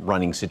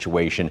overrunning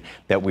situation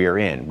that we are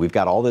in. We've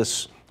got all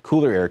this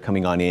cooler air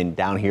coming on in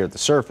down here at the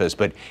surface,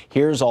 but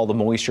here's all the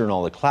moisture and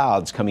all the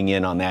clouds coming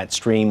in on that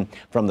stream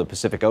from the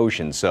Pacific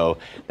Ocean. So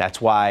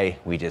that's why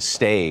we just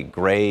stay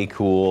gray,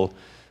 cool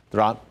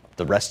throughout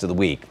the rest of the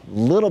week. A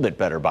little bit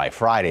better by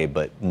Friday,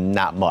 but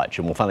not much.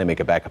 And we'll finally make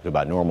it back up to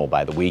about normal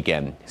by the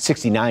weekend.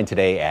 69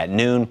 today at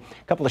noon.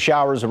 A couple of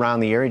showers around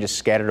the area, just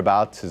scattered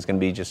about. It's going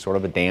to be just sort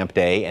of a damp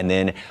day. And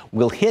then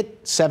we'll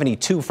hit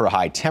 72 for a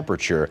high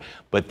temperature.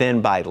 But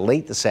then by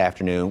late this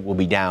afternoon, we'll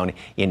be down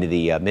into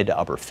the mid to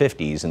upper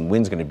 50s. And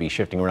wind's going to be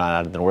shifting around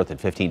out of the north at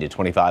 15 to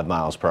 25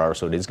 miles per hour.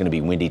 So it is going to be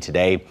windy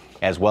today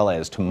as well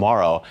as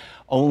tomorrow.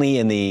 Only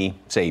in the,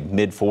 say,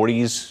 mid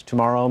 40s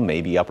tomorrow,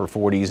 maybe upper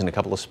 40s in a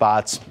couple of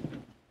spots.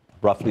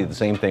 roughly the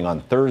same thing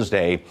on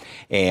Thursday.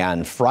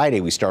 And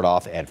Friday, we start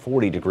off at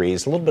 40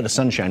 degrees, a little bit of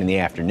sunshine in the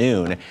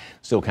afternoon,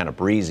 still kind of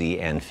breezy,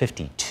 and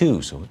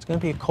 52. So it's going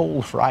to be a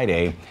cold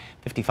Friday.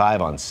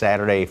 55 on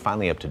Saturday,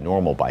 finally up to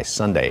normal by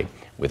Sunday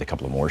with a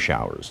couple of more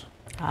showers.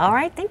 All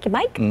right. Thank you,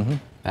 Mike.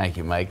 Thank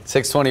you, Mike.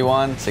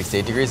 621,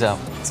 68 degrees out.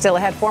 Still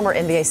ahead, former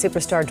NBA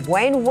superstar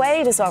Dwayne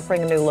Wade is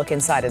offering a new look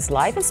inside his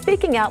life and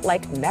speaking out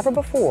like never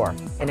before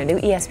in a new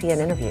ESPN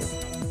interview.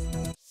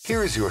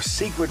 Here's your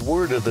secret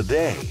word of the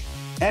day.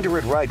 Enter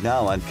it right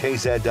now on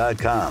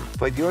KSAT.com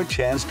for your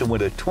chance to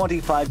win a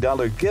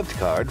 $25 gift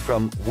card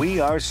from We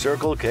Are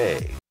Circle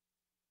K.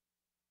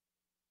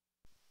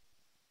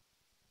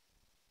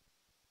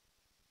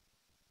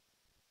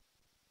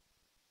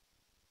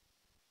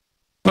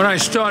 When I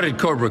started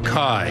Cobra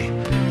Kai,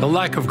 the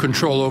lack of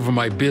control over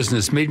my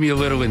business made me a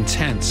little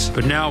intense.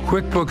 But now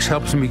QuickBooks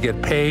helps me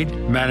get paid,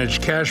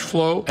 manage cash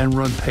flow, and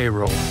run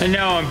payroll. And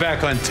now I'm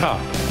back on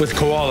top with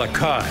Koala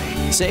Kai.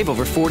 Save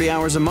over 40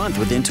 hours a month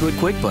with Intuit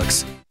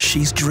QuickBooks.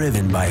 She's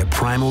driven by a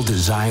primal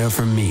desire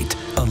for meat,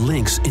 a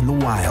lynx in the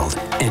wild,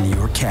 and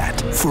your cat.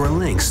 For a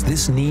lynx,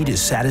 this need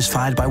is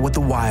satisfied by what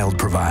the wild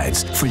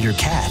provides. For your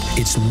cat,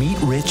 it's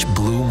meat-rich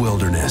blue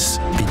wilderness,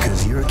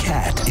 because your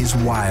cat is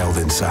wild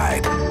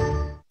inside.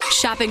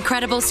 Shop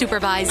incredible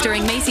supervised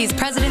during Macy's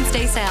President's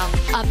Day sale.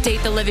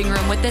 Update the living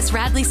room with this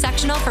Radley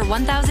sectional for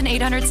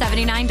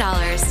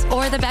 $1,879.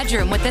 Or the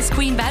bedroom with this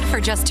queen bed for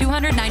just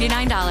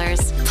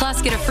 $299.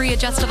 Plus, get a free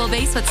adjustable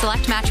base with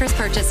select mattress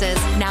purchases.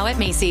 Now at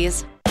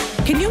Macy's.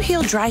 Can you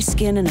heal dry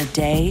skin in a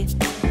day?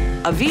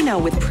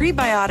 Aveeno with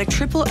prebiotic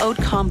triple oat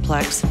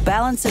complex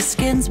balances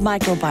skin's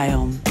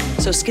microbiome.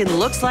 So skin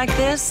looks like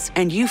this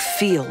and you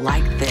feel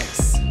like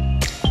this.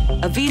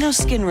 Aveeno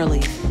Skin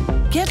Relief.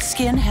 Get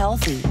skin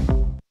healthy.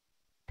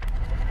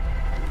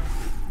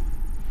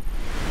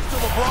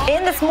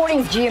 In this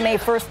morning's GMA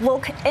First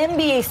Look,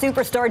 NBA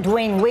superstar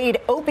Dwayne Wade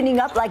opening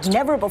up like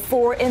never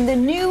before in the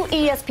new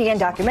ESPN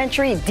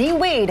documentary, D.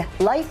 Wade,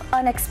 Life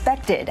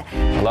Unexpected.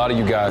 A lot of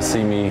you guys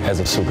see me as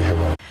a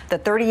superhero. The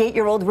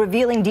 38-year-old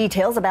revealing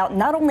details about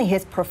not only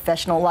his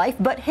professional life,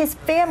 but his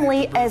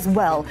family as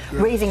well,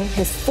 raising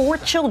his 4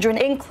 children,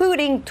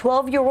 including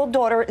 12-year-old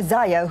daughter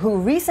Zaya, who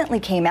recently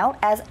came out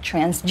as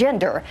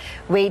transgender.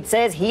 Wade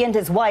says he and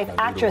his wife,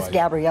 actress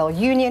Gabrielle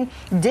Union,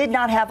 did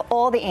not have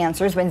all the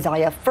answers when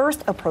Zaya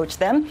first approached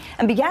them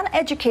and began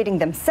educating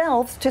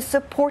themselves to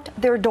support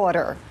their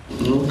daughter.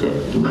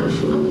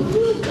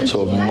 Okay.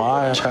 So if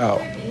my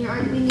child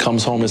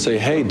comes home and say,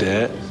 "Hey,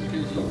 Dad,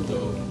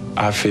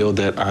 I feel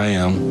that I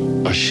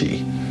am a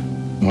she,"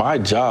 my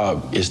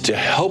job is to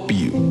help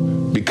you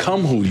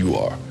become who you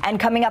are. And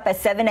coming up at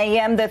 7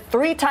 a.m., the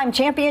 3-time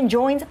champion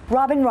joins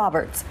Robin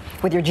Roberts.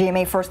 With your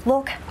GMA First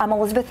Look, I'm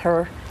Elizabeth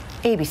Herr,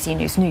 ABC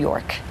News, New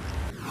York.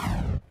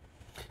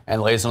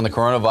 And latest on the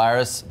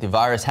coronavirus, the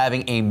virus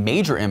having a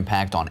major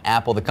impact on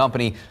Apple. The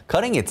company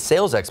cutting its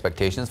sales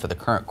expectations for the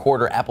current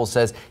quarter. Apple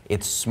says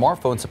its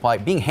smartphone supply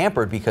being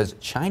hampered because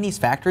Chinese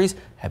factories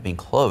have been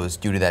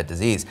closed due to that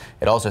disease.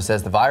 It also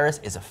says the virus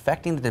is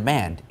affecting the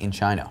demand in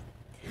China.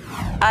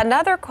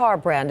 Another car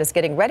brand is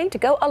getting ready to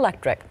go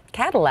electric.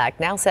 Cadillac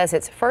now says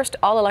its first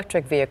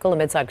all-electric vehicle, a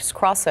midsize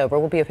crossover,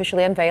 will be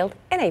officially unveiled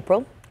in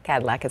April.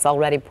 Cadillac has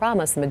already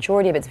promised the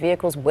majority of its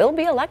vehicles will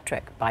be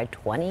electric by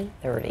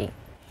 2030.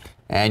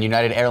 And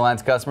United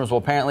Airlines customers will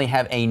apparently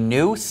have a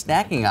new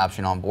snacking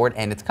option on board,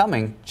 and it's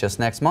coming just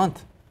next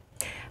month.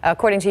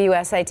 According to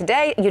USA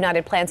Today,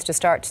 United plans to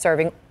start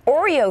serving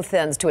Oreo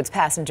Thins to its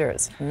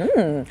passengers.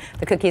 The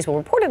cookies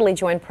will reportedly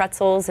join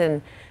pretzels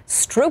and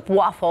Stroop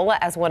waffle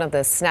as one of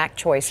the snack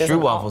choices.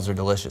 Stroop waffles are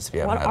delicious if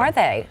you haven't had them. What are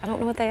they? I don't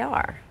know what they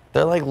are.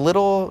 They're like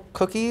little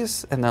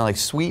cookies, and they're like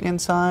sweet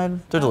inside.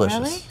 They're delicious.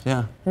 Really?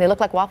 Yeah. And they look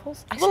like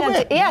waffles?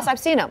 Yes, I've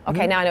seen them.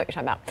 Okay, now I know what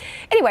you're talking about.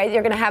 Anyway,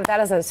 you're going to have that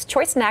as a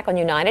choice snack on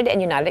United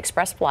and United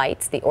Express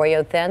flights. The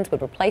Oreo Thins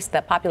would replace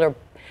the popular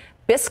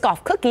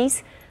Biscoff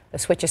cookies. The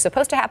switch is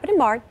supposed to happen in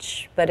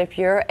March, but if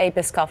you're a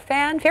Biscoff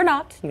fan, fear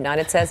not.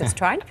 United says it's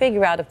trying to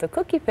figure out if the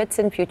cookie fits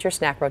in future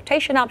snack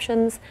rotation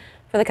options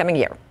for the coming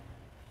year.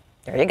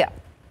 There you go.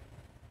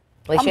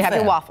 At least you have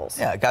your waffles.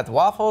 Yeah, got the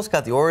waffles,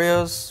 got the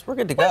Oreos. We're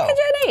good to go. What could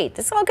you eat?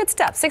 This is all good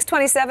stuff.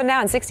 627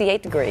 now and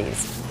 68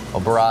 degrees. A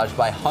barrage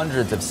by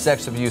hundreds of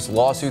sex abuse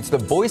lawsuits. The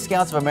Boy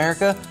Scouts of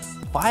America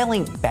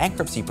filing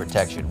bankruptcy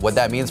protection. What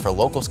that means for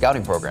local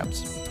scouting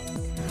programs.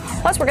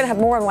 Plus, we're going to have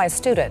more on why a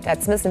student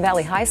at Smithson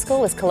Valley High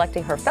School is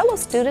collecting her fellow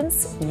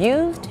students'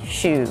 used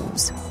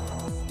shoes.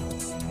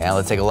 And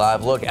let's take a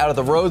live look out of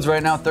the roads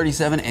right now.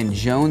 37 and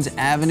Jones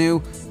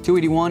Avenue,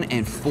 281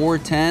 and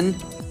 410.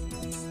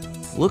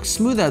 Looks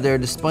smooth out there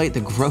despite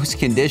the gross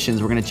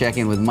conditions. We're going to check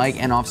in with Mike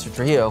and Officer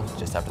Trujillo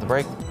just after the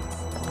break.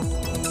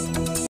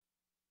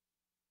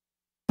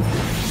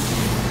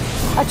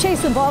 A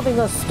chase involving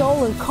a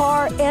stolen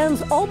car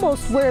ends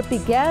almost where it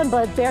began,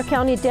 but Bexar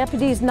County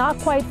deputies not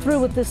quite through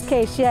with this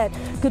case yet.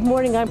 Good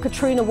morning, I'm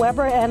Katrina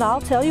Weber, and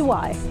I'll tell you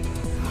why.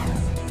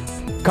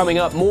 Coming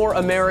up, more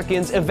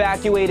Americans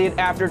evacuated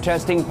after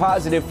testing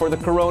positive for the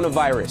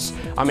coronavirus.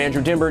 I'm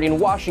Andrew Dimbert in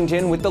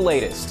Washington with the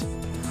latest.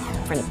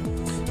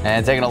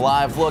 And taking a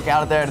live look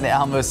out there in the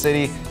Alamo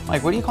City.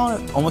 Mike, what do you call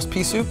it? Almost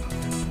pea soup?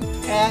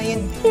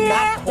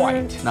 Not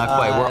quite. Not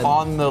quite. We're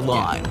on the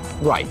line. Yeah.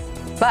 Right.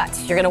 But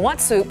you're going to want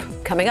soup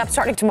coming up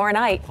starting tomorrow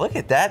night. Look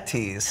at that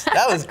tease.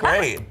 That was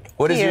great.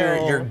 What is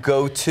your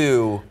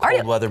go-to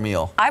cold weather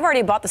meal? I've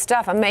already bought the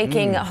stuff. I'm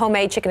making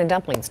homemade chicken and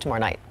dumplings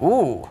tomorrow night.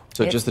 Ooh.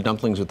 So just the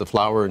dumplings with the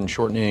flour and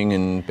shortening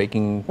and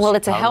baking? Well,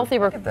 it's a powder?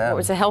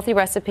 healthy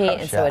recipe,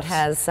 and so it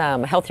has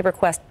healthy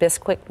request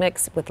Bisquick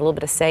mix with a little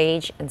bit of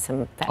sage and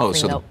some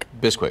fat-free milk.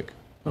 Bisquick.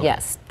 Okay.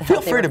 Yes.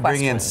 Feel free to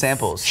bring in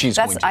samples.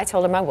 I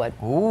told him I would.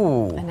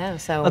 Ooh. I know.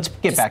 So let's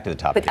get back to the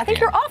topic. But I think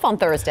you're off on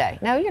Thursday.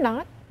 No, you're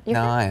not.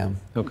 I am.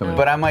 He'll come in.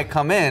 But I might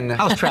come in.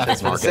 How's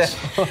traffic, Marcus?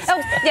 Oh,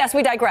 yes,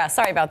 we digress.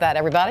 Sorry about that,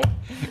 everybody.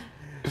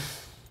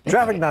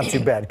 Traffic not too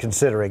bad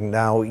considering.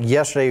 Now,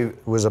 yesterday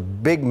was a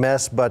big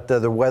mess, but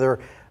the weather,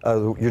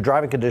 your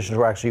driving conditions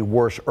were actually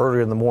worse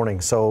earlier in the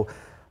morning. So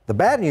the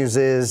bad news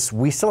is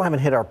we still haven't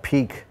hit our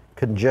peak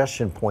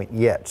congestion point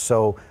yet.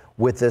 So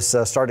with this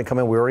starting to come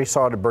in, we already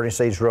saw it at Bernie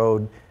Sage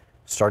Road.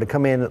 Started to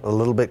come in a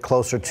little bit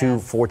closer to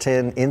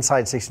 410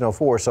 inside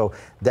 1604, so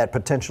that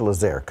potential is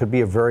there. Could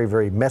be a very,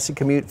 very messy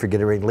commute. If you're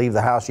getting ready to leave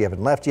the house, you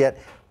haven't left yet,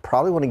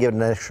 probably want to give it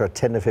an extra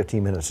 10 to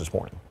 15 minutes this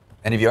morning.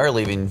 And if you are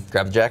leaving,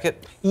 grab a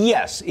jacket?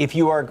 Yes, if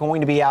you are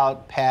going to be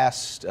out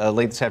past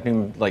late this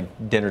afternoon,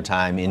 like dinner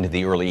time into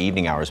the early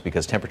evening hours,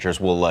 because temperatures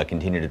will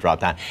continue to drop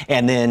down.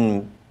 And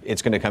then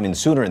it's going to come in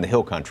sooner in the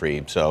hill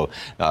country. So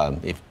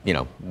if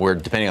we're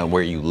depending on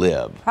where you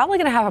live. Probably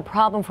going to have a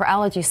problem for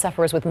allergy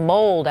sufferers with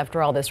mold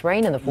after all this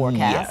rain in the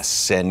forecast.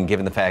 Yes, and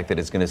given the fact that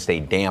it's going to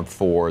stay damp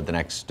for the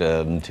next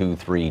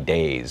 2-3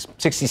 days.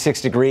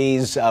 66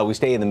 degrees. We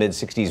stay in the mid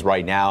 60s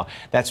right now.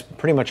 That's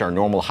pretty much our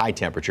normal high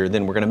temperature.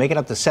 Then we're going to make it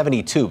up to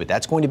 72, but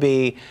that's going to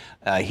be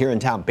here in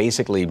town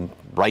basically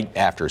right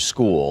after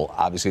school.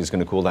 Obviously, it's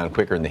going to cool down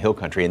quicker in the hill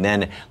country. And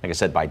then, like I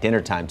said, by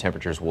dinner time,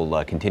 temperatures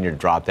will continue to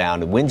drop down.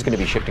 The wind's going to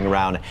be shifting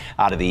around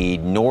out of the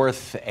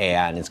north,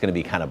 and it's going to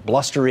be kind of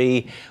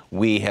blustery.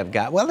 We have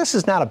got, well, this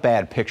is not a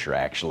bad picture,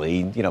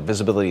 actually.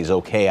 Visibility is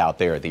okay out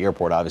there at the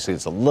airport. Obviously,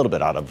 it's a little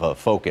bit out of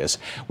focus.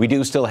 We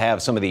do still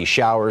have some of these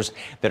showers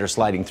that are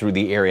sliding through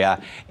the area.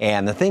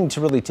 And the thing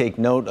to really take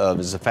note of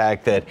is the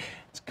fact that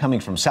it's coming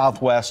from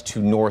southwest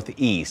to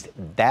northeast.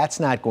 That's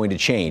not going to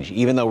change.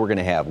 Even though we're going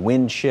to have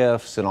wind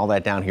shifts and all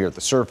that down here at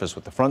the surface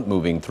with the front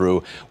moving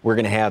through, we're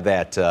going to have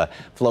that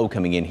flow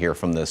coming in here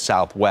from the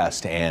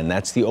southwest, and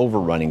that's the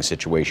overrunning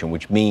situation,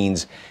 which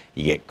means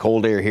you get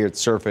cold air here at the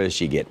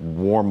surface, you get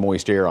warm,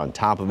 moist air on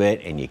top of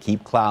it, and you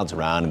keep clouds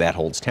around, and that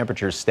holds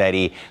temperatures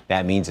steady.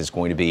 That means it's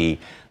going to be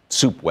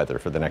soup weather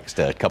for the next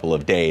couple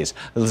of days.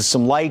 There's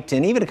some light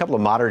and even a couple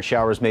of moderate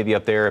showers maybe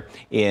up there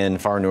in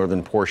far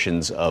northern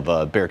portions of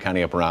Bexar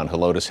County up around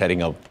Helotes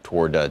heading up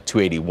toward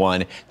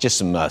 281. Just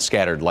some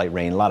scattered light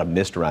rain, a lot of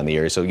mist around the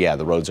area. So yeah,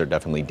 the roads are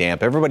definitely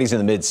damp. Everybody's in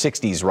the mid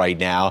 60s right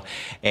now.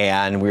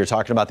 And we were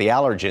talking about the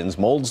allergens.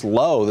 Mold's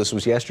low. This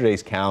was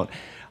yesterday's count.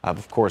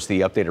 Of course,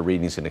 the updated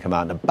reading is going to come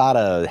out in about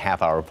a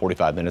half hour,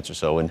 45 minutes or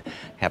so, and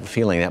have a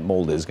feeling that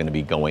mold is going to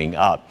be going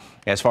up.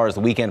 As far as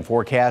the weekend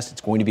forecast,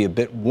 it's going to be a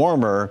bit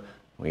warmer.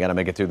 We got to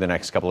make it through the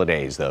next couple of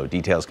days, though.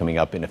 Details coming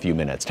up in a few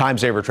minutes. Time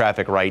saver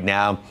traffic right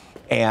now.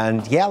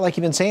 And yeah, like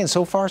you've been saying,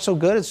 so far so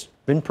good. It's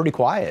been pretty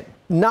quiet.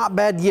 Not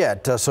bad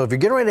yet. So if you're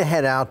getting ready to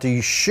head out,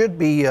 you should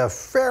be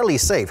fairly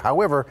safe.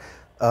 However,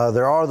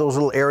 there are those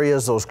little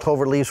areas, those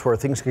clover leaves where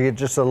things can get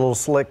just a little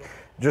slick.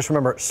 Just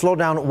remember, slow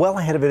down well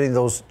ahead of any of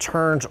those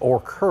turns or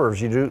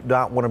curves. You do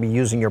not want to be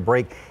using your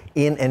brake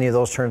in any of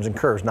those turns and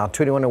curves. Now,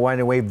 281 and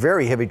winding way,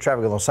 very heavy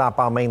traffic on those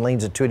southbound main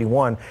lanes at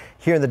 281.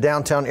 Here in the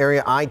downtown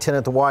area, I-10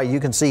 at the Y,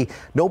 you can see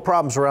no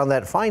problems around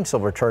that fine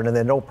silver turn, and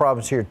then no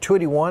problems here at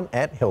 281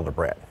 at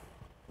Hildebrand.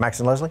 Max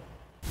and Leslie.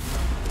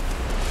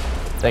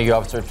 Thank you,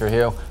 Officer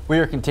Trujillo. We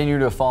are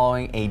continuing to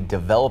following a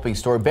developing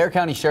story. Bexar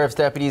County Sheriff's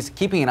deputies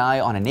keeping an eye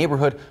on a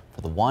neighborhood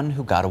for the one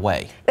who got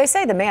away. They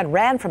say the man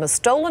ran from a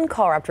stolen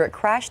car after it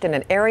crashed in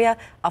an area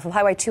off of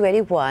Highway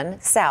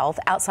 281 south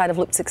outside of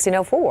Loop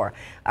 1604.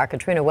 Our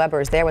Katrina Weber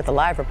is there with a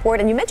live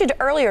report. And you mentioned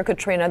earlier,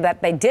 Katrina,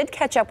 that they did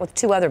catch up with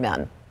 2 other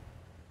men.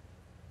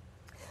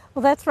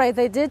 Well, that's right.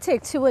 They did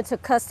take 2 into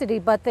custody,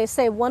 but they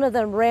say one of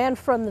them ran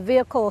from the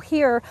vehicle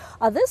here.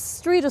 This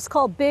street is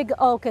called Big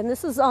Oak, and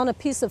this is on a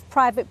piece of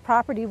private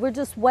property. We're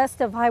just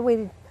west of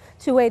Highway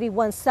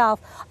 281 South.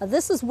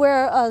 This is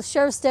where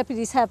sheriff's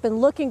deputies have been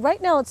looking.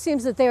 Right now, it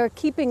seems that they are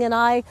keeping an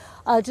eye,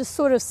 just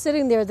sort of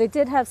sitting there. They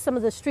did have some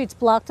of the streets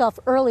blocked off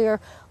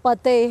earlier,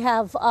 but they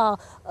have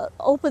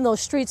opened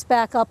those streets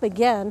back up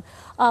again.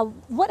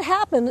 What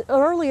happened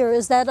earlier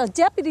is that a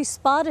deputy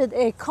spotted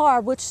a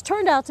car, which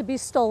turned out to be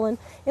stolen,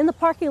 in the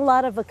parking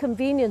lot of a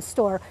convenience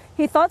store.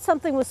 He thought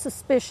something was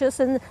suspicious,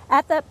 and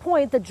at that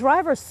point, the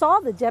driver saw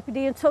the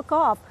deputy and took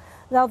off.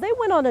 Now, they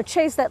went on a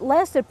chase that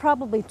lasted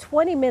probably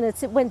 20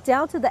 minutes. It went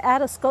down to the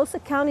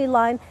Atascosa County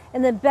line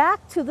and then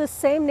back to the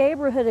same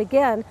neighborhood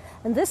again.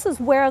 And this is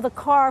where the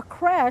car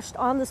crashed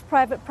on this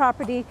private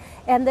property.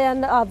 And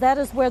then that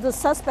is where the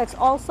suspects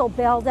also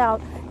bailed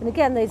out. And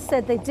again, they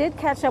said they did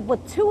catch up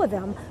with 2 of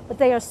them, but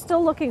they are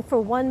still looking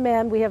for 1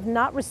 man. We have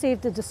not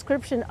received a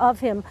description of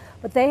him,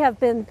 but they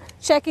have been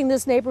checking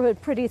this neighborhood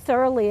pretty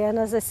thoroughly. And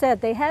as I said,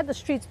 they had the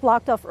streets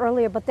blocked off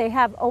earlier, but they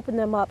have opened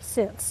them up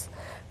since.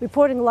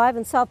 Reporting live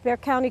in South Bexar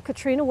County,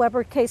 Katrina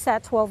Weber,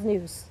 KSAT 12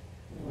 News.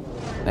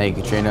 Thank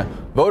you, Katrina.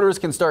 Voters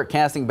can start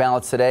casting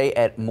ballots today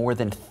at more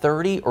than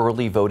 30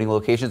 early voting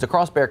locations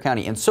across Bexar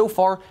County, and so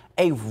far,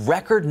 a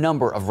record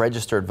number of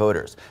registered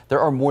voters. There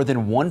are more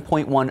than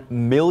 1.1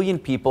 million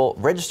people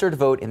registered to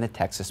vote in the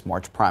Texas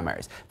March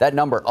primaries. That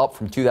number up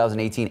from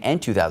 2018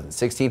 and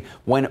 2016,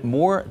 when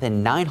more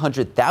than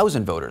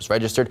 900,000 voters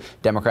registered.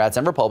 Democrats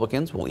and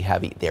Republicans will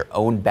have their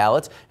own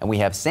ballots, and we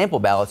have sample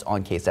ballots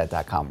on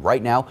KSAT.com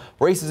right now.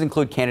 Races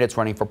include candidates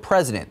running for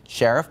president,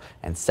 sheriff,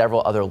 and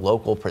several other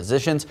local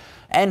positions,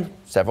 and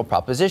several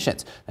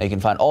propositions. Now you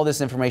can find all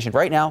this information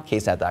right now,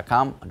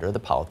 KSAT.com, under the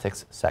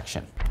politics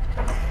section.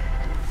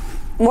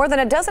 More than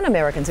a dozen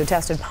Americans who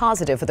tested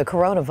positive for the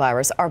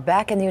coronavirus are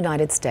back in the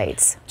United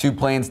States. 2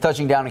 planes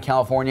touching down in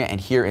California and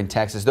here in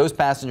Texas. Those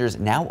passengers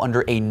now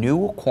under a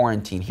new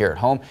quarantine here at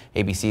home.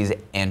 ABC's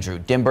Andrew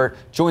Dimbert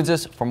joins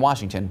us from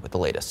Washington with the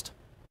latest.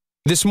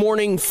 This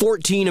morning,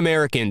 14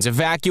 Americans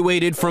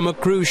evacuated from a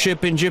cruise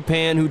ship in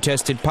Japan who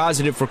tested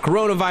positive for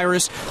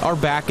coronavirus are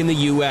back in the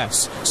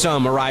U.S.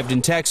 Some arrived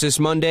in Texas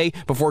Monday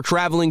before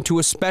traveling to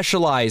a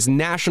specialized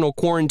national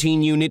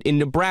quarantine unit in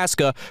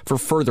Nebraska for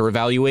further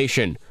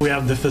evaluation. We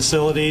have the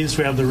facilities,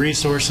 we have the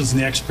resources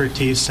and the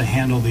expertise to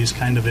handle these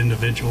kind of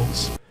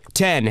individuals.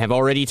 10 have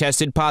already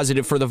tested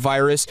positive for the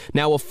virus,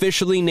 now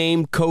officially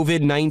named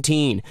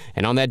COVID-19.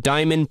 And on that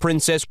Diamond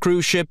Princess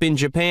cruise ship in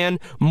Japan,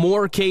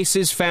 more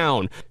cases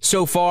found.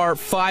 So far,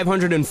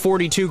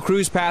 542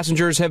 cruise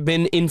passengers have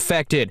been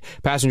infected.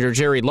 Passenger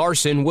Jerry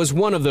Larson was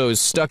one of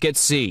those stuck at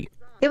sea.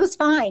 It was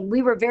fine.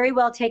 We were very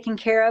well taken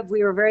care of.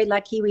 We were very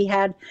lucky. We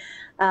had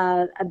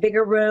a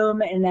bigger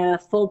room and a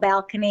full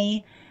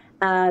balcony.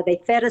 They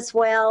fed us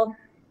well.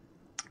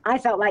 I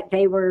felt like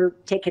they were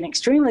taking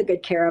extremely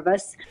good care of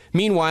us.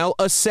 Meanwhile,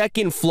 a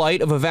second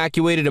flight of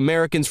evacuated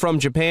Americans from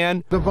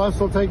Japan. The bus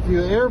will take you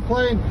to the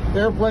airplane.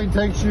 Airplane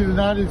takes you to the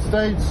United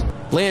States.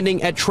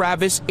 Landing at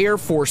Travis Air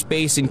Force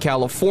Base in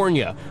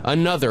California,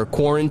 another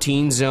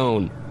quarantine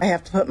zone. I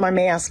have to put my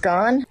mask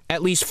on.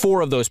 At least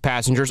 4 of those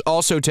passengers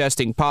also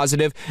testing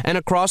positive, and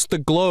across the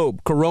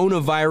globe,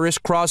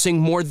 coronavirus crossing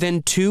more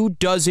than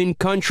 24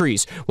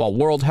 countries, while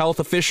World Health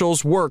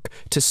officials work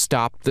to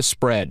stop the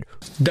spread.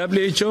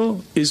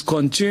 WHO is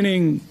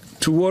continuing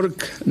to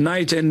work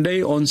night and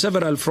day on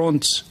several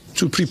fronts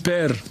to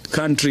prepare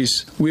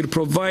countries. We're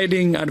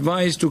providing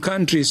advice to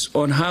countries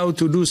on how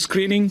to do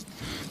screening,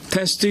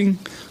 testing,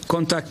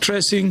 contact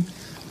tracing,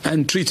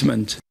 and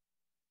treatment.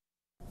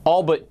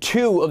 All but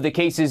 2 of the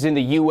cases in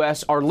the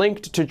U.S. are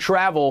linked to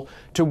travel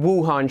to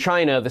Wuhan,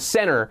 China, the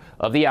center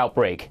of the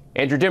outbreak.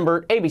 Andrew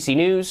Dimbert, ABC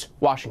News,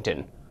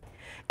 Washington.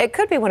 It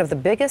could be one of the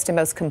biggest and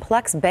most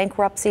complex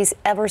bankruptcies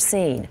ever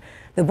seen.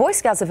 The Boy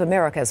Scouts of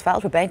America has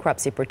filed for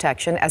bankruptcy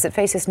protection as it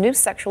faces new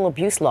sexual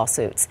abuse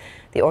lawsuits.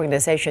 The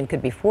organization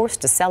could be forced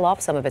to sell off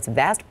some of its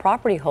vast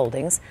property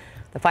holdings.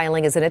 The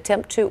filing is an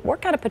attempt to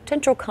work out a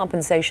potential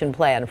compensation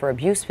plan for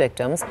abuse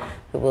victims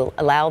who will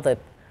allow the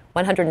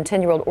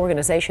 110-year-old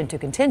organization to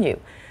continue.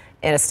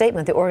 In a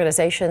statement, the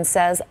organization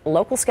says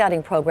local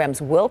scouting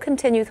programs will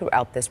continue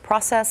throughout this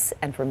process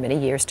and for many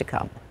years to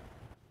come.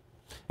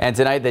 And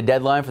tonight, the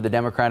deadline for the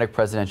Democratic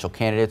presidential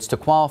candidates to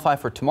qualify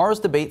for tomorrow's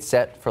debate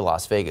set for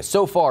Las Vegas.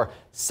 So far,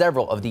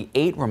 several of the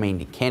 8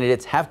 remaining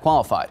candidates have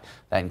qualified.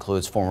 That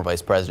includes former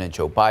Vice President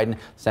Joe Biden,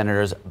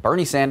 Senators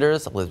Bernie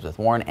Sanders, Elizabeth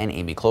Warren, and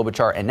Amy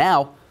Klobuchar, and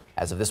now,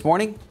 as of this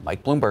morning,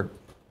 Mike Bloomberg.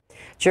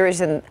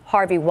 Juries in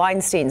Harvey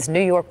Weinstein's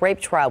New York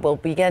rape trial will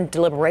begin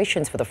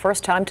deliberations for the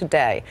first time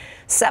today.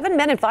 7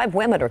 men and 5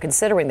 women are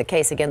considering the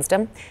case against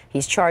him.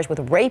 He's charged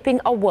with raping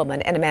a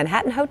woman in a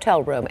Manhattan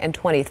hotel room in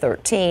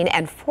 2013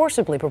 and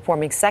forcibly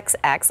performing sex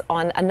acts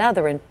on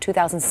another in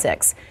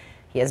 2006.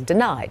 He has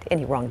denied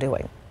any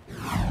wrongdoing.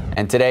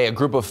 And today, a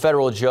group of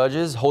federal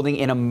judges holding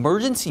an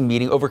emergency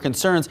meeting over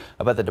concerns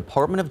about the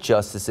Department of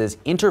Justice's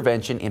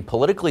intervention in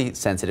politically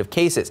sensitive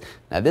cases.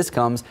 Now, this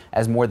comes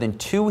as more than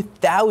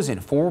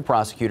 2,000 former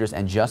prosecutors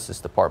and Justice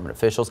Department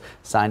officials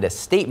signed a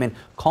statement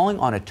calling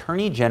on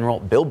Attorney General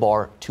Bill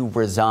Barr to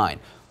resign.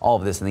 All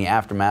of this in the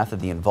aftermath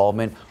of the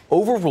involvement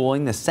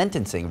overruling the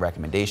sentencing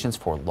recommendations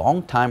for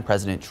longtime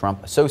President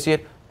Trump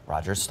associate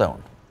Roger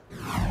Stone.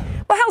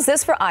 Well, how's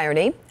this for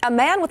irony? A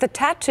man with a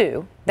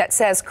tattoo that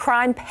says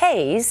crime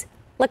pays,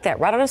 look that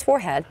right on his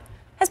forehead,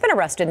 has been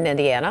arrested in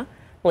Indiana.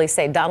 Police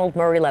say Donald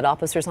Murray led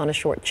officers on a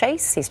short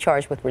chase. He's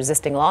charged with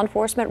resisting law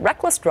enforcement,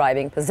 reckless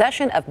driving,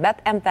 possession of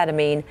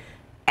methamphetamine,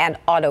 and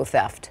auto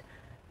theft.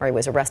 Murray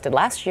was arrested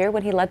last year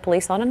when he led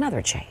police on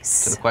another chase.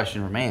 So the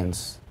question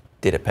remains,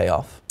 did it pay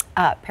off?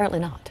 Apparently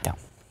not.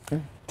 Yeah.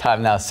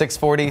 Time now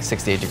 6:40,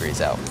 68 degrees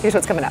out. Here's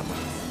what's coming up.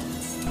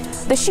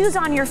 The shoes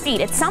on your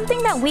feet, it's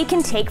something that we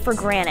can take for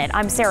granted.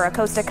 I'm Sarah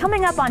Costa.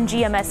 Coming up on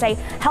GMSA,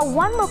 how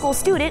one local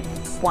student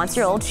wants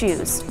your old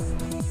shoes.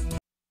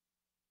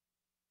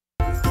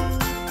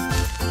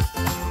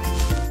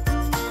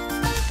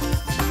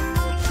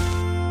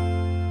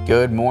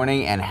 Good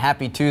morning and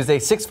happy Tuesday.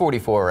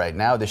 6:44 right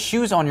now. The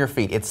shoes on your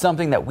feet, it's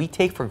something that we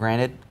take for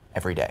granted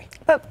every day.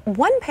 But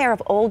one pair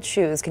of old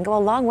shoes can go a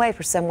long way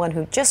for someone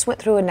who just went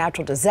through a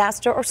natural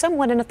disaster or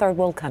someone in a third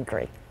world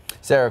country.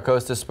 Sarah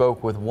Costa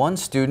spoke with one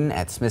student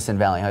at Smithson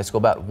Valley High School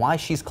about why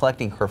she's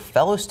collecting her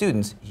fellow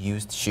students'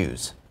 used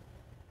shoes.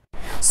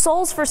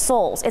 Soles for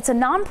Souls. It's a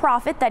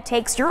nonprofit that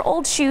takes your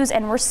old shoes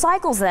and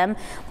recycles them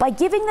by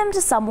giving them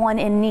to someone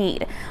in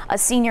need. A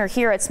senior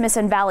here at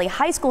Smithson Valley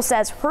High School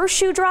says her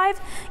shoe drive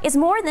is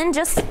more than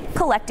just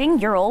collecting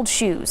your old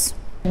shoes.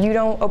 You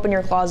don't open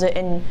your closet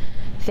and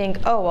think,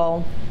 oh,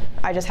 well,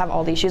 I just have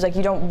all these shoes. Like,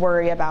 you don't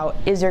worry about,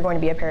 is there going to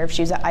be a pair of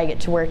shoes that I get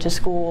to wear to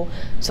school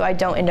so I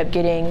don't end up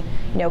getting,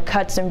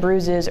 cuts and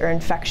bruises or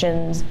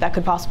infections that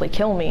could possibly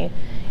kill me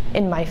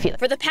in my feet.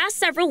 For the past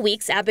several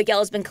weeks, Abigail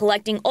has been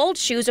collecting old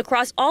shoes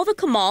across all the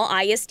Kamal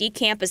ISD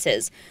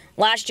campuses.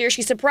 Last year,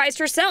 she surprised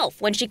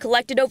herself when she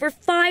collected over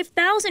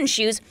 5,000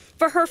 shoes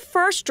for her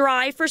first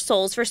drive for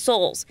Soles for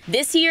Souls.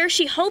 This year,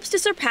 she hopes to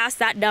surpass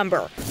that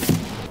number.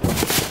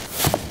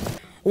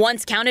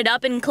 Once counted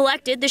up and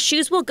collected, the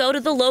shoes will go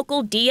to the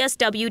local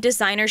DSW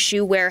Designer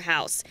Shoe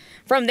Warehouse.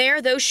 From there,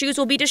 those shoes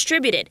will be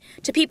distributed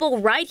to people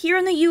right here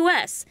in the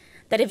U.S.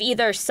 that have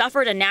either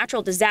suffered a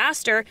natural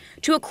disaster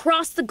to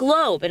across the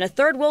globe in a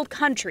third world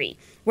country,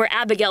 where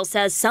Abigail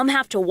says some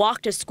have to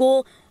walk to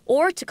school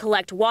or to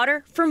collect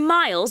water for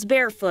miles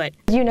barefoot.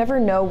 You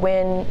never know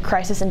when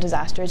crisis and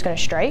disaster is going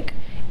to strike.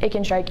 It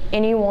can strike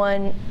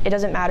anyone. It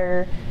doesn't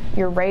matter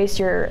your race,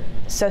 your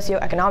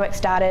socioeconomic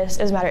status, it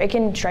doesn't matter. It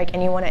can strike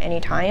anyone at any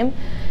time.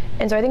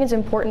 And so I think it's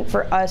important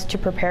for us to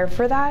prepare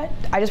for that.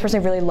 I just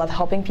personally really love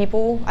helping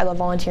people. I love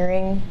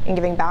volunteering and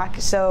giving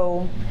back.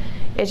 So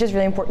it's just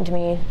really important to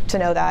me to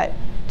know that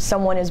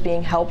someone is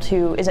being helped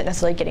who isn't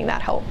necessarily getting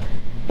that help.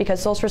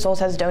 Because Soles for Souls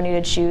has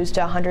donated shoes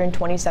to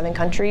 127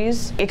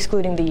 countries,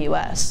 excluding the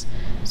U.S.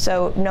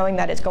 So knowing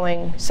that it's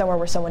going somewhere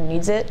where someone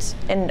needs it,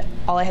 and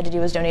all I had to do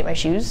was donate my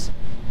shoes,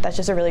 that's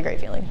just a really great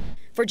feeling.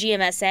 For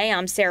GMSA,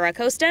 I'm Sarah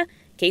Costa,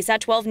 KSAT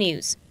 12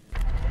 News.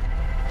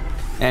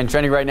 And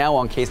trending right now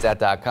on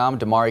KSAT.com,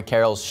 Damari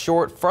Carroll's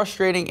short,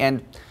 frustrating,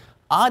 and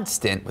odd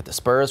stint with the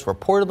Spurs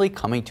reportedly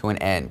coming to an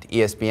end.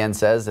 ESPN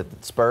says that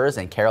the Spurs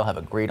and Carroll have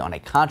agreed on a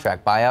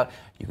contract buyout.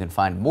 You can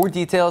find more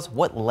details,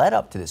 what led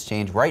up to this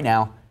change right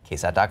now,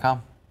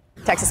 KSAT.com.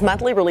 Texas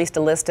Monthly released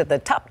a list of the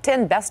top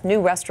 10 best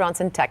new restaurants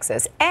in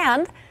Texas,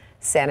 and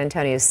San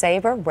Antonio's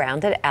Savor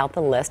rounded out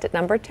the list at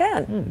number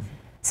 10.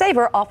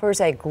 Savor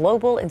offers a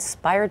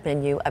global-inspired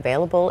menu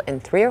available in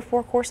 3 or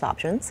 4 course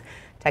options.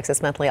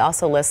 Texas Monthly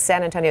also lists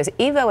San Antonio's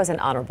Evo as an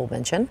honorable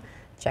mention.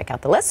 Check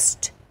out the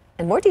list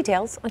and more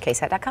details on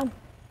KSAT.com.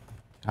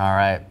 All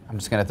right, I'm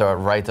just going to throw it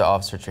right to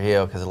Officer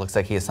Trujillo because it looks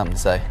like he has something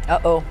to say.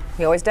 Uh-oh,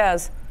 he always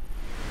does.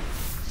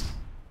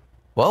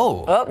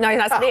 Whoa. Oh, no, he's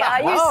not speaking. Oh,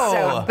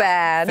 you're so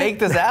bad. Fake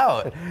this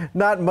out.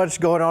 Not much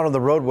going on the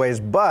roadways,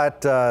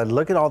 but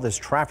look at all this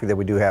traffic that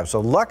we do have.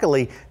 So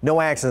luckily, no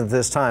accidents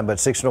this time,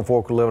 but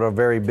 604 Culebra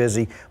very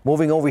busy.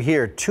 Moving over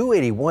here,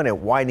 281 at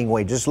Winding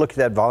Way. Just look at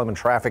that volume of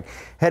traffic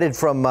headed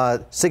from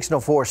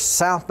 604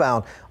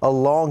 southbound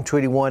along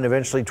 281,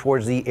 eventually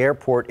towards the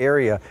airport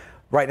area.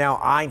 Right now,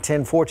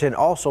 I-10, 410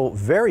 also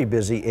very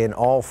busy in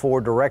all 4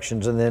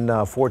 directions. And then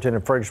 410 in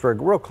Fredericksburg,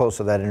 real close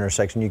to that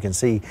intersection. You can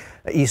see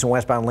east and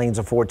westbound lanes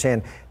of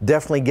 410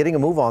 definitely getting a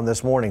move on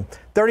this morning.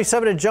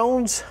 37 at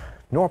Jones,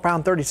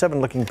 northbound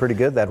 37 looking pretty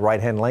good, that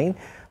right-hand lane.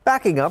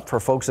 Backing up for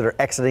folks that are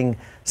exiting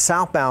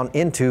southbound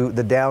into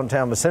the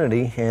downtown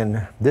vicinity.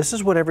 And this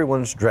is what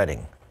everyone's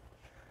dreading.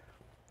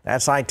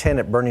 That's I-10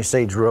 at Bernie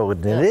Stage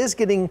Road. And it is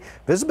getting,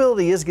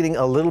 visibility is getting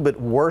a little bit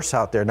worse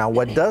out there. Now,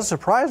 what does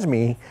surprise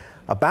me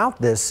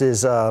about this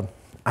is I'm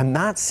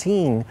not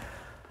seeing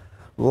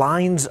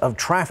lines of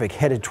traffic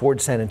headed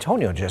towards San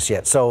Antonio just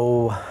yet.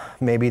 So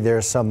maybe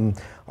there's some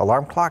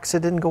alarm clocks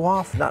that didn't go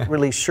off. Not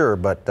really sure,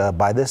 but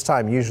by this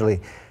time, usually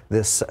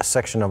this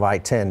section of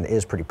I-10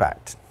 is pretty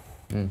packed.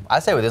 I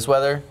say with this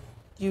weather,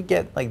 you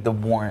get like the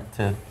warrant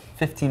to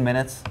 15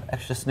 minutes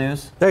extra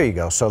snooze. There you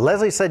go. So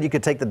Leslie said you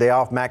could take the day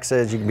off. Max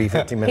says you can be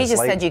 15 minutes He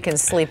just late. said you can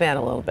sleep in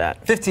a little bit.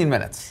 15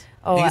 minutes.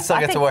 Oh, you can still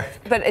get to work.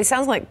 But it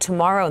sounds like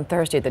tomorrow and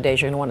Thursday are the days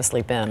you're going to want to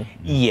sleep in.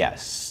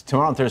 Yes.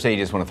 Tomorrow and Thursday, you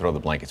just want to throw the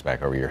blankets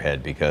back over your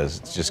head because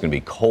it's just going to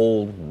be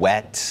cold,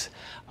 wet,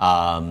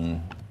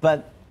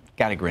 but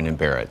got to grin and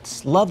bear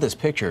it. Love this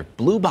picture.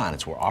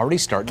 Bluebonnets. We're already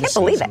starting to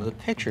see some of the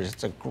pictures.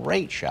 It's a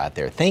great shot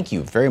there. Thank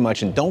you very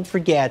much. And don't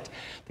forget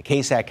the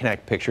KSAT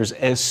Connect pictures,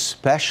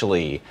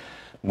 especially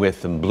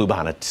with the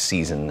bluebonnet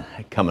season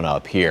coming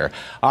up here.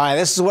 All right,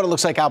 this is what it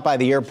looks like out by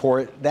the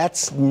airport.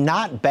 That's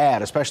not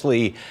bad,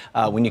 especially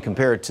when you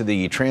compare it to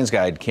the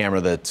TransGuide camera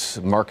that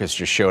Marcus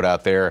just showed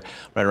out there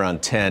right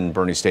around 10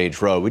 Bernie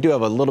Stage Road. We do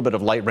have a little bit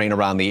of light rain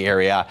around the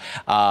area.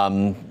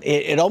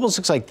 It almost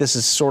looks like this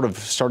is sort of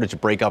started to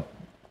break up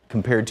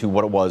compared to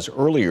what it was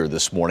earlier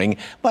this morning.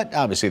 But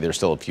obviously there's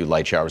still a few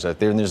light showers out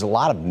there, and there's a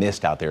lot of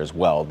mist out there as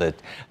well that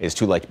is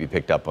too light to be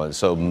picked up on.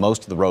 So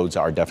most of the roads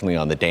are definitely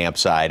on the damp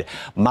side.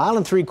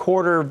 1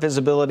 3/4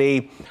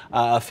 visibility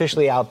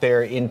officially out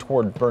there in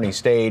toward Bernie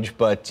Stage,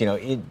 but you know,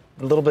 a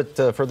little bit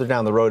further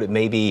down the road, it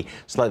may be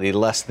slightly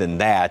less than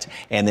that.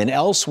 And then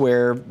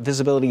elsewhere,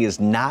 visibility is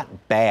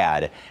not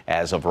bad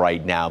as of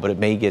right now, but it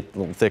may get a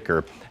little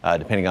thicker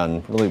depending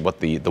on really what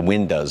the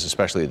wind does,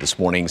 especially this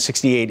morning.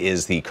 68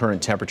 is the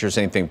current temperature.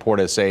 Same thing, Port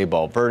SA,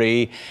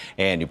 Bulverde,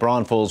 and New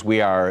Braunfels.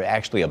 We are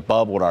actually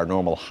above what our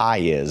normal high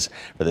is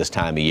for this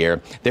time of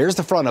year. There's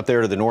the front up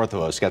there to the north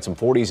of us. Got some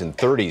 40s and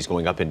 30s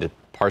going up into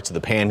parts of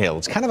the Panhandle.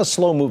 It's kind of a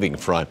slow-moving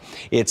front.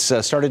 It's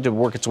started to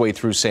work its way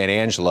through San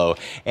Angelo,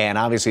 and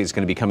obviously it's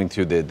going to be coming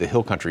through the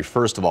hill country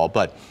first of all,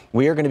 but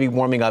we are going to be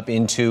warming up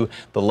into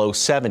the low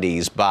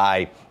 70s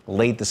by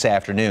late this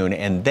afternoon,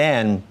 and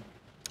then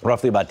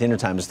roughly about dinner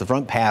time, as the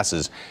front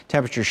passes,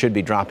 temperature should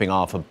be dropping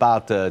off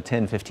about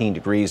 10-15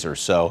 degrees or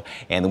so,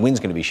 and the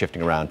wind's going to be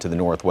shifting around to the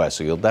northwest,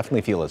 so you'll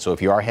definitely feel it. So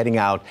if you are heading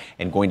out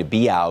and going to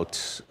be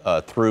out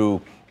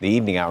through the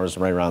evening hours,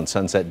 right around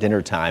sunset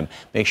dinner time,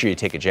 make sure you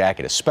take a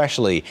jacket,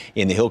 especially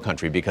in the hill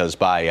country, because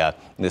by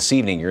this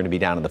evening you're going to be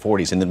down in the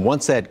 40s. And then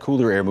once that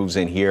cooler air moves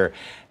in here,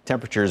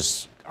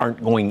 temperatures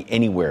aren't going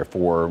anywhere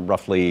for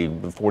roughly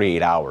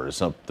 48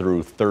 hours up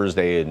through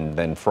Thursday and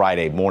then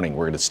Friday morning.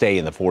 We're going to stay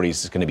in the 40s.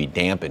 It's going to be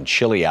damp and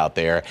chilly out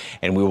there,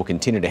 and we will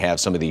continue to have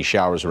some of these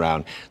showers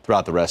around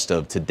throughout the rest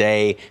of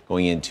today,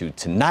 going into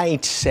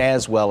tonight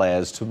as well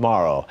as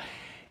tomorrow.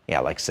 Yeah,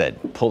 like I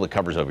said, pull the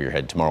covers over your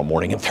head tomorrow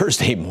morning and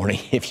Thursday morning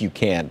if you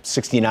can.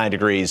 69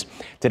 degrees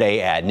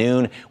today at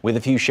noon with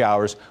a few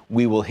showers.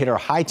 We will hit our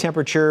high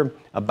temperature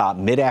about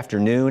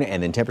mid-afternoon,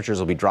 and then temperatures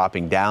will be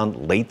dropping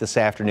down late this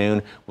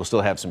afternoon. We'll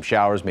still have some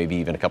showers, maybe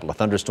even a couple of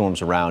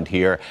thunderstorms around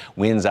here.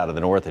 Winds out of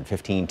the north at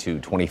 15 to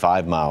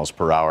 25 miles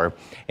per hour,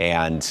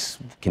 and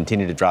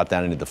continue to drop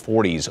down into the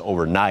 40s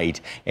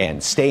overnight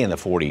and stay in the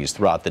 40s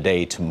throughout the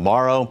day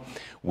tomorrow,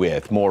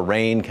 with more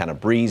rain, kind of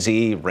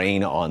breezy.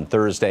 Rain on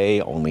Thursday,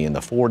 only in the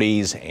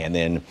 40s, and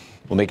then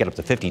we'll make it up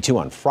to 52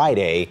 on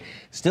Friday.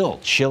 Still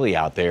chilly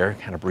out there,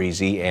 kind of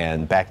breezy,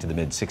 and back to the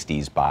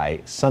mid-60s by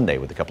Sunday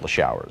with a couple of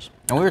showers.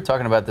 And we were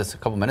talking about this a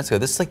couple minutes ago.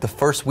 This is like the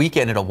first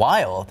weekend in a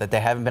while that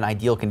they haven't been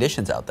ideal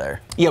conditions out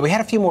there. Yeah, we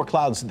had a few more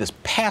clouds this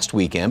past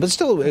weekend, but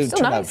still it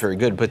turned out very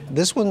good. But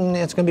this one,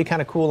 it's going to be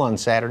kind of cool on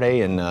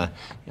Saturday and a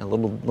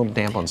little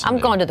damp on Sunday. I'm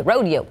going to the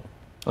rodeo.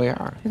 Oh, you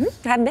are?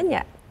 I haven't been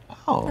yet.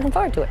 Oh. Looking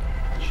forward to it.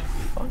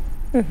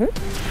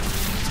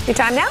 Your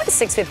time now is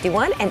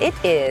 6:51, and it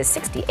is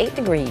 68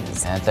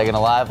 degrees. And taking a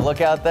live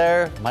look out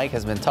there, Mike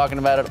has been talking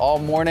about it all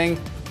morning.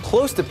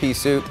 Close to pea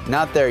soup,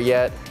 not there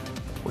yet.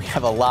 We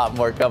have a lot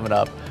more coming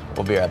up.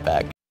 We'll be right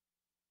back.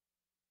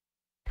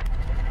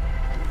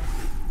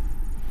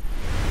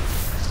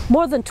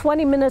 More than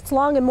 20 minutes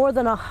long and more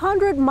than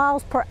 100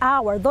 miles per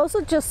hour. Those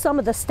are just some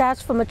of the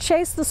stats from a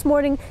chase this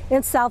morning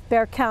in South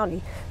Bexar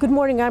County. Good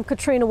morning, I'm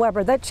Katrina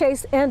Weber. That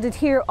chase ended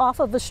here off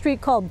of a street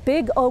called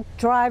Big Oak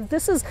Drive.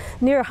 This is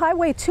near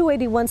Highway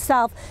 281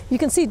 South. You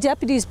can see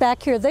deputies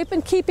back here. They've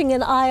been keeping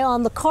an eye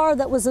on the car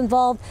that was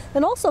involved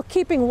and also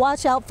keeping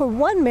watch out for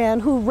one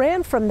man who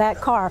ran from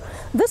that car.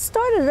 This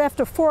started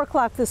after 4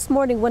 o'clock this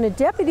morning when a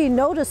deputy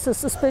noticed a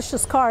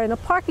suspicious car in a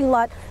parking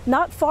lot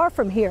not far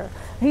from here.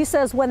 He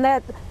says when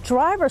that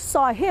driver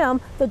saw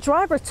him, the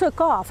driver took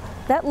off.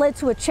 That led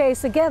to a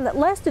chase again that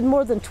lasted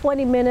more than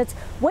 20 minutes,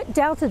 went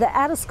down to the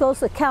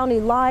Atascosa County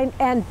line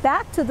and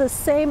back to the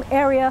same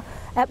area,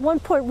 at one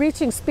point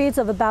reaching speeds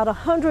of about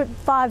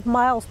 105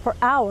 miles per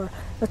hour.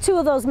 The two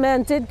of those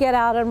men did get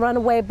out and run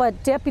away,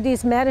 but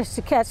deputies managed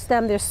to catch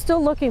them. They're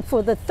still looking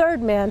for the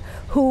third man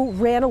who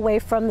ran away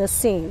from the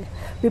scene.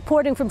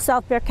 Reporting from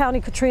South Bexar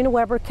County, Katrina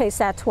Weber,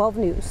 KSAT 12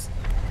 News.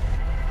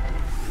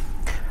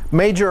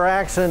 Major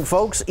accident,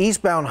 folks,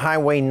 eastbound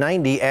Highway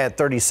 90 at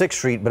 36th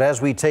Street. But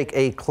as we take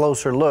a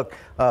closer look,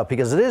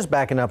 because it is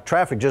backing up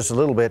traffic just a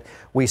little bit,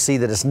 we see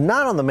that it's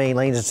not on the main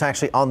lanes. It's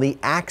actually on the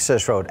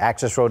access road.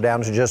 Access road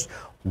down to just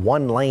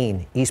one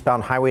lane,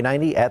 eastbound Highway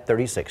 90 at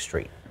 36th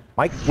Street.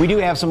 Mike? We do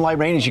have some light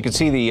rain. As you can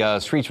see, the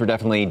streets were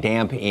definitely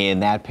damp in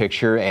that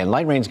picture, and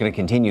light rain is going to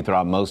continue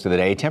throughout most of the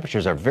day.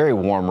 Temperatures are very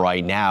warm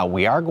right now.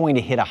 We are going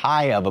to hit a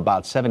high of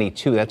about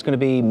 72. That's going to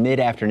be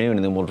mid-afternoon,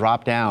 and then we'll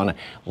drop down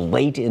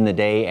late in the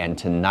day. And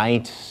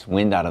tonight,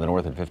 wind out of the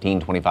north at 15,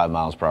 25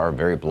 miles per hour,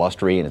 very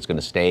blustery, and it's going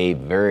to stay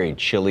very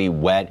chilly,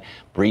 wet,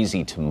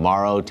 breezy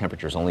tomorrow.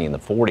 Temperatures only in the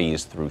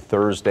 40s through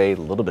Thursday, a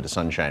little bit of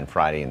sunshine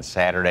Friday and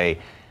Saturday.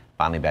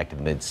 Finally back to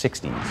the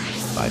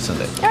mid-60s by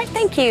Sunday. All right,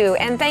 thank you.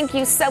 And thank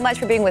you so much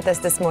for being with us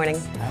this morning.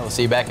 I will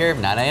see you back here at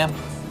 9 a.m.